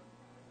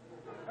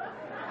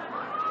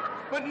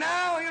 But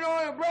now,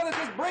 brother,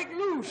 just break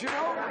loose,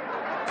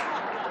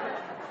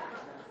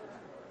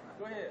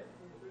 Go ahead.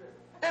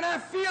 And I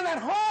feel at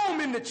home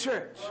in the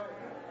church.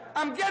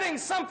 I'm getting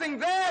something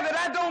there that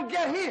I don't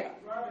get here.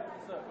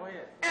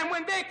 And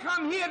when they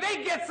come here,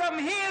 they get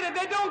something here that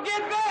they don't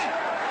get there.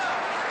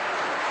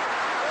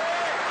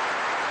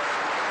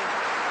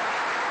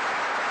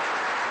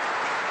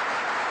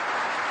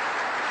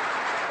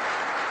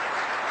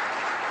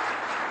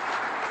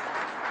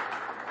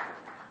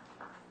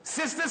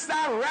 Sisters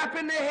start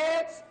wrapping their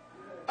heads.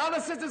 Other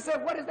sisters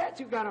said, what is that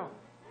you got on?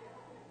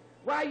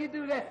 Why you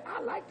do that?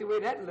 I like the way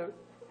that looks.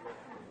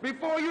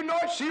 Before you know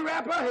it, she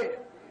wrapped her head.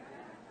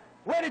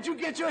 Where did you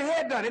get your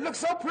hair done? It looks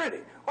so pretty.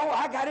 Oh,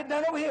 I got it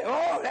done over here.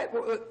 Oh,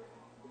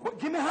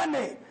 give me her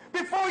name.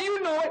 Before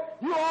you know it,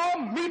 you're all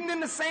meeting in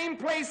the same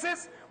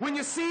places. When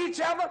you see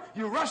each other,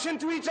 you rush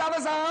into each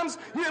other's arms.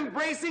 You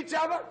embrace each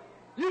other.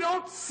 You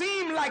don't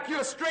seem like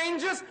you're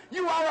strangers.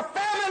 You are a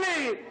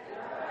family.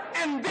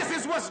 And this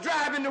is what's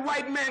driving the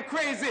white man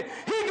crazy.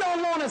 He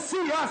don't want to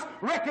see us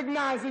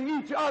recognizing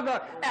each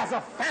other as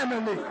a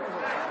family.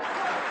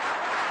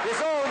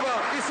 It's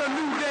over. It's a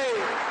new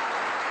day.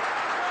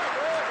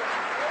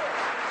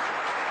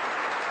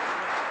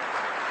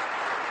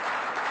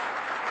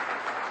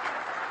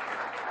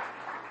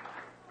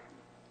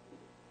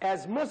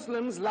 As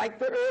Muslims, like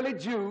the early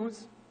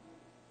Jews,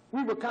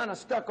 we were kind of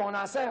stuck on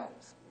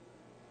ourselves.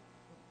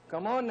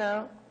 Come on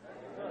now.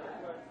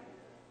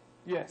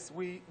 Yes,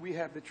 we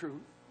have the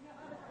truth.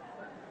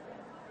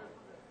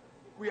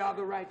 We are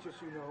the righteous,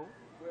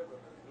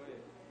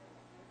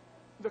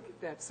 Look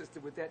at that sister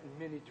with that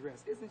mini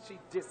dress. Isn't she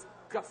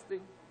disgusting?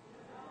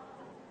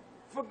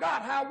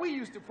 Forgot how we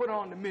used to put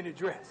on the mini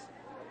dress.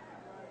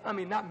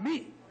 Not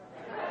me.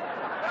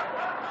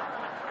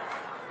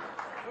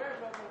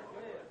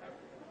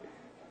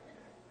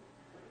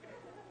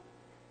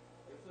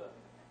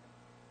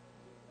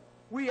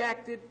 We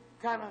acted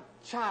kind of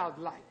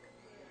childlike.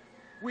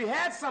 We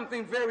had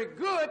something very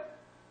good,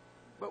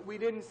 but we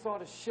didn't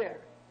sort of share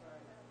it.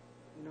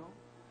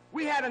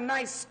 We had a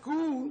nice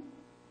school.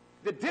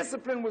 The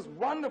discipline was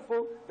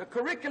wonderful. The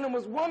curriculum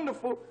was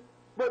wonderful,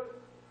 but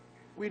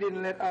we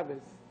didn't let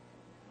others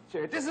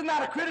share it. This is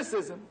not a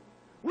criticism.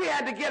 We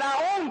had to get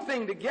our own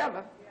thing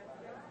together.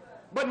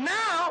 But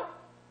now,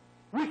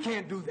 we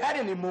can't do that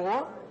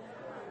anymore.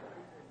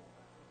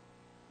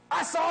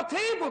 I saw a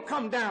table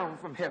come down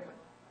from heaven.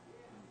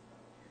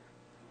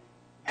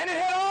 And it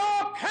had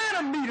all kind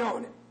of meat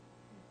on it.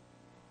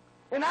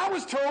 And I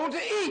was told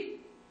to eat.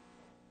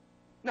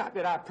 Not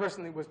that I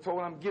personally was told.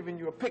 I'm giving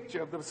you a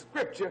picture of the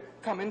scripture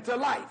coming to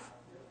life.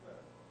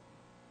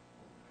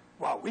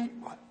 Why we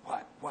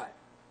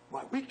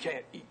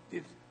can't eat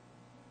this?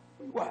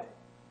 Why?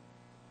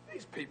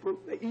 These people,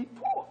 they eat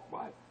pork.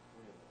 Why?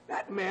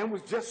 That man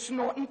was just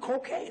snorting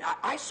cocaine.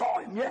 I saw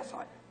him, yes.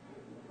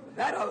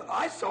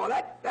 I saw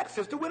that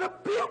sister with a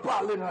beer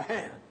bottle in her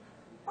hand.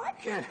 I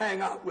can't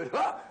hang out with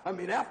her.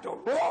 After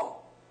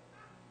all.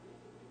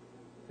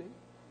 See?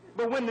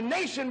 But when the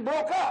nation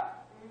broke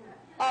up,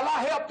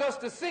 Allah helped us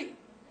to see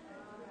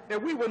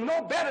that we were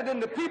no better than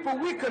the people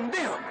we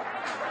condemned.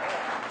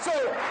 So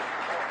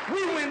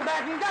we went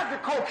back and got the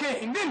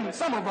cocaine, didn't we,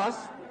 some of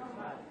us?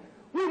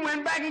 We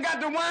went back and got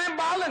the wine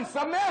bottle and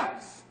something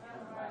else.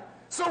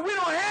 So we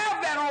don't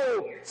have that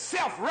old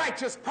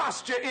self-righteous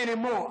posture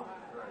anymore.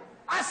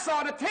 I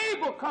saw the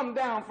table come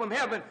down from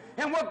heaven,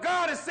 and what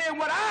God is saying,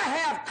 what I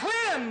have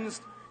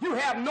cleansed, you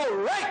have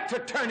no right to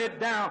turn it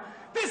down.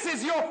 This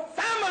is your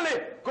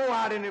family. Go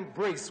out and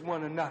embrace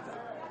one another.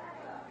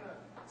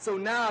 So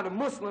now the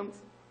Muslims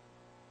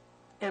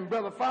and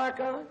Brother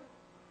Farrakhan,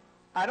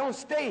 I don't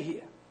stay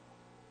here.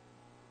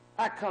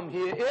 I come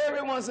here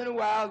every once in a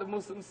while. The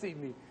Muslims see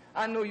me.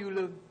 I know you're a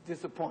little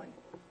disappointed.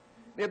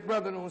 Their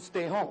brother don't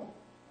stay home.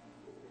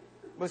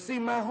 But see,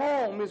 my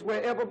home is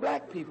wherever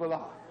black people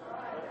are.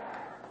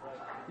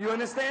 You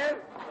understand?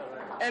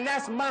 And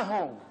that's my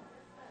home.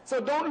 So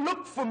don't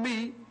look for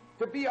me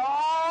to be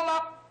all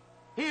up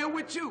here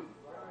with you.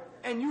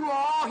 And you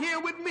are all here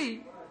with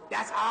me.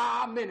 That's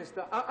our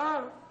minister.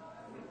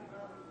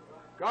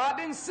 God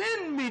didn't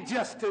send me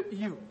just to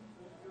you.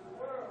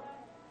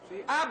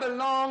 See, I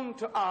belong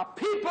to our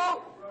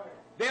people.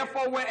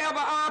 Therefore, wherever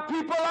our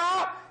people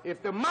are,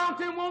 if the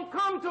mountain won't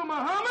come to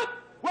Muhammad,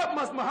 what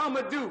must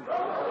Muhammad do?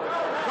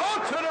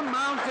 Go to the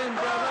mountain,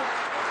 brother.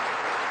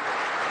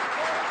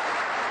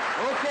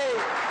 Okay.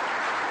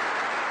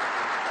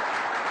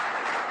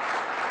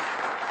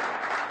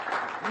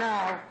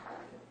 Now,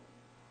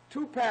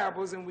 2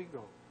 parables and we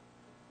go.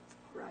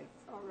 Right,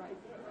 all right.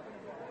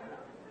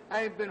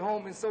 I ain't been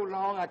home in so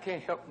long I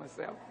can't help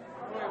myself.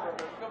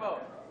 Come on.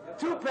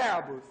 2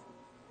 parables.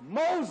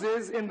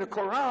 Moses in the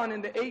Quran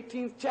in the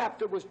 18th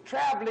chapter was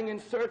traveling in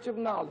search of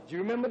knowledge. You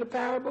remember the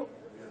parable?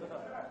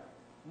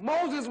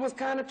 Moses was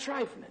kind of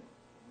trifling,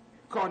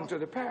 according to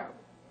the parable.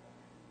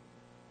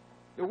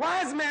 The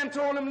wise man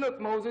told him, look,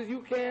 Moses,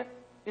 you can't,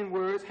 in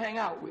words, hang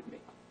out with me.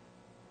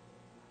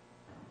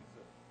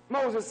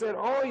 Moses said,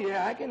 oh,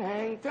 yeah, I can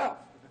hang tough.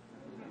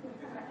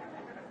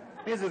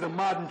 This is a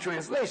modern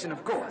translation,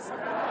 of course.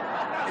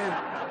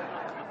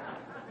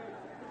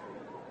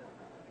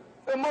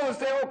 And Moses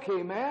said,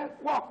 okay, man,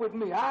 walk with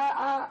me.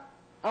 I'm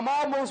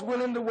almost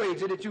willing to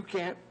wager that you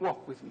can't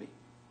walk with me.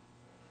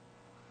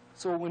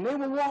 So when they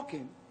were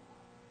walking,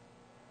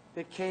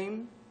 they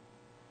came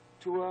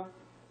to a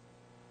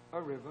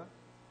river,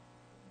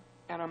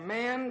 and a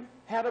man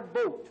had a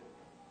boat.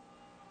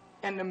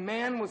 And the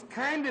man was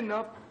kind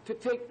enough to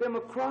take them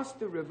across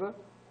the river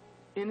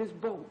in his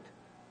boat.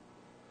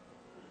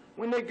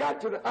 When they got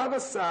to the other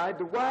side,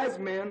 the wise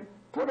man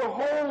put a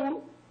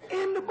hole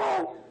in the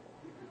boat,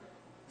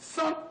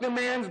 sunk the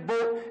man's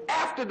boat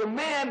after the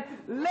man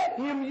let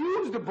him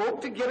use the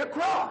boat to get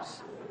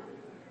across.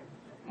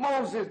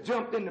 Moses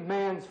jumped in the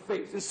man's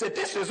face and said,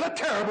 this is a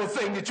terrible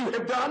thing that you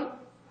have done.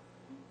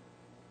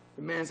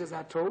 The man says,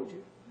 I told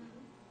you,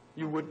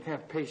 you wouldn't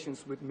have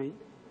patience with me.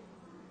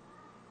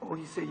 Oh,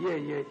 he said,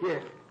 yeah.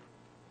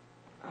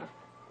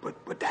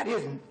 But that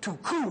isn't too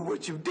cool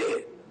what you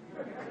did.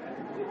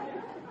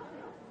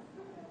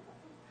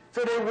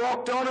 So they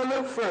walked on a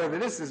little further.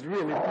 This is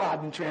really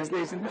modern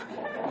translation.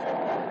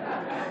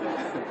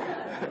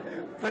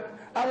 But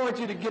I want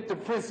you to get the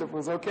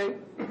principles, okay?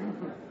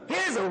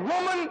 Here's a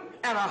woman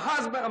and a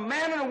husband, a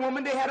man and a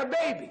woman, they had a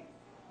baby.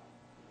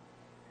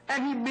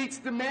 And he meets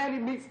the man, he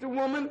meets the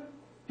woman,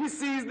 he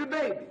sees the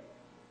baby.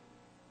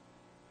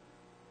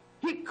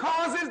 He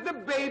causes the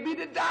baby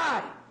to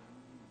die.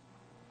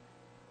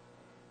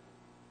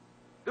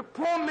 The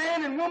poor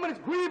man and woman is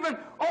grieving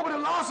over the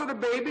loss of the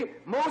baby.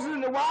 Moses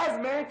and the wise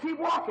man keep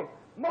walking.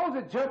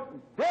 Moses jumped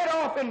dead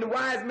off, and the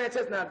wise man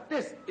says, now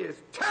this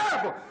is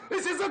terrible.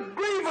 This is a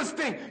grievous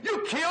thing.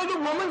 You killed a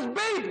woman's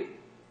baby.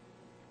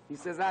 He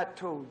says, I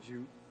told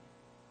you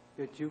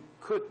that you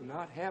could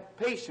not have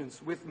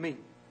patience with me.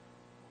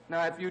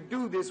 Now, if you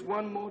do this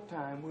one more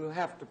time, we'll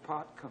have to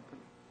part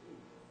company.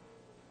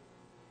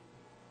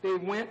 They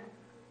went,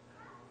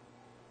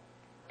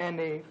 and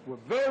they were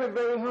very,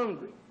 very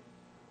hungry.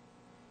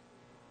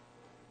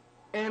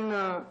 And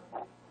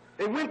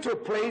they went to a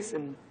place,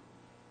 and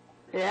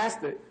they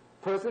asked the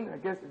person, I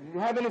guess, did you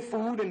have any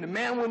food? And the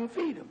man wouldn't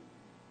feed them.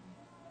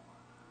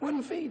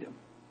 Wouldn't feed them.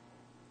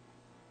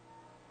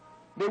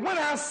 They went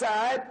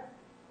outside,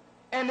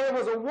 and there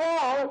was a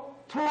wall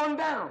torn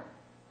down.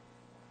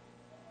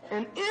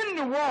 And in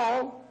the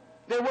wall,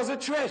 there was a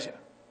treasure.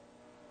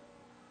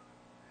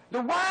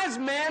 The wise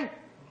man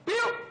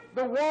built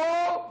the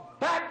wall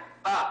back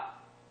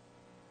up,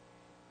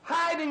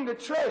 hiding the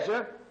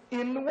treasure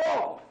in the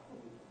wall.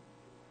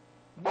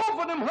 Both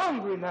of them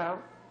hungry now.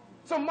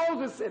 So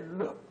Moses said,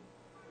 look,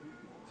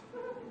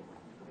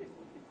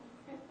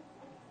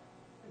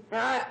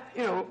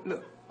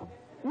 look,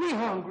 we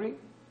hungry.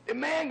 The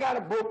man got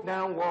a broke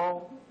down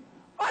wall.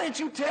 Why didn't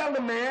you tell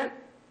the man,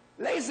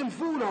 lay some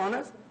food on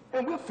us,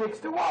 and we'll fix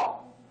the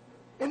wall?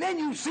 And then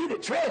you see the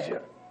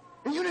treasure,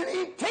 and you didn't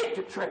even take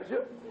the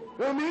treasure.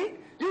 You know what I mean?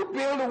 You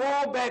build the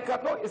wall back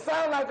up. No, it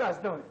sounds like us,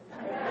 don't it?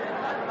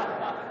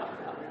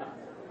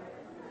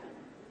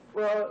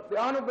 Well, the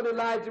Honorable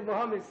Elijah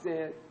Muhammad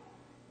said,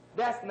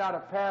 That's not a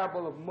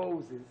parable of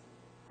Moses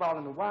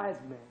following the wise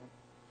man,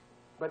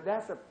 but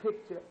that's a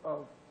picture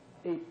of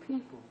a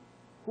people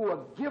who are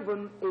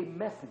given a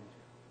messenger.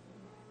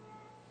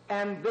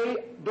 And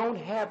they don't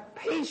have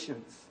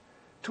patience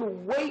to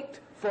wait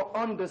for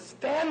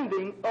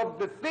understanding of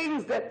the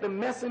things that the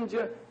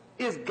messenger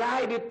is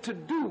guided to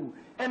do.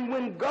 And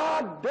when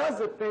God does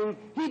a thing,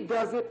 he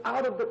does it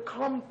out of the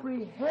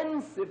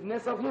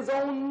comprehensiveness of his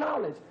own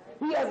knowledge.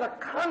 He has a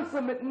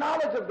consummate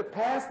knowledge of the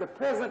past, the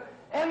present,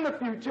 and the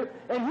future,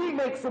 and he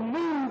makes a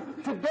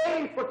move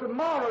today for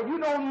tomorrow. You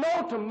don't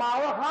know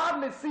tomorrow,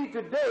 hardly see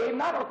today,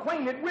 not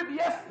acquainted with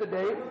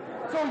yesterday.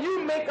 So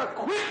you make a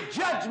quick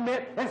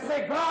judgment and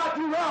say, God,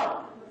 you're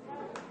wrong,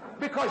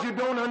 because you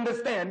don't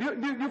understand.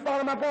 You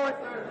follow my point?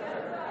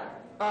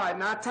 All right,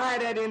 now tie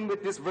that in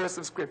with this verse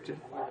of Scripture,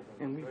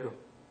 and we go.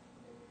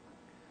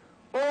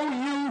 O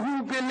you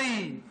who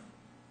believe,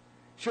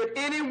 should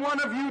any one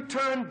of you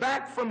turn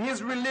back from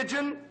his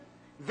religion,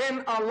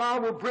 then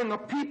Allah will bring a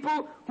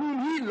people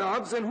whom he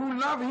loves and who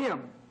love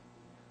him,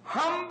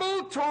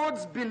 humble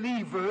towards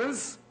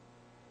believers,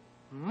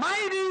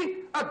 mighty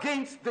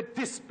against the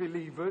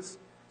disbelievers,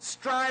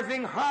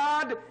 striving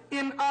hard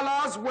in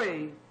Allah's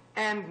way,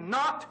 and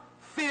not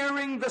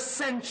fearing the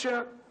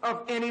censure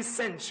of any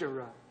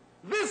censurer.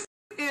 This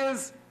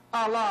is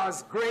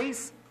Allah's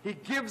grace. He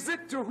gives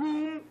it to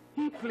whom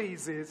he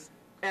pleases,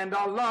 and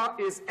Allah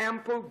is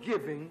ample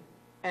giving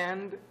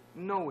and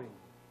knowing.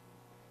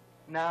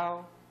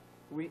 Now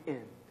we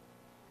end.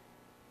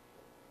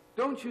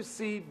 Don't you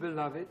see,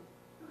 beloved,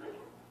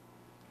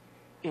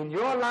 in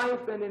your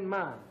life and in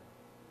mine,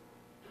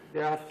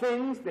 there are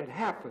things that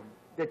happen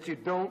that you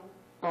don't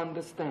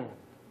understand.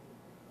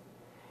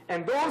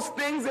 And those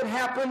things that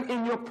happen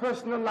in your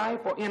personal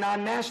life or in our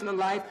national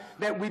life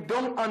that we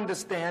don't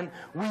understand,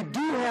 we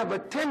do have a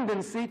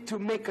tendency to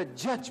make a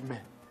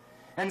judgment.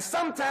 And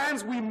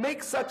sometimes we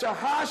make such a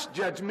harsh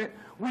judgment,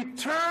 we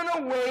turn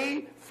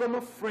away from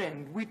a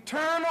friend. We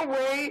turn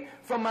away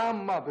from our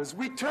mothers.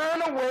 We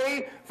turn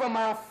away from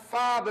our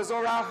fathers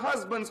or our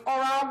husbands or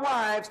our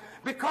wives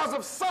because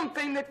of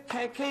something that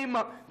came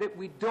up that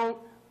we don't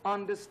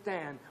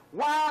understand.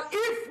 While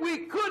if we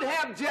could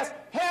have just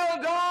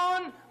held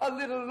on a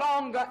little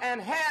longer and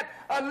had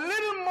a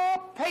little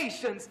more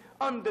patience,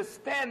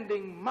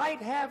 understanding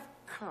might have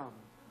come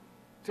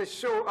to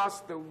show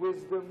us the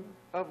wisdom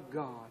of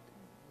God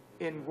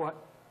in what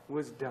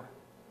was done.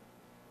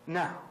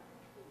 Now,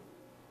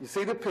 you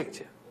see the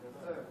picture.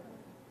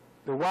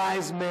 The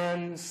wise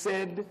man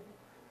said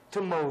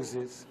to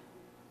Moses,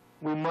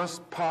 we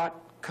must part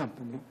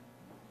company.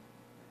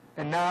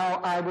 And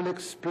now I will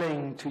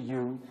explain to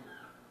you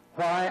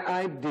why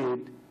I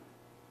did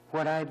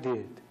what I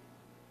did.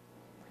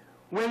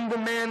 When the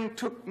man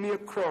took me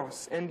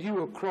across and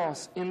you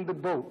across in the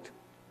boat,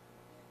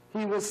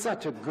 he was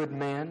such a good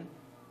man.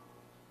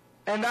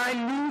 And I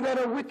knew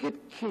that a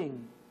wicked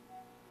king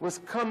was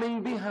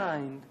coming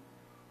behind,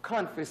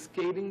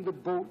 confiscating the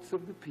boats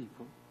of the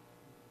people.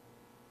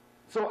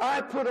 So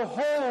I put a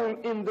hole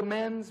in the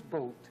man's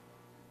boat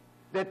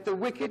that the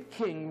wicked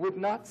king would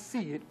not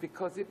see it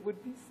because it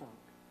would be sunk.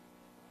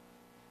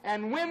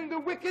 And when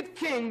the wicked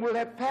king would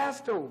have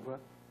passed over,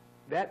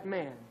 that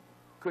man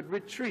could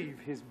retrieve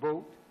his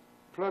boat,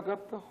 plug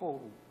up the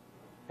hole,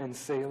 and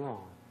sail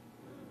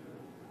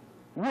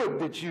on. Would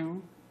that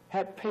you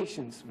had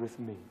patience with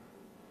me.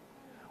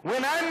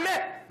 When I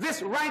met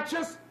this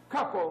righteous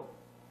couple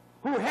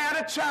who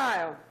had a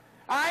child,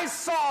 I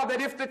saw that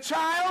if the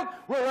child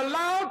were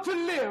allowed to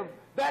live,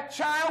 that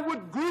child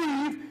would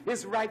grieve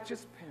his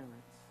righteous parents.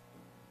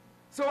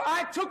 So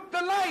I took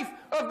the life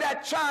of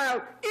that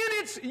child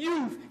in its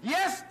youth.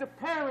 Yes, the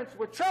parents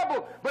were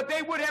troubled, but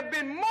they would have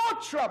been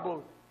more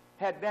troubled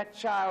had that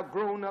child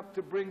grown up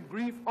to bring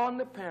grief on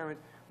the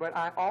parents. But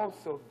I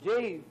also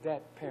gave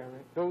that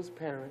parent, those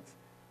parents,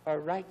 a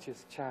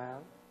righteous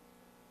child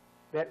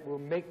that will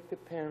make the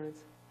parents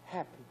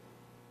happy.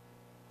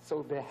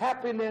 So the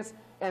happiness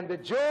and the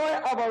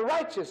joy of a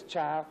righteous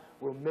child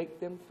will make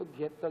them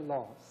forget the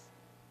loss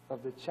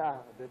of the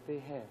child that they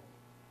had.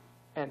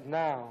 And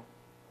now,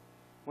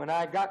 when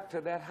I got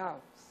to that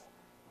house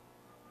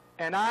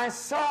and I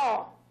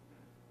saw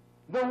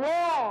the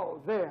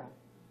wall there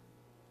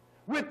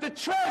with the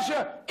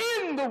treasure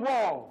in the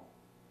wall,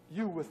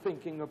 you were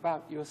thinking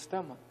about your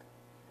stomach.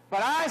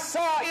 But I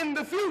saw in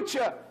the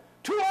future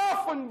 2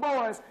 orphan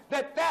boys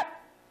that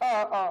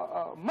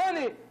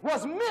money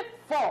was meant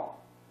for.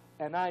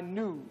 And I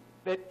knew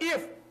that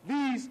if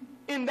these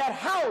in that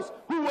house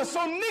who were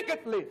so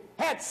niggardly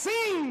had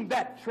seen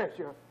that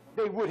treasure,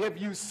 they would have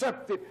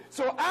usurped it.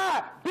 So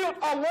I built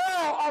a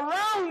wall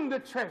around the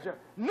treasure,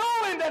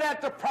 knowing that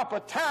at the proper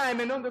time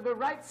and under the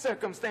right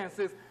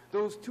circumstances,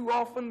 those 2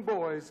 orphan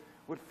boys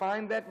would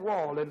find that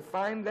wall and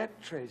find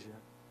that treasure.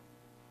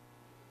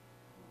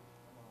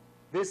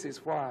 This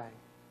is why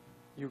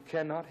you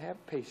cannot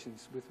have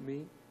patience with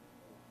me,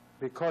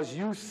 because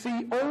you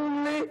see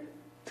only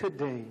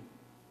today.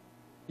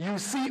 You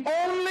see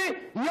only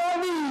your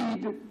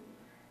need.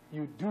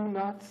 You do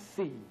not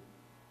see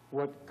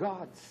what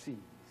God sees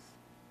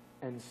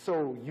And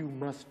so you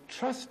must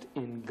trust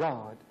in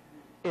God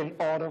in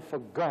order for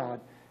God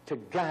to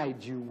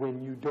guide you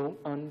when you don't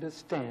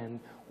understand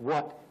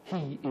what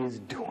he is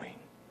doing.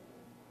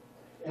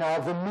 Now,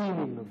 the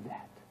meaning of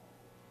that.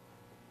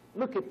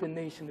 Look at the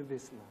Nation of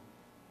Islam.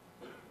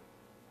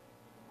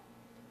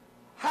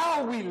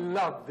 How we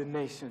love the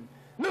nation.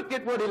 Look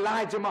at what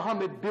Elijah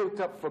Muhammad built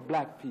up for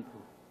black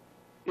people.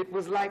 It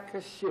was like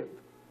a ship,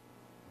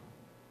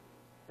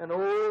 an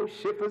old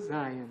ship of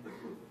Zion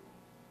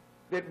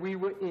that we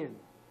were in.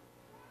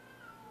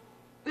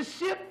 The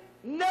ship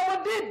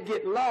never did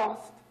get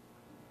lost.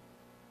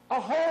 A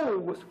hole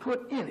was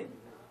put in it.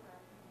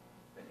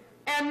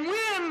 And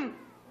when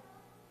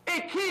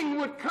a king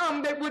would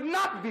come that would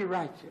not be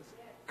righteous,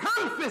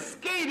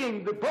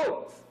 confiscating the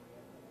boats,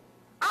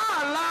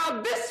 I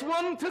allowed this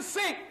one to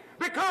sink,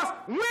 because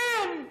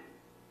when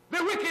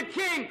the wicked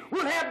king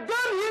would have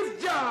done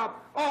his job,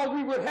 all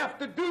we would have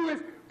to do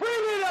is bring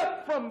it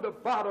up from the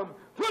bottom,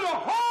 put a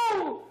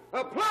hole,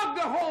 plug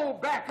the hole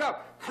back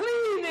up,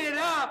 clean it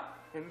up,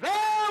 and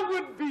there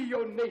would be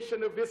your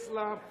Nation of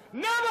Islam,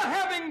 never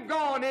having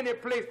gone any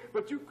place.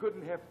 But you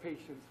couldn't have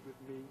patience with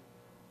me.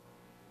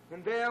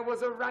 And there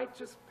was a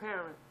righteous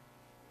parent,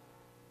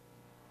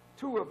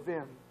 2 of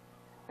them,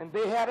 and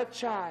they had a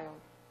child.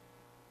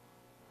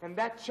 And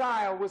that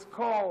child was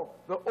called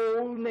the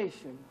Old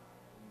Nation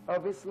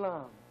of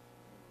Islam.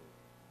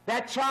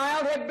 That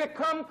child had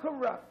become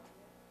corrupt.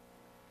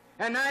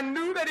 And I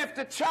knew that if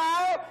the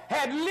child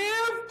had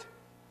lived,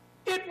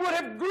 it would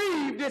have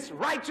grieved its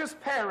righteous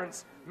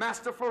parents,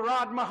 Master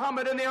Farrakhan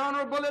Muhammad and the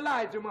Honorable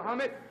Elijah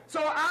Muhammad.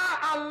 So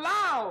I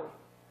allowed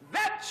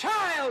that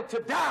child to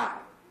die,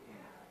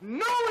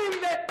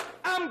 knowing that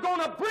I'm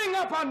going to bring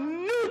up a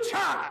new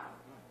child,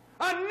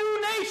 a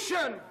new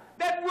nation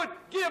that would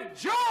give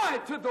joy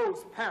to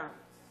those parents.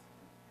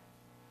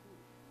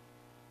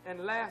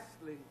 And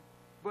lastly,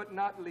 but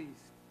not least,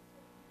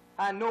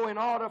 I know in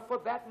order for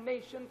that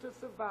nation to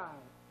survive,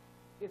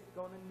 it's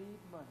going to need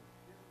money.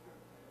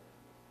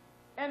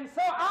 And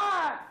so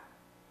I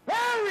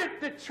buried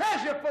the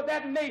treasure for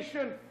that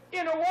nation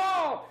in a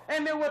wall,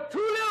 and there were 2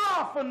 little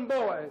orphan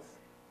boys,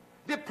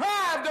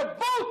 deprived of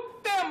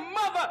both their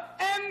mother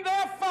and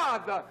their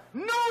father,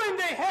 knowing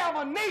they have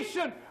a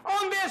nation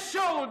on their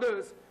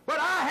shoulders. But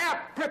I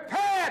have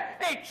prepared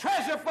a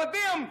treasure for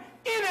them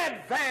in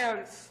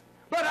advance.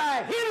 But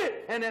I hid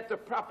it, and at the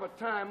proper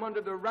time,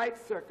 under the right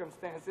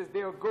circumstances,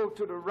 they'll go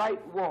to the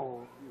right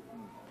wall.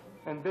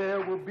 And there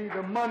will be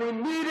the money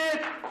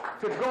needed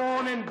to go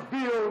on and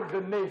build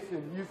the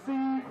nation. You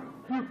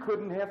see, you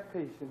couldn't have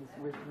patience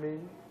with me.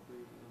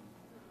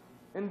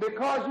 And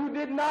because you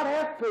did not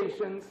have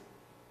patience,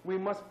 we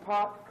must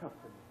part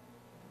company.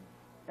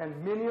 And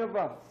many of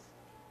us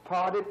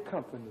parted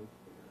company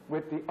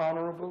with the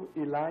Honorable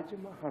Elijah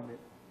Muhammad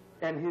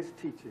and his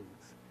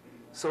teachings.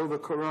 So the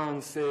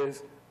Quran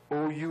says,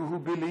 O you who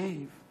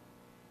believe,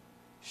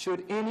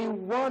 should any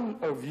one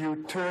of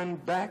you turn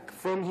back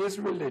from his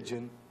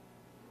religion,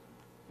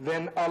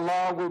 then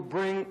Allah will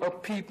bring a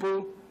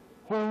people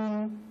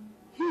whom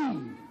he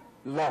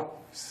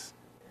loves.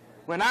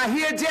 When I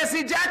hear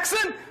Jesse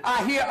Jackson,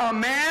 I hear a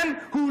man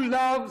who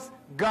loves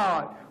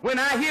God. When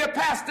I hear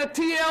Pastor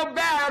T.L.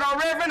 Barrett or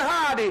Reverend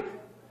Hardy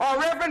or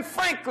Reverend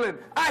Franklin,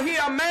 I hear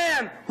a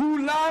man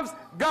who loves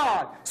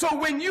God. So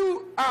when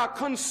you are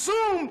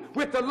consumed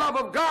with the love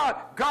of God,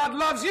 God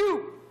loves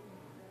you.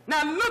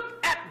 Now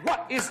look at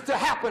what is to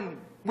happen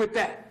with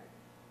that.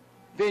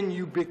 Then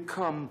you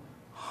become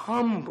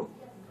humble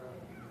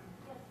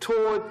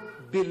toward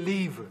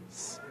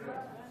believers.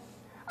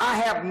 I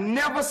have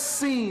never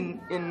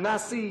seen in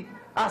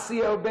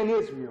Asiel Ben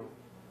Israel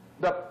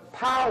the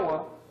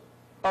power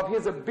of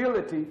his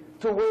ability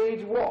to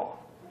wage war.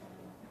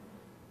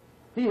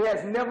 He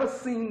has never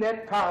seen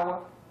that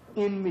power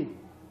in me,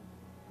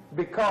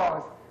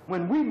 because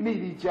when we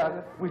meet each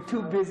other, we're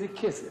too busy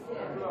kissing,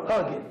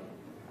 hugging.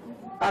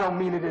 I don't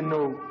mean it in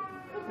no...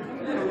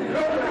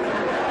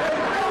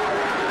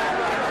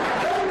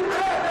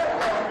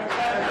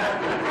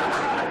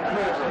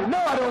 No,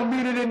 I don't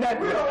mean it in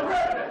that way.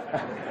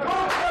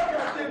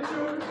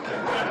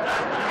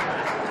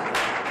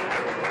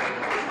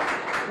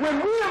 When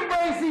we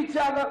embrace each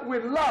other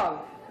with love,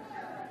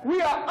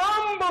 we are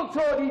humble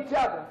toward each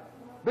other,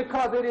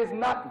 because it is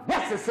not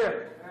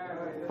necessary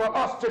for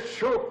us to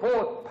show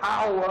forth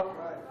power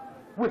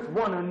with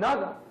one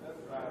another.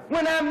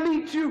 When I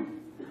meet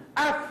you,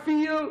 I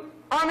feel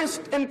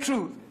honest and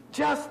truth,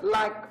 just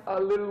like a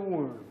little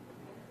worm.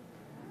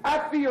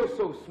 I feel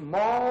so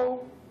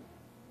small.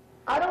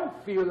 I don't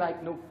feel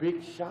like no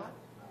big shot,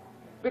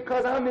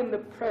 because I'm in the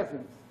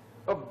presence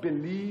of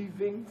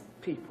believing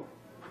people.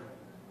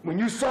 When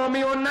you saw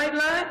me on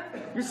Nightline,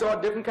 you saw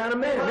a different kind of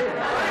man then.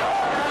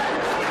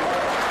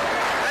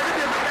 That's a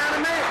different kind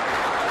of man.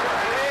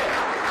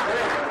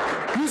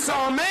 You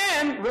saw a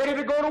man ready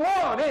to go to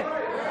war then.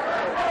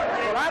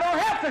 Well, I don't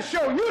have to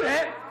show you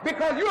that,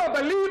 because you're a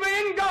believer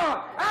in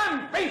God.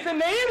 I'm facing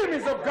the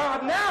enemies of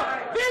God now.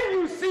 Then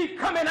you see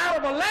coming out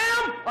of a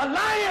lamb, a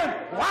lion.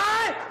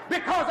 Why?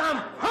 Because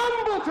I'm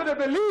humble to the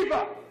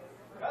believer.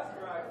 That's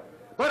right.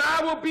 but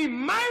I will be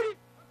mighty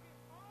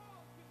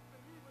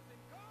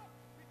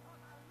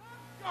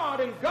God,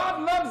 and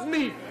God loves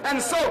me.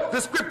 And so the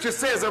scripture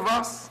says of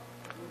us,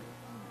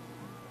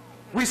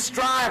 we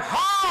strive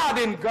hard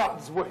in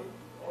God's way.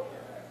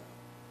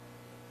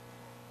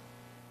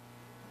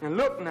 And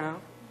look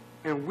now,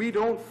 and we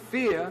don't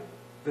fear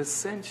the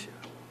censure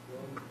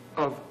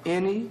of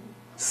any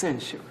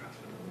censurer.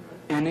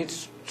 And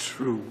it's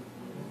true.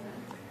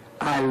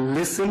 I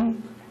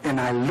listen and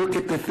I look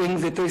at the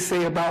things that they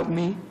say about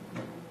me,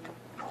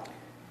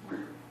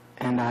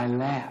 and I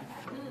laugh.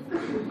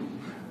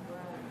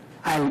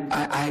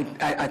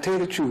 I tell you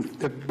the truth,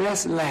 the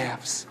best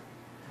laughs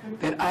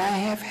that I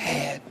have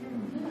had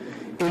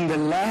in the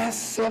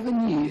last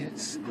 7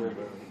 years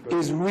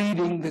is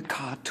reading the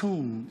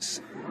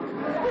cartoons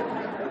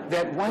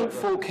that white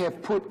folk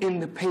have put in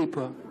the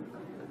paper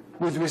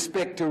with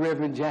respect to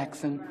Reverend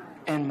Jackson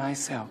and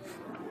myself.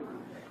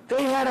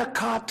 They had a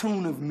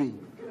cartoon of me.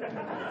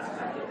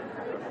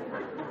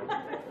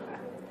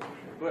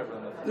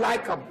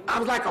 I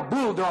was like a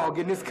bulldog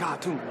in this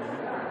cartoon.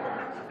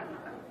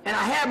 And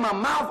I had my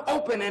mouth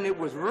open, and it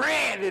was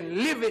red and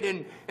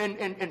livid,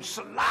 and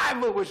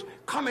saliva was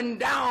coming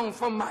down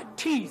from my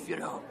teeth, you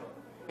know.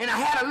 And I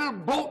had a little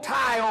bow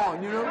tie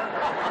on, you know.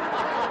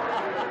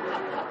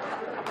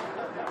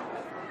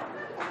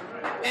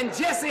 And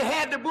Jesse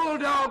had the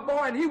bulldog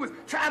boy, and he was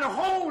trying to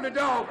hold the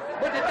dog,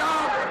 but the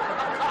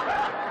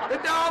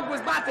dog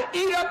was about to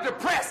eat up the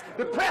press.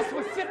 The press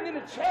was sitting in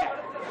a chair,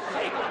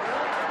 shaking.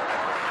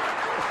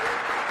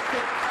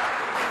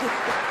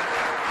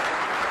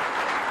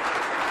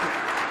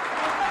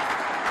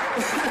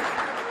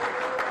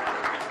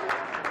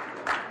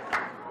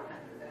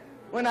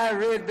 When I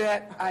read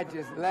that, I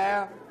just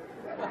laughed.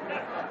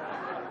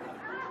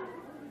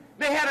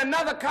 They had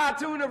another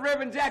cartoon of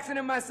Reverend Jackson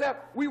and myself.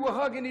 We were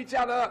hugging each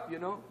other up, you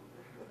know.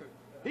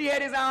 He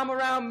had his arm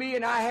around me,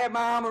 and I had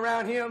my arm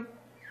around him.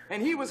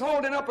 And he was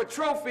holding up a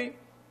trophy.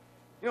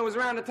 You know, it was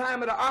around the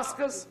time of the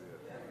Oscars.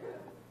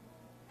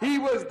 He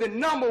was the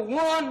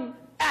 #1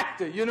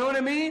 actor, you know what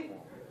I mean?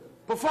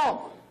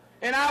 Performer.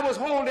 And I was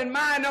holding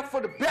mine up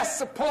for the best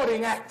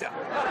supporting actor.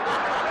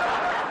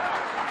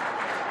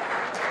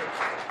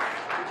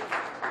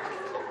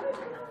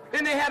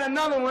 Then they had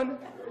another one.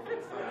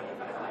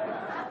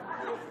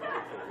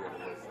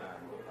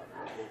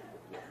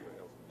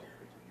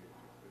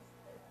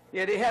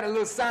 Yeah, they had a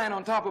little sign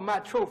on top of my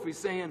trophy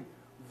saying,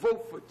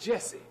 "Vote for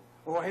Jesse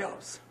or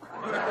else."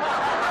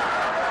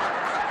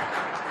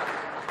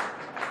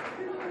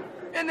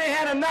 And they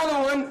had another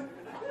one.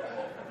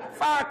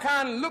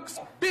 Farrakhan looks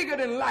bigger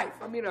than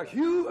life. I mean, a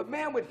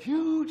man with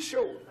huge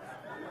shoulders.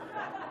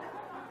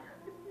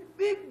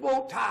 Big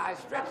bow tie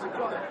stretched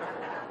across.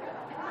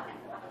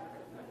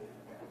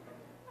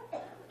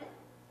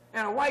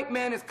 And a white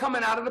man is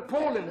coming out of the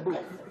polling booth.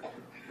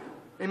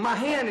 And my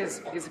hand is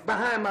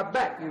behind my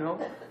back, you know.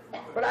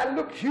 But I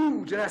look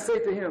huge, and I say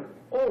to him,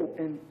 "Oh,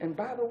 and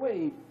by the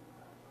way,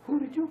 who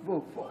did you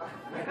vote for?"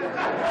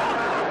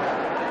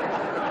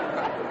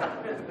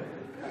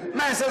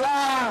 Man says,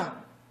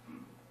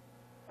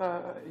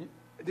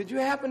 did you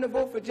happen to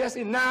vote for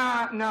Jesse?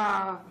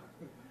 Nah.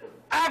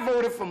 I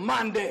voted for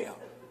Mondale.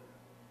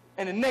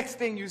 And the next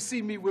thing you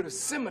see me with a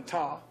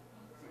scimitar,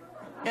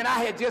 and I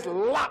had just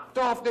lopped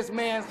off this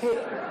man's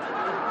head.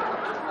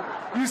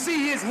 You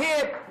see his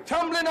head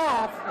tumbling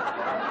off.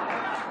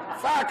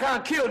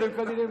 Farrakhan killed him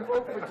because he didn't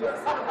vote for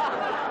Jesse.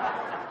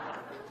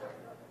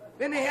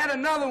 Then they had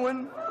another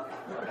one.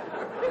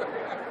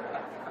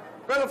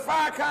 Brother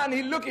Farrakhan,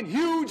 he looking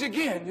huge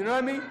again, you know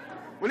what I mean?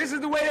 Well, this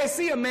is the way they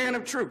see a man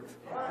of truth.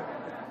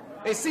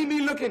 They see me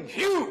looking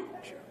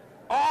huge.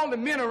 All the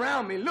men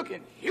around me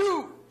looking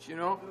huge, you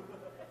know?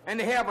 And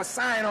they have a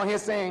sign on here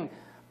saying,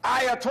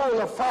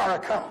 "Ayatollah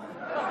Farrakhan.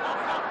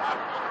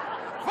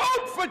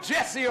 Vote for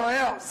Jesse or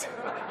else."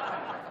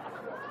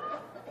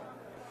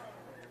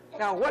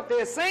 Now, what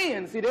they're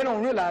saying, see, they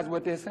don't realize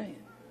what they're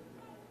saying.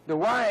 The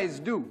wise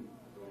do.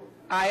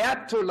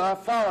 Ayatollah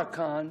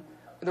Farrakhan,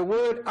 the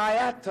word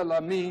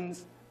Ayatollah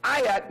means,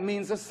 ayat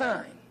means a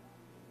sign.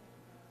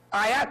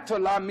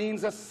 Ayatollah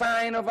means a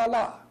sign of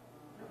Allah.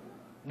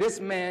 This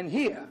man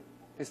here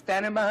is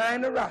standing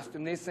behind the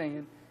rostrum, they're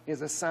saying,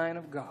 is a sign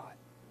of God.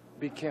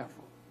 Be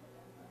careful.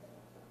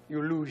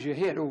 You'll lose your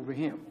head over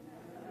him.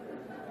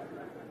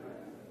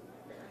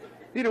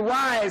 See, the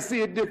wise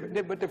see it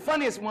different, but the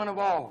funniest one of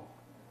all,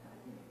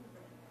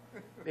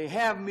 they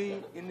have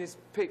me in this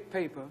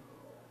paper.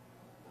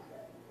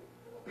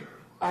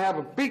 I have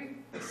a big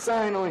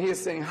sign on here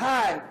saying,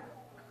 "Hi,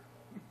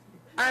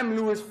 I'm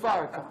Louis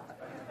Farrakhan."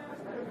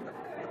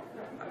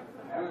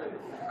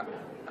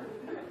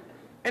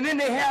 And then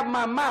they have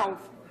my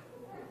mouth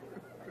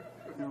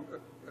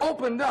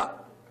opened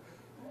up.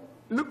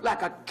 Looked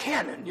like a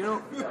cannon, you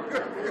know.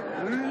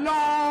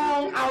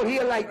 Long out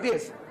here like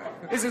this.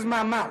 This is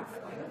my mouth.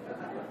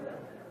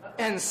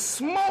 And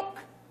smoke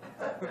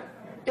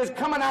is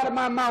coming out of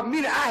my mouth,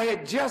 meaning I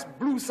had just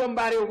blew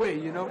somebody away,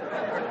 you know.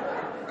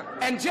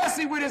 And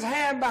Jesse with his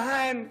hand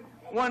behind,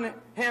 one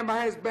hand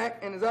behind his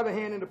back and his other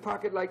hand in the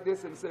pocket like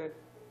this, and said,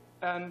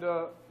 And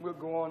we'll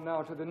go on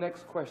now to the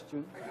next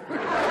question.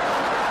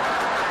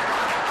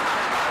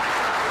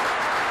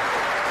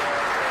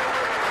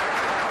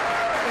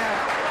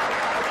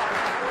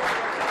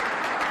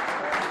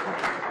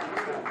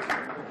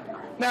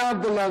 Now,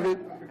 beloved,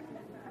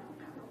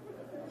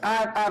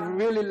 I've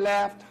really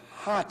laughed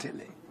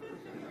heartily.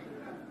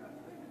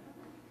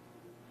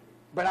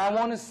 But I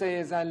want to say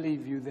as I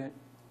leave you that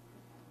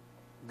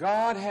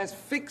God has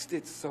fixed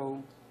it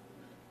so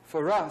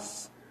for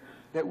us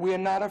that we're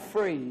not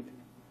afraid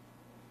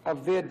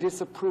of their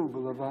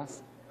disapproval of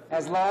us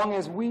as long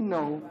as we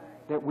know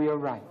that we are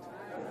right.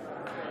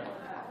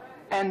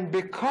 And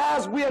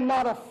because we are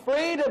not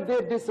afraid of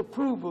their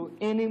disapproval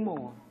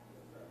anymore,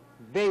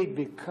 they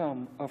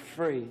become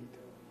afraid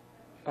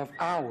of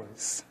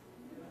ours.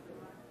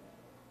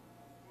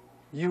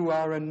 You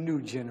are a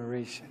new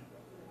generation.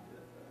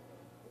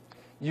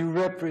 You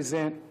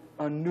represent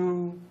a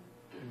new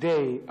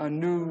day, a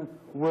new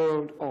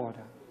world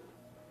order.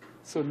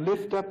 So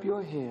lift up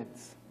your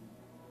heads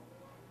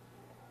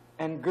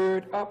and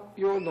gird up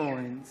your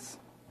loins,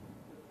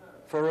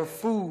 for a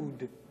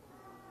food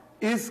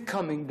is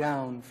coming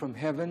down from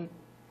heaven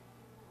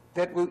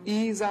that will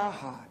ease our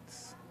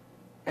hearts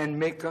and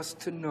make us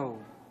to know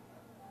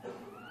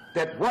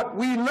that what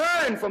we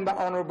learned from the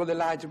Honorable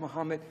Elijah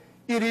Muhammad,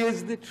 it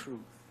is the truth.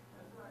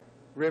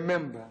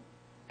 Remember,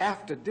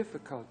 after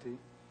difficulty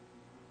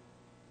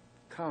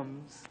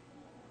comes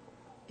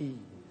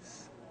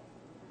ease.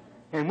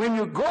 And when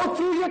you go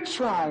through your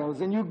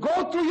trials and you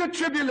go through your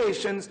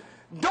tribulations,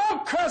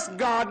 don't curse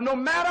God no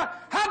matter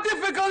how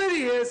difficult it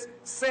is.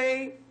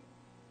 Say,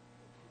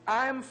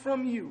 I'm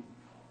from you.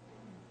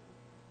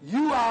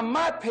 You are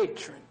my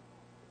patron.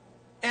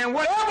 And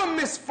whatever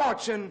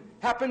misfortune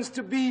happens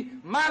to be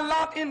my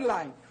lot in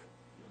life,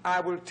 I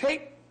will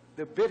take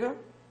the bitter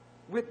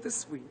with the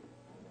sweet.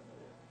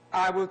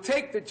 I will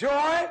take the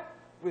joy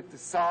with the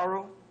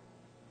sorrow.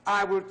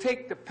 I will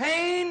take the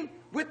pain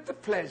with the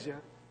pleasure,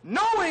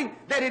 knowing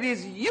that it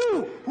is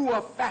you who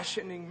are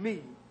fashioning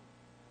me,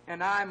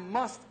 and I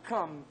must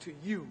come to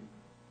you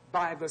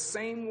by the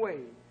same way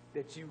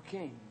that you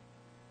came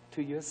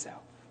to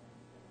yourself.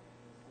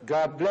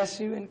 God bless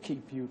you and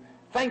keep you.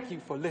 Thank you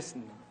for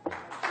listening.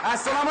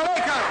 Assalamu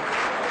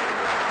alaikum.